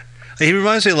 Yeah. He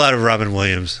reminds me a lot of Robin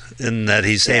Williams in that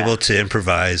he's able to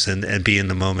improvise and be in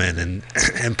the moment and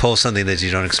pull something that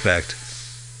you don't expect.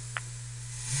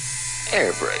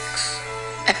 Air brakes.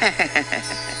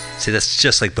 See, that's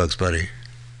just like Bugs Bunny.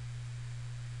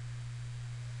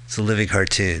 It's a living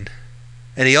cartoon.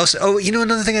 And he also... Oh, you know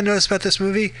another thing I noticed about this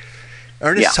movie?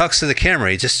 Ernest talks to the camera.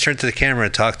 He just turned to the camera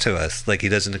and talked to us like he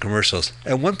does in the commercials.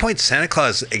 At one point, Santa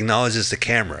Claus acknowledges the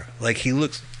camera. Like he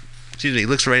looks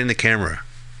right in the camera.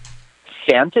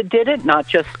 Santa did it, not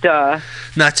just Jim.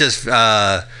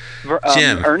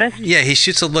 Ernest. Yeah, he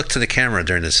shoots a look to the camera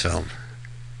during this film.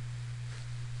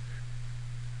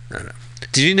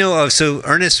 Did you know? So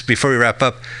Ernest, before we wrap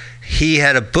up, he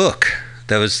had a book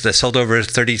that sold over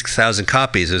 30,000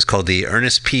 copies. It was called the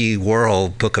Ernest P. Worrell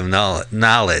Book of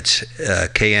Knowledge.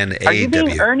 KNAW. Are you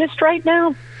being earnest right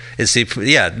now?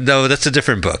 No, that's a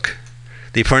different book.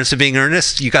 The Importance of Being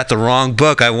Earnest. You got the wrong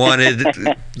book. I wanted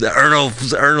the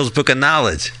Ernest's Book of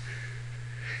Knowledge.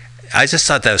 I just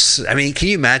thought that was. I mean, can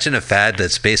you imagine a fad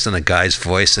that's based on a guy's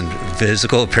voice and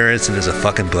physical appearance, and there's a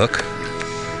fucking book?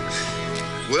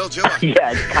 Well, Joe.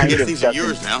 Yeah, it's kind of. These are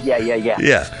yours now. Yeah.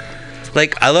 Yeah.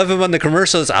 Like, I love him on the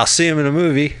commercials. I'll see him in a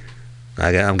movie.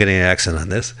 I'm getting an accent on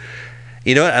this.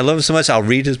 You know what? I love him so much, I'll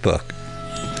read his book.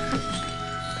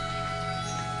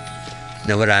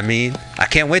 Know what I mean? I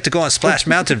can't wait to go on Splash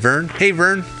Mountain, Vern. Hey,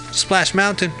 Vern. Splash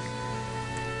Mountain.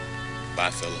 Bye,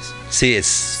 fellas. See,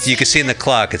 you can see in the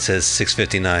clock, it says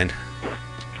 6:59.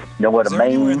 Know what Is I there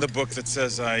anywhere mean? in the book that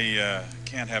says I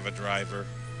can't have a driver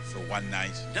for one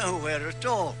night? Nowhere at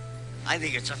all. I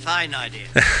think it's a fine idea.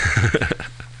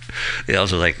 The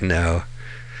elves are like, no.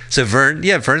 So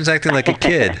Vern's acting like a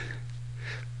kid.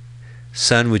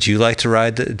 Son, would you like to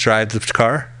drive the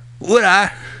car? Would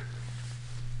I?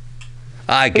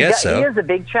 I guess so. He is a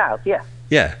big child, yeah.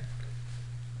 Yeah.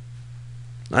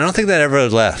 I don't think that ever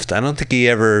left. I don't think he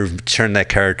ever turned that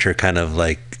character kind of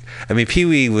like... I mean,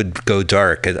 Pee-wee would go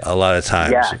dark a lot of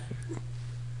times. Yeah.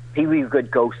 Pee-wee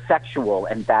would go sexual,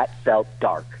 and that felt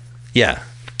dark. Yeah.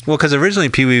 Well, because originally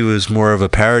Pee-wee was more of a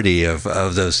parody of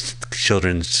those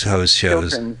children's shows.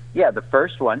 Yeah, the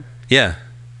first one. Yeah.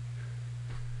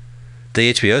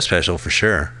 The HBO special, for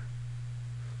sure.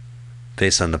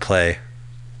 Based on the play.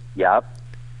 Yep.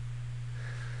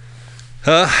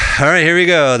 All right, here we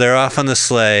go. They're off on the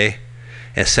sleigh,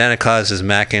 and Santa Claus is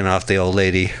macking off the old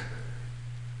lady.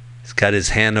 He's got his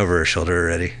hand over her shoulder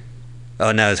already.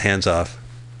 Oh, now his hand's off.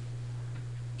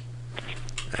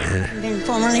 I've been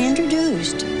formally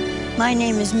introduced. My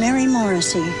name is Mary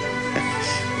Morrissey.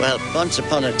 Well, once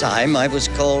upon a time, I was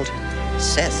called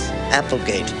Seth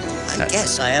Applegate. I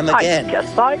guess I am again.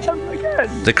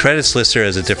 The credits list her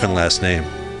as a different last name.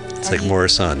 It's like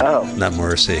Morrison, not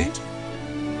Morrissey.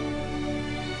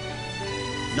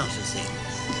 Not a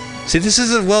thing. See, this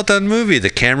is a well-done movie. The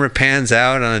camera pans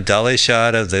out on a dolly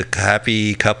shot of the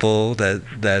happy couple that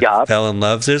fell in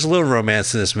love. There's a little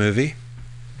romance in this movie.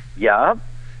 Yeah.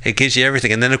 It gives you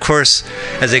everything. And then, of course,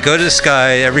 as they go to the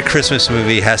sky, every Christmas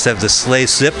movie has to have the sleigh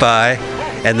zip by,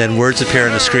 and then words appear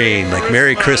on the screen, like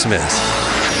Merry Christmas.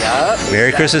 Yep.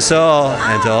 Merry Christmas to all,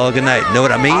 and to all good night. Know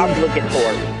what I mean?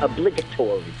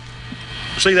 Obligatory.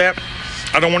 See that?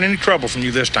 I don't want any trouble from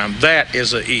you this time. That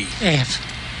is a E. F.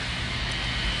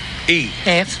 E.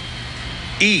 F.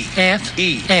 E. F.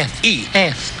 E. F. E.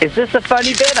 F. Is this a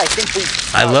funny bit? I think we...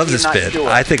 I love this bit. Sure.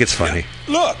 I think it's funny.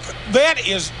 Look, that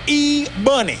is E.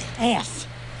 Bunny. F.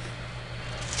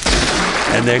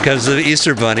 And there comes the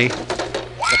Easter Bunny.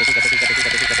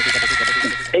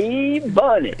 E.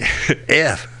 Bunny.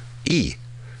 F. E.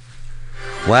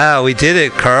 Wow, we did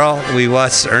it, Carl. We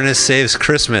watched Ernest Saves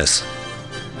Christmas.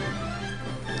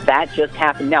 That just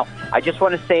happened. Now, I just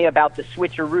want to say about the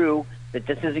switcheroo that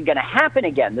this isn't going to happen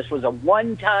again. This was a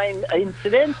one-time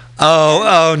incident.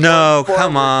 Oh no!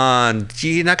 Come on,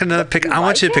 you're not going to pick. I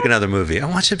want you to pick another movie. I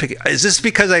want you to pick. Is this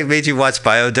because I made you watch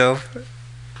Biodome?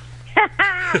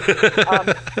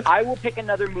 I will pick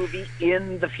another movie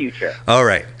in the future. All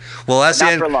right. Well, as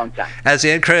Not for a long time. As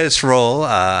the end credits roll,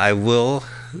 we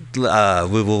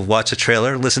will watch a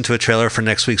trailer, listen to a trailer for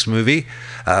next week's movie,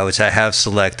 which I have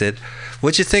selected.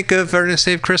 What'd you think of Ernest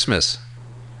Save Christmas?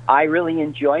 I really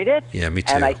enjoyed it. Yeah, me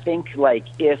too. And I think,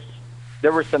 if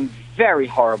there were some very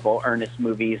horrible Ernest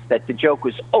movies that the joke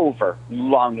was over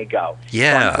long ago.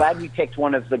 Yeah. So I'm glad we picked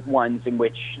one of the ones in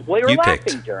which we were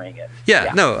laughing during it.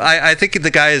 Yeah, no, I think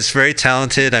the guy is very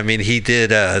talented. I mean, he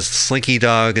did Slinky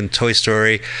Dog and Toy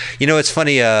Story. You know, it's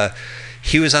funny,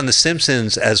 he was on The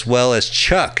Simpsons as well as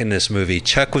Chuck in this movie.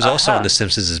 Chuck was also on The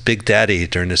Simpsons as Big Daddy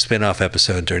during the spin-off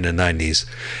episode during the 90s.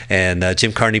 And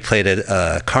Jim Carney played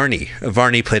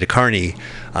Varney played a Carney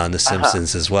on The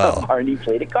Simpsons as well. Varney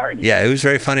played a Carney. Yeah, it was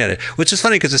very funny on it. Which is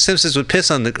funny because The Simpsons would piss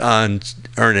on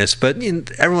Ernest, but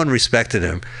everyone respected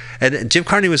him. And Jim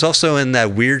Carney was also in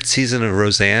that weird season of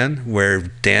Roseanne where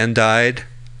Dan died.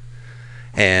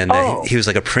 And he was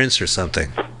like a prince or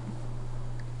something.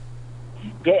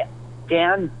 Yeah.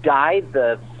 Dan died,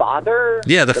 the father?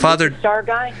 Yeah, the father. movie star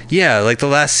guy? Yeah, like the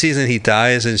last season he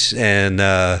dies and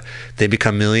they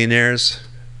become millionaires.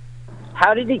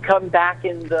 How did he come back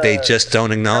in the... They just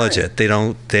don't acknowledge it. They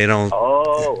don't.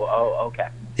 Oh, okay.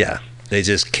 Yeah, they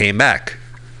just came back.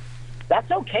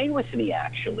 That's okay with me,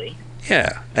 actually.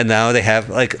 Yeah, and now they have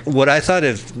like what I thought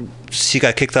if she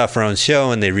got kicked off her own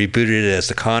show and they rebooted it as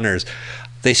the Connors,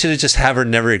 they should have just have her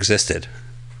never existed,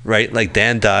 right? Like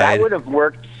Dan died. That would have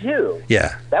worked too.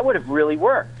 Yeah, that would have really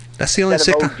worked. That's the only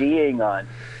sitcom. sitcom. On.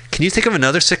 Can you think of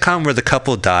another sitcom where the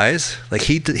couple dies? Like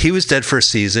he was dead for a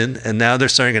season, and now they're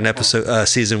starting an episode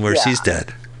season where she's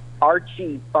dead.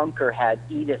 Archie Bunker had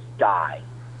Edith die.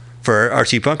 For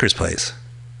Archie Bunker's place.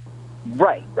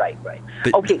 Right.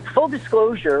 But, okay, full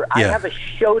disclosure, I have a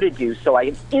show to do, so I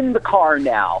am in the car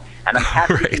now, and I'm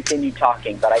happy to continue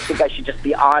talking, but I think I should just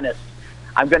be honest.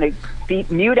 I'm going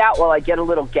to mute out while I get a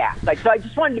little gas. So I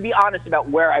just wanted to be honest about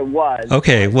where I was.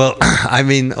 Okay, well, I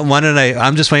mean,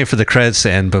 I'm just waiting for the credits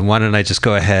to end, but why don't I just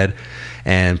go ahead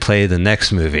and play the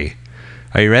next movie?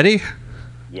 Are you ready?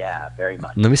 Yeah, very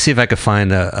much. Let me see if I can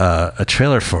find a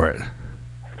trailer for it.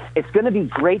 It's going to be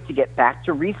great to get back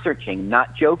to researching,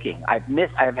 not joking. I've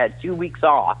had 2 weeks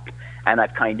off, and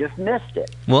I've kind of missed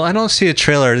it. Well, I don't see a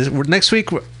trailer. Next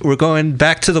week, we're going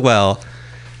back to the well.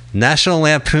 National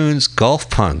Lampoon's Golf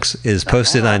Punks is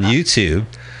posted on YouTube,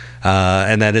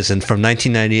 and that is from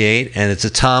 1998, and it's a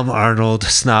Tom Arnold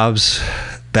Snobs,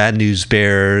 Bad News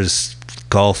Bears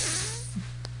golf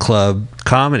club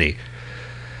comedy.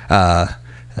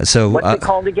 So what's it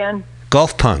called again?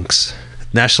 Golf Punks.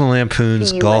 National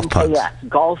Lampoon's Golf Punks.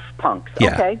 Golf Punks.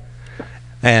 Yeah. Okay.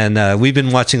 And we've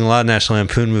been watching a lot of National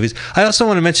Lampoon movies. I also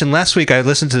want to mention last week I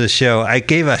listened to the show. I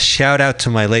gave a shout out to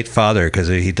my late father because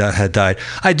he had died.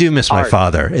 I do miss my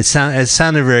father. It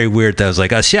sounded very weird that I was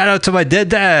like, a shout out to my dead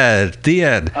dad. The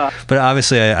end. But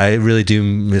obviously I really do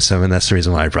miss him, and that's the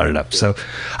reason why I brought it up. So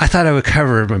I thought I would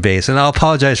cover my base, and I'll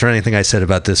apologize for anything I said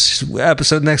about this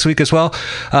episode next week as well.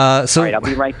 All right, I'll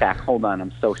be right back. Hold on.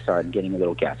 I'm so sorry. I'm getting a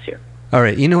little gas here. All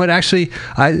right. You know what? Actually,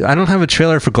 I don't have a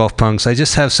trailer for Golf Punks. I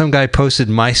just have some guy posted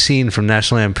my scene from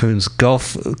National Lampoon's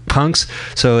Golf Punks.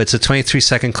 So it's a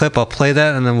 23-second clip. I'll play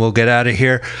that, and then we'll get out of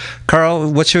here.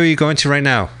 Carl, what show are you going to right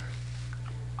now?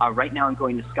 Right now I'm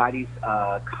going to Scotty's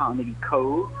Comedy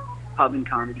Cove, Pub and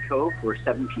Comedy Cove, for a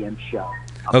 7 p.m. show.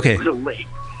 Okay. A little late.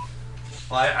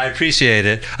 Well, I appreciate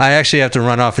it. I actually have to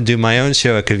run off and do my own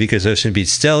show at Kavika's Ocean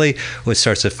Beach Deli, which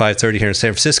starts at 5:30 here in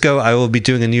San Francisco. I will be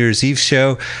doing a New Year's Eve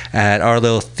show at our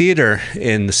little theater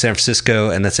in San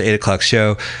Francisco, and that's an 8 o'clock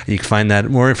show. You can find that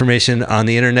more information on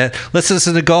the internet. Let's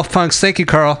listen to Golf Punks. Thank you,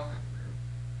 Carl.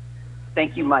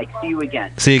 Thank you, Mike. See you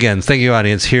again. See you again. Thank you,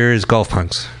 audience. Here is Golf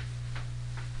Punks.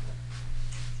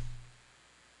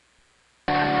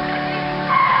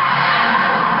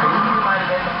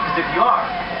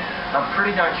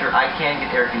 Pretty darn sure I can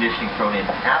get air conditioning thrown in.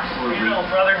 Absolutely. You know,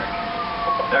 brother.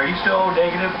 Are you still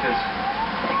negative? Because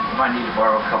I might need to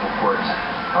borrow a couple quarts.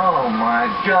 Oh my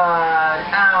God!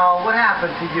 Ow! What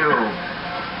happened to you?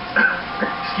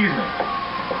 Excuse me.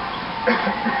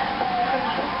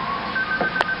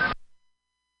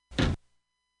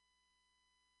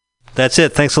 That's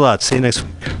it. Thanks a lot. See you next week.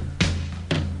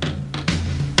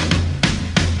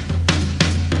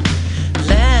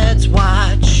 Let's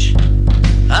watch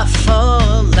a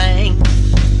full-length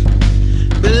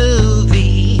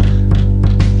movie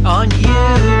on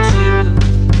YouTube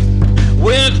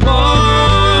with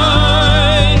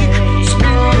Mike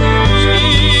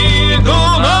Spiegelman.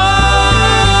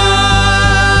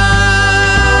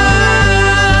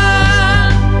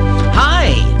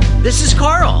 Hi, this is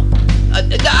Carl.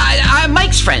 I'm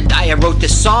Mike's friend. I wrote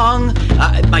this song.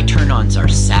 My turn-ons are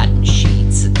satin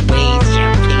sheets and the way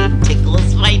champagne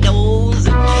tickles my nose.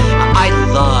 I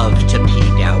love to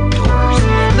pee outdoors.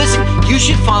 Listen, you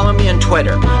should follow me on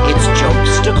Twitter. It's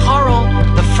Jokes to Carl,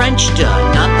 the French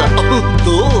duh, not the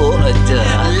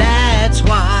duh. Let's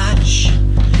watch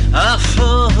a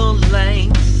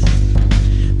full-length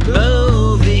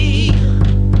movie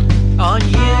on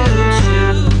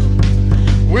YouTube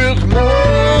with Mike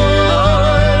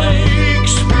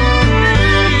Spiegelman.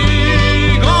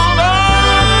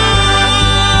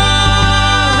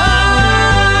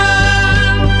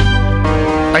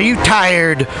 Are you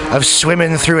tired of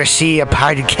swimming through a sea of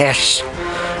podcasts?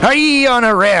 Are ye on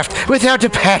a raft without a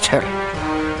paddle?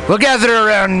 Well, gather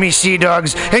around me, sea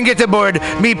dogs, and get aboard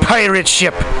me pirate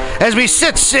ship as we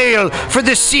set sail for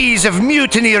the seas of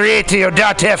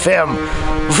MutinyRadio.fm.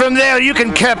 From there, you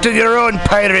can captain your own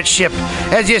pirate ship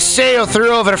as you sail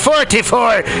through over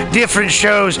 44 different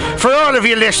shows for all of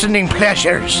your listening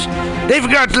pleasures.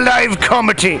 They've got live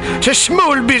comedy to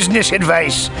small business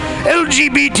advice,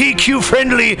 LGBTQ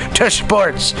friendly to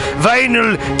sports,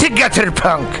 vinyl to gutter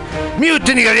punk.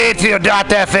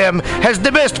 MutinyRadio.fm has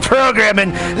the best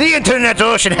programming the internet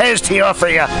ocean has to offer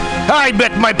you. I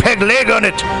bet my peg leg on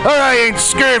it, or I ain't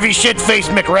scurvy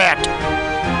shit-faced McRat.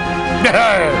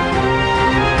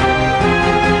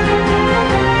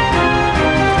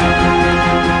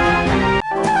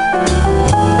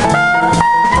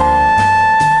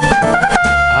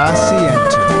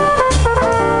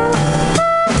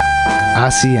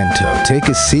 Asiento. Take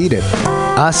a seat at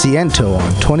Asiento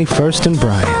on 21st and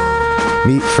Bryant.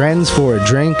 Meet friends for a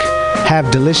drink, have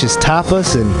delicious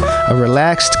tapas, and a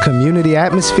relaxed community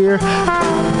atmosphere.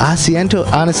 Asiento,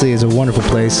 honestly, is a wonderful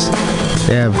place.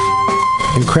 They have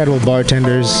incredible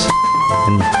bartenders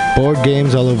and board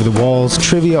games all over the walls,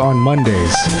 trivia on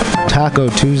Mondays, Taco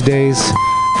Tuesdays,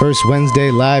 First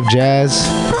Wednesday live jazz,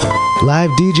 live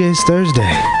DJs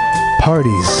Thursday,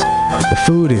 parties. The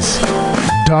food is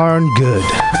darn good.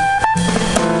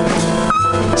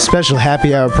 Special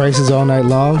happy hour prices all night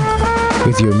long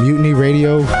with your Mutiny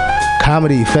Radio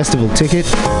Comedy Festival ticket,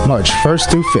 March 1st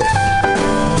through 5th.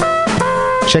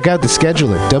 Check out the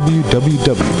schedule at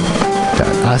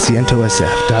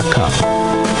www.asientosf.com.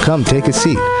 Come take a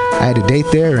seat. I had a date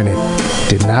there and it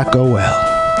did not go well.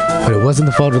 But it wasn't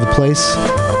the fault of the place.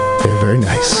 They're very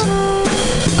nice.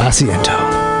 Asiento.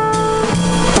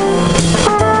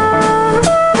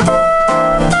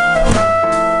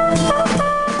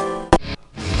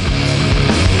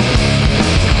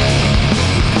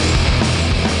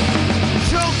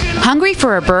 Hungry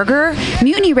for a burger?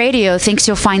 Mutiny Radio thinks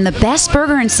you'll find the best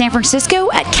burger in San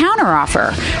Francisco at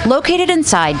Counteroffer, located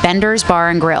inside Bender's Bar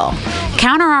and Grill.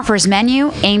 Counteroffer's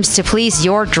menu aims to please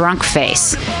your drunk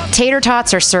face. Tater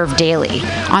tots are served daily.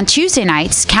 On Tuesday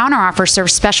nights, Counteroffer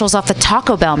serves specials off the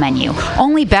Taco Bell menu,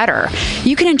 only better.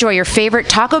 You can enjoy your favorite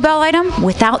Taco Bell item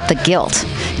without the guilt.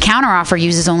 Counteroffer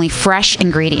uses only fresh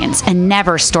ingredients and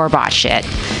never store-bought shit.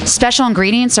 Special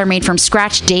ingredients are made from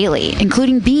scratch daily,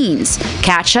 including beans,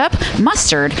 ketchup,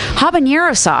 mustard,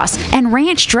 habanero sauce, and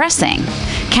ranch dressing.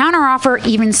 Counteroffer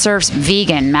even serves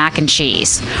vegan mac and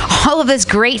cheese. All of this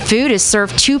great food is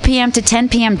served 2 p.m. to 10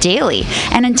 p.m. daily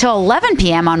and until 11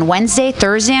 p.m. on Wednesday,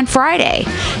 Thursday, and Friday.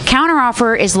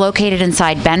 Counteroffer is located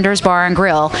inside Bender's Bar and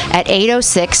Grill at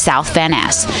 806 South Van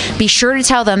Ness. Be sure to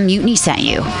tell them Mutiny sent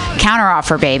you.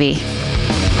 Counteroffer, baby. Everybody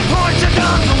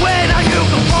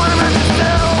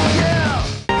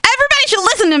should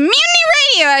listen to Mutiny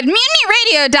Radio at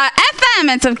MutinyRadio.fm.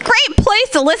 It's a great place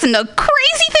to listen to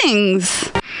crazy things.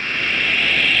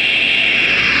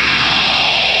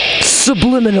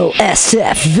 Subliminal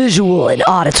SF visual and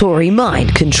auditory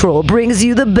mind control brings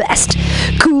you the best,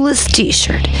 coolest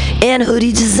t-shirt and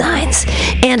hoodie designs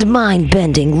and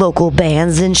mind-bending local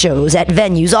bands and shows at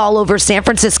venues all over San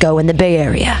Francisco and the Bay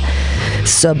Area.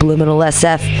 Subliminal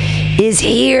SF is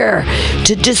here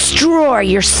to destroy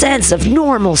your sense of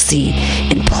normalcy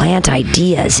and plant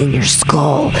ideas in your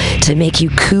skull to make you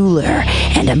cooler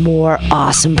and a more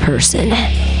awesome person.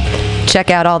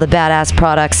 Check out all the badass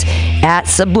products at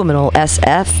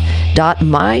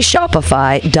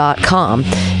subliminalsf.myshopify.com.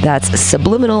 That's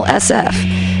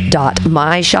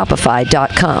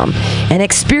subliminalsf.myshopify.com and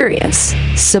experience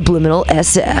Subliminal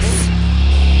SF.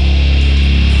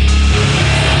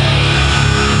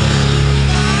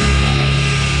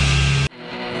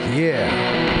 Yeah.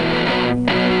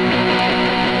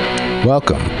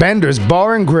 Welcome. Bender's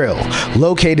Bar and Grill,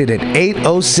 located at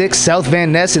 806 South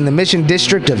Van Ness in the Mission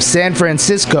District of San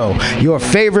Francisco. Your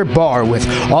favorite bar with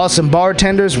awesome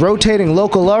bartenders, rotating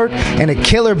local art, and a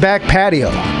killer back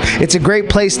patio. It's a great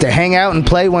place to hang out and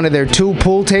play one of their 2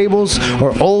 pool tables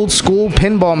or old school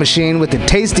pinball machine with a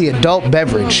tasty adult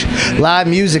beverage. Live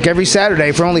music every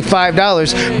Saturday for only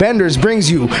 $5. Bender's brings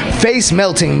you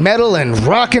face-melting metal and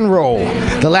rock and roll.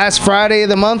 The last Friday of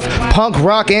the month, punk,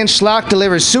 rock, and schlock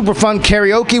delivers super fun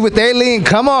karaoke with Aileen.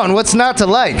 Come on, what's not to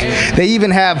like? They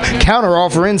even have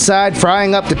Counteroffer inside,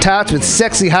 frying up the tots with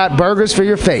sexy hot burgers for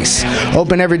your face.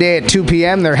 Open every day at 2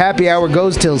 p.m. Their happy hour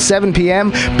goes till 7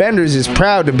 p.m. Bender's is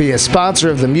proud to be a sponsor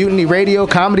of the Mutiny Radio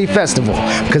Comedy Festival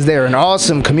because they are an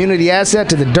awesome community asset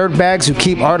to the dirtbags who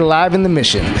keep art alive in the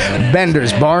Mission.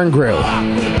 Bender's Bar and Grill.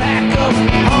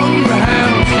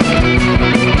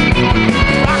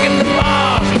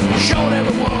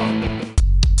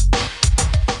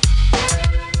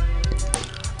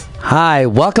 Hi,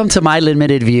 welcome to My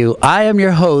Limited View. I am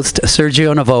your host,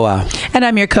 Sergio Navoa. And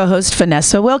I'm your co-host,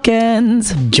 Vanessa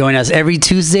Wilkins. Join us every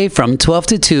Tuesday from 12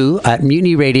 to 2 at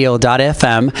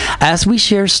MutinyRadio.fm as we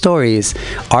share stories,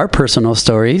 our personal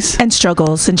stories. And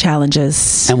struggles and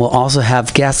challenges. And we'll also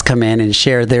have guests come in and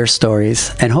share their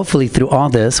stories. And hopefully through all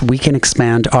this, we can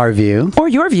expand our view. Or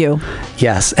your view.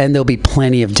 Yes, and there'll be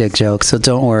plenty of dick jokes, so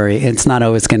don't worry. It's not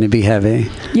always going to be heavy.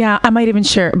 Yeah, I might even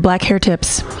share black hair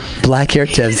tips. Black hair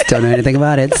tips. Don't know anything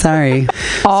about it. Sorry.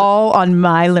 All on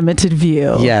My Limited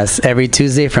View. Yes, every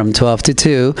Tuesday from 12 to 2.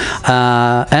 You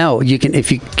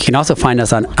can also find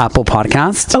us on Apple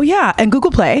Podcasts. Oh yeah, and Google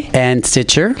Play. And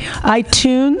Stitcher.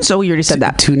 iTunes. Oh, you already said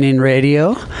that.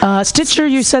 MutinyRadio. Stitcher,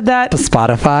 you said that.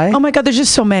 Spotify. Oh my God, there's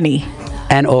just so many.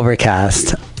 And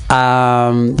Overcast.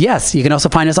 Yes, you can also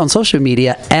find us on social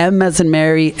media. M as in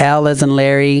Mary, L as in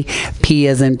Larry, P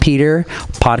as in Peter,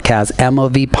 podcast.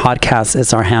 MOV Podcast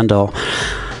is our handle.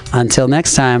 Until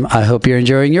next time, I hope you're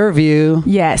enjoying your review.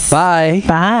 Yes. Bye.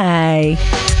 Bye.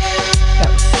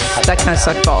 That kind of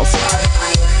sucked balls.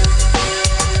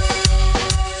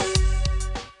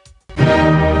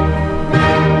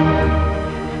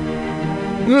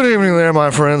 Good evening there,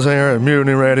 my friends here at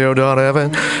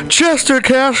MutinyRadio.fm. Chester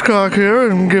Cashcock here,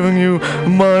 and giving you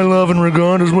my love and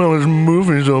regard as well as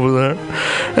movies over there.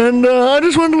 And I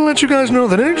just wanted to let you guys know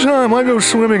that anytime I go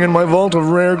swimming in my vault of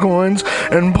rare coins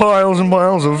and piles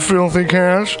of filthy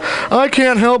cash, I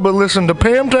can't help but listen to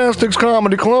Pamtastic's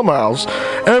Comedy Clubhouse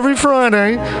every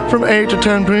Friday from 8 to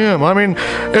 10 p.m. I mean,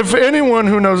 if anyone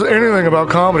who knows anything about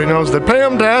comedy knows that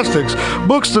Pamtastic's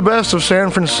books the best of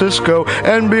San Francisco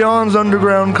and beyond's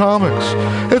underground comics.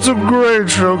 It's a great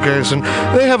showcase, and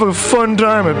they have a fun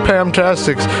time at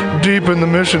Pamtastic's deep in the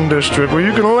Mission District, where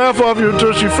you can laugh off your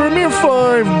tushy for a mere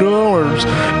 $5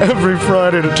 every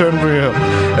Friday to 10 p.m.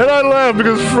 And I laugh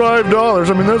because $5,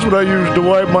 I mean, that's what I use to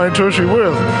wipe my tushy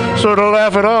with. So to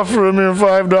laugh it off for a mere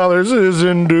 $5 is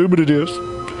indubitious.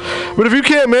 But if you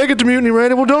can't make it to Mutiny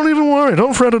Radio, well, don't even worry.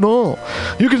 Don't fret at all.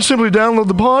 You can simply download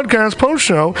the podcast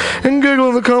post-show and giggle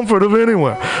in the comfort of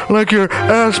anywhere, like your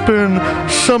Aspen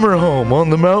summer home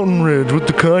on the mountain ridge with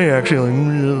the kayak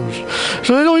feeling.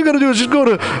 So all you got to do is just go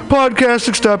to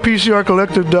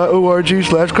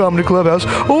podcastics.pcrcollective.org/comedy clubhouse,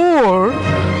 or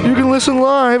you can listen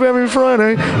live every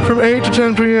Friday from 8 to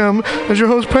 10 p.m. as your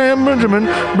host Pam Benjamin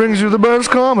brings you the best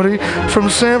comedy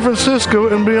from San Francisco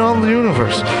and beyond the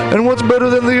universe. And what's better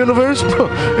than the universe?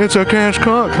 It's a cash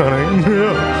cock, honey.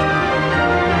 Yeah.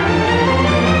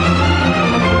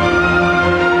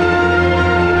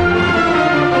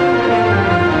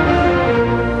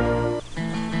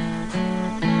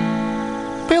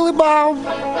 Billy Bob,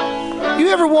 you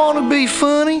ever want to be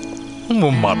funny?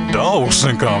 Well, my dogs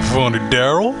think I'm funny,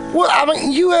 Daryl. Well, I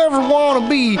mean, you ever want to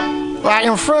be like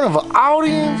in front of an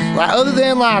audience, like other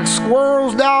than like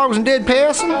squirrels, dogs, and dead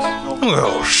peasants?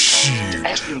 Oh, shoot.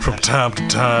 From time to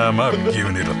time, I've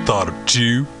given it a thought or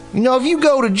two. You know, if you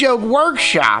go to Joke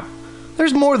Workshop,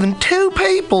 there's more than 2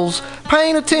 peoples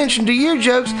paying attention to your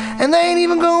jokes, and they ain't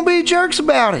even gonna be jerks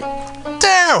about it.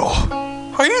 Daryl,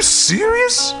 are you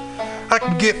serious? I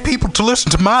can get people to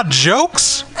listen to my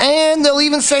jokes? And they'll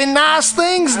even say nice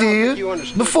things to you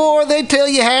before they tell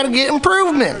you how to get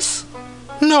improvements.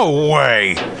 No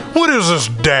way. What is this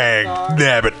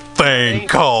dag-nabbit thing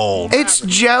called? It's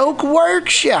Joke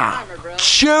Workshop.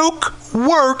 Joke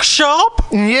Workshop?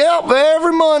 Yep,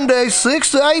 every Monday,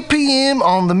 6 to 8 p.m.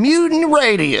 on the Mutiny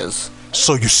Radios.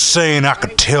 So you're saying I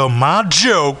could tell my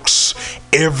jokes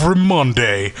every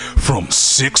Monday from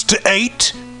 6 to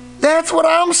 8? That's what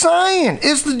I'm saying.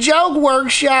 It's the Joke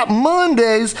Workshop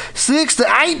Mondays, 6 to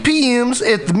 8 p.m.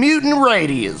 at the Mutiny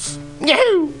Radios.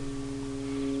 Yahoo!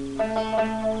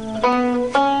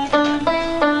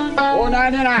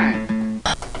 $4.99.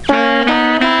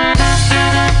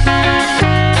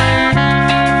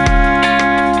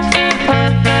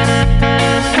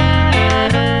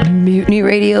 Mutiny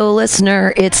Radio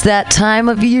listener, it's that time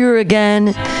of year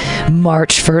again.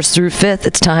 March 1st through 5th,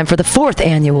 it's time for the 4th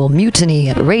annual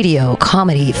Mutiny Radio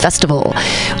Comedy Festival.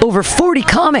 Over 40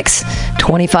 comics,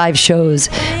 25 shows,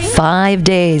 5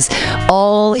 days,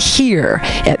 all here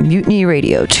at Mutiny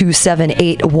Radio,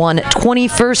 2781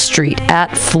 21st Street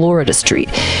at Florida Street.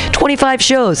 25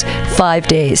 shows, 5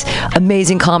 days,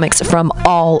 amazing comics from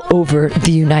all over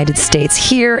the United States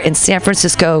here in San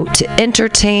Francisco to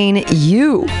entertain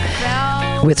you,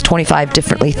 with 25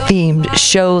 differently themed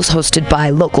shows hosted by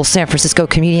local San Francisco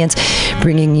comedians,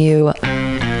 bringing you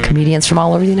comedians from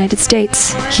all over the United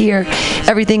States here.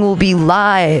 Everything will be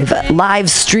live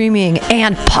streaming,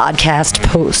 and podcast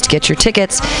post. Get your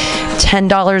tickets,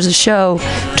 $10 a show,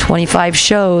 25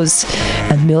 shows,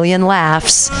 a million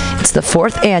laughs. It's the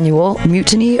 4th annual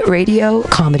Mutiny Radio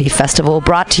Comedy Festival,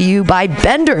 brought to you by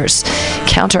Benders,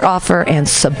 Counteroffer, and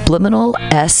Subliminal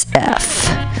SF.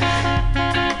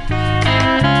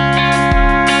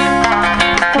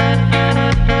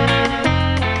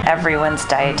 Everyone's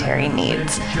dietary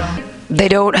needs. They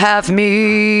don't have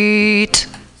meat.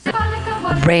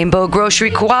 Rainbow Grocery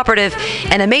Cooperative,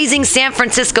 an amazing San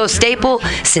Francisco staple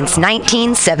since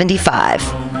 1975.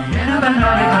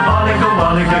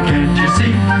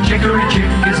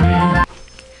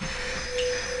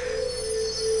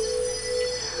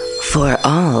 For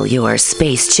all your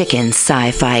space chicken,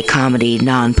 sci-fi, comedy,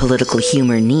 non-political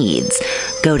humor needs,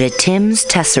 go to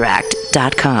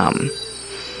timstesseract.com.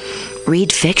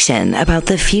 Read fiction about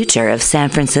the future of San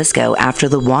Francisco after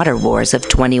the water wars of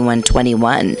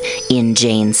 2121 in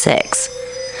Jane 6.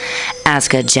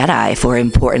 Ask a Jedi for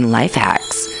important life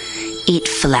hacks. Eat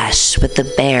flesh with the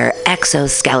bare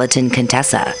exoskeleton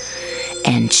Contessa.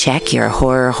 And check your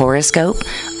horror horoscope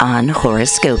on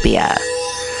Horoscopia.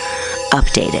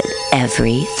 Updated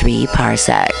every 3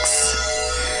 parsecs.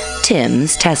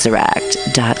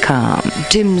 TimsTesseract.com.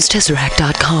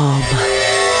 TimsTesseract.com.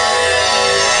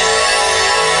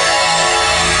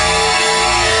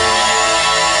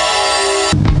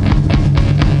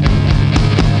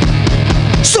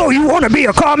 So you want to be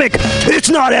a comic? It's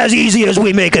not as easy as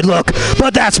we make it look,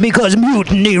 but that's because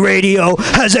Mutiny Radio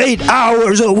has 8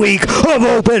 hours a week of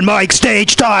open mic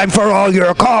stage time for all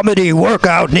your comedy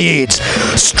workout needs.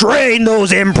 Strain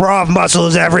those improv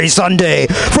muscles every Sunday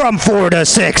from 4 to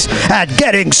 6 at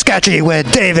Getting Sketchy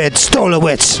with David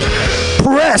Stolowitz.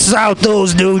 Press out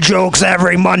those new jokes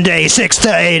every Monday 6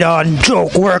 to 8 on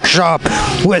Joke Workshop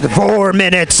with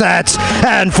 4-minute sets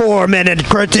and 4-minute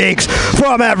critiques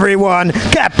from everyone.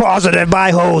 Get Positive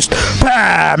by host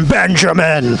Pam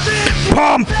Benjamin.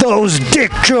 Pump those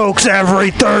dick jokes every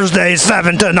Thursday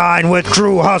 7 to 9 with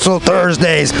True Hustle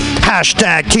Thursdays.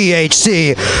 Hashtag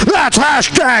THC. That's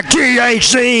hashtag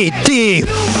THC.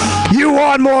 You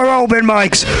want more open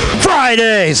mics?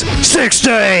 Fridays 6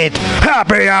 to 8.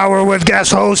 Happy hour with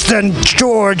guest host and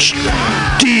George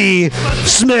D.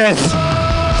 Smith.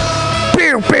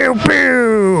 Pew, pew,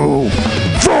 pew.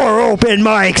 4 open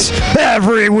mics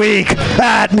every week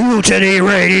at Mutiny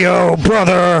Radio,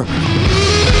 brother.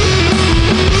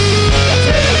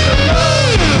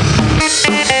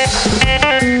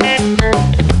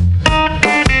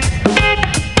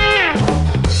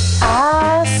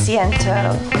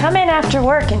 Asiento. Come in after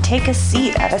work and take a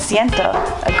seat at Asiento,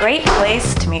 a great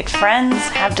place to meet friends,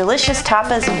 have delicious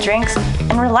tapas and drinks,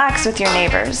 and relax with your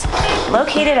neighbors.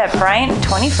 Located at Bryant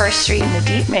 21st Street in the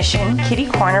Deep Mission, Kitty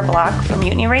Corner block for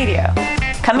Mutiny Radio.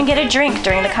 Come and get a drink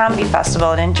during the comedy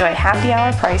festival and enjoy happy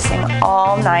hour pricing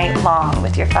all night long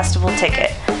with your festival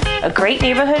ticket. A great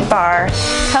neighborhood bar.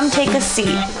 Come take a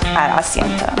seat at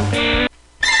Asiento.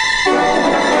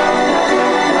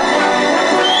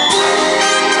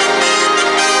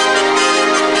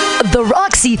 The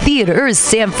Roxy Theater is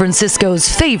San Francisco's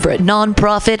favorite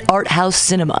nonprofit art house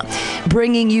cinema,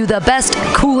 bringing you the best,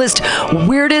 coolest,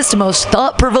 weirdest, most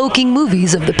thought-provoking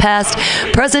movies of the past,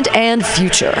 present, and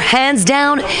future. Hands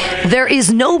down, there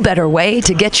is no better way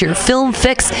to get your film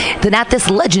fix than at this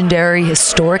legendary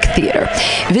historic theater.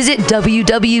 Visit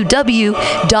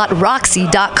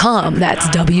www.roxy.com. That's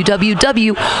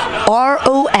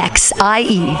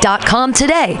www.roxie.com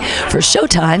today for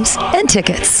showtimes and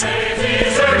tickets.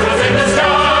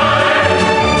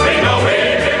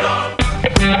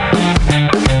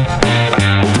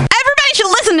 Everybody should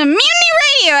listen to Mutiny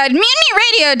Radio at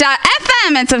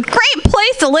MutinyRadio.fm. It's a great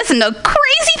place to listen to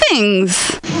crazy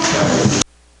things.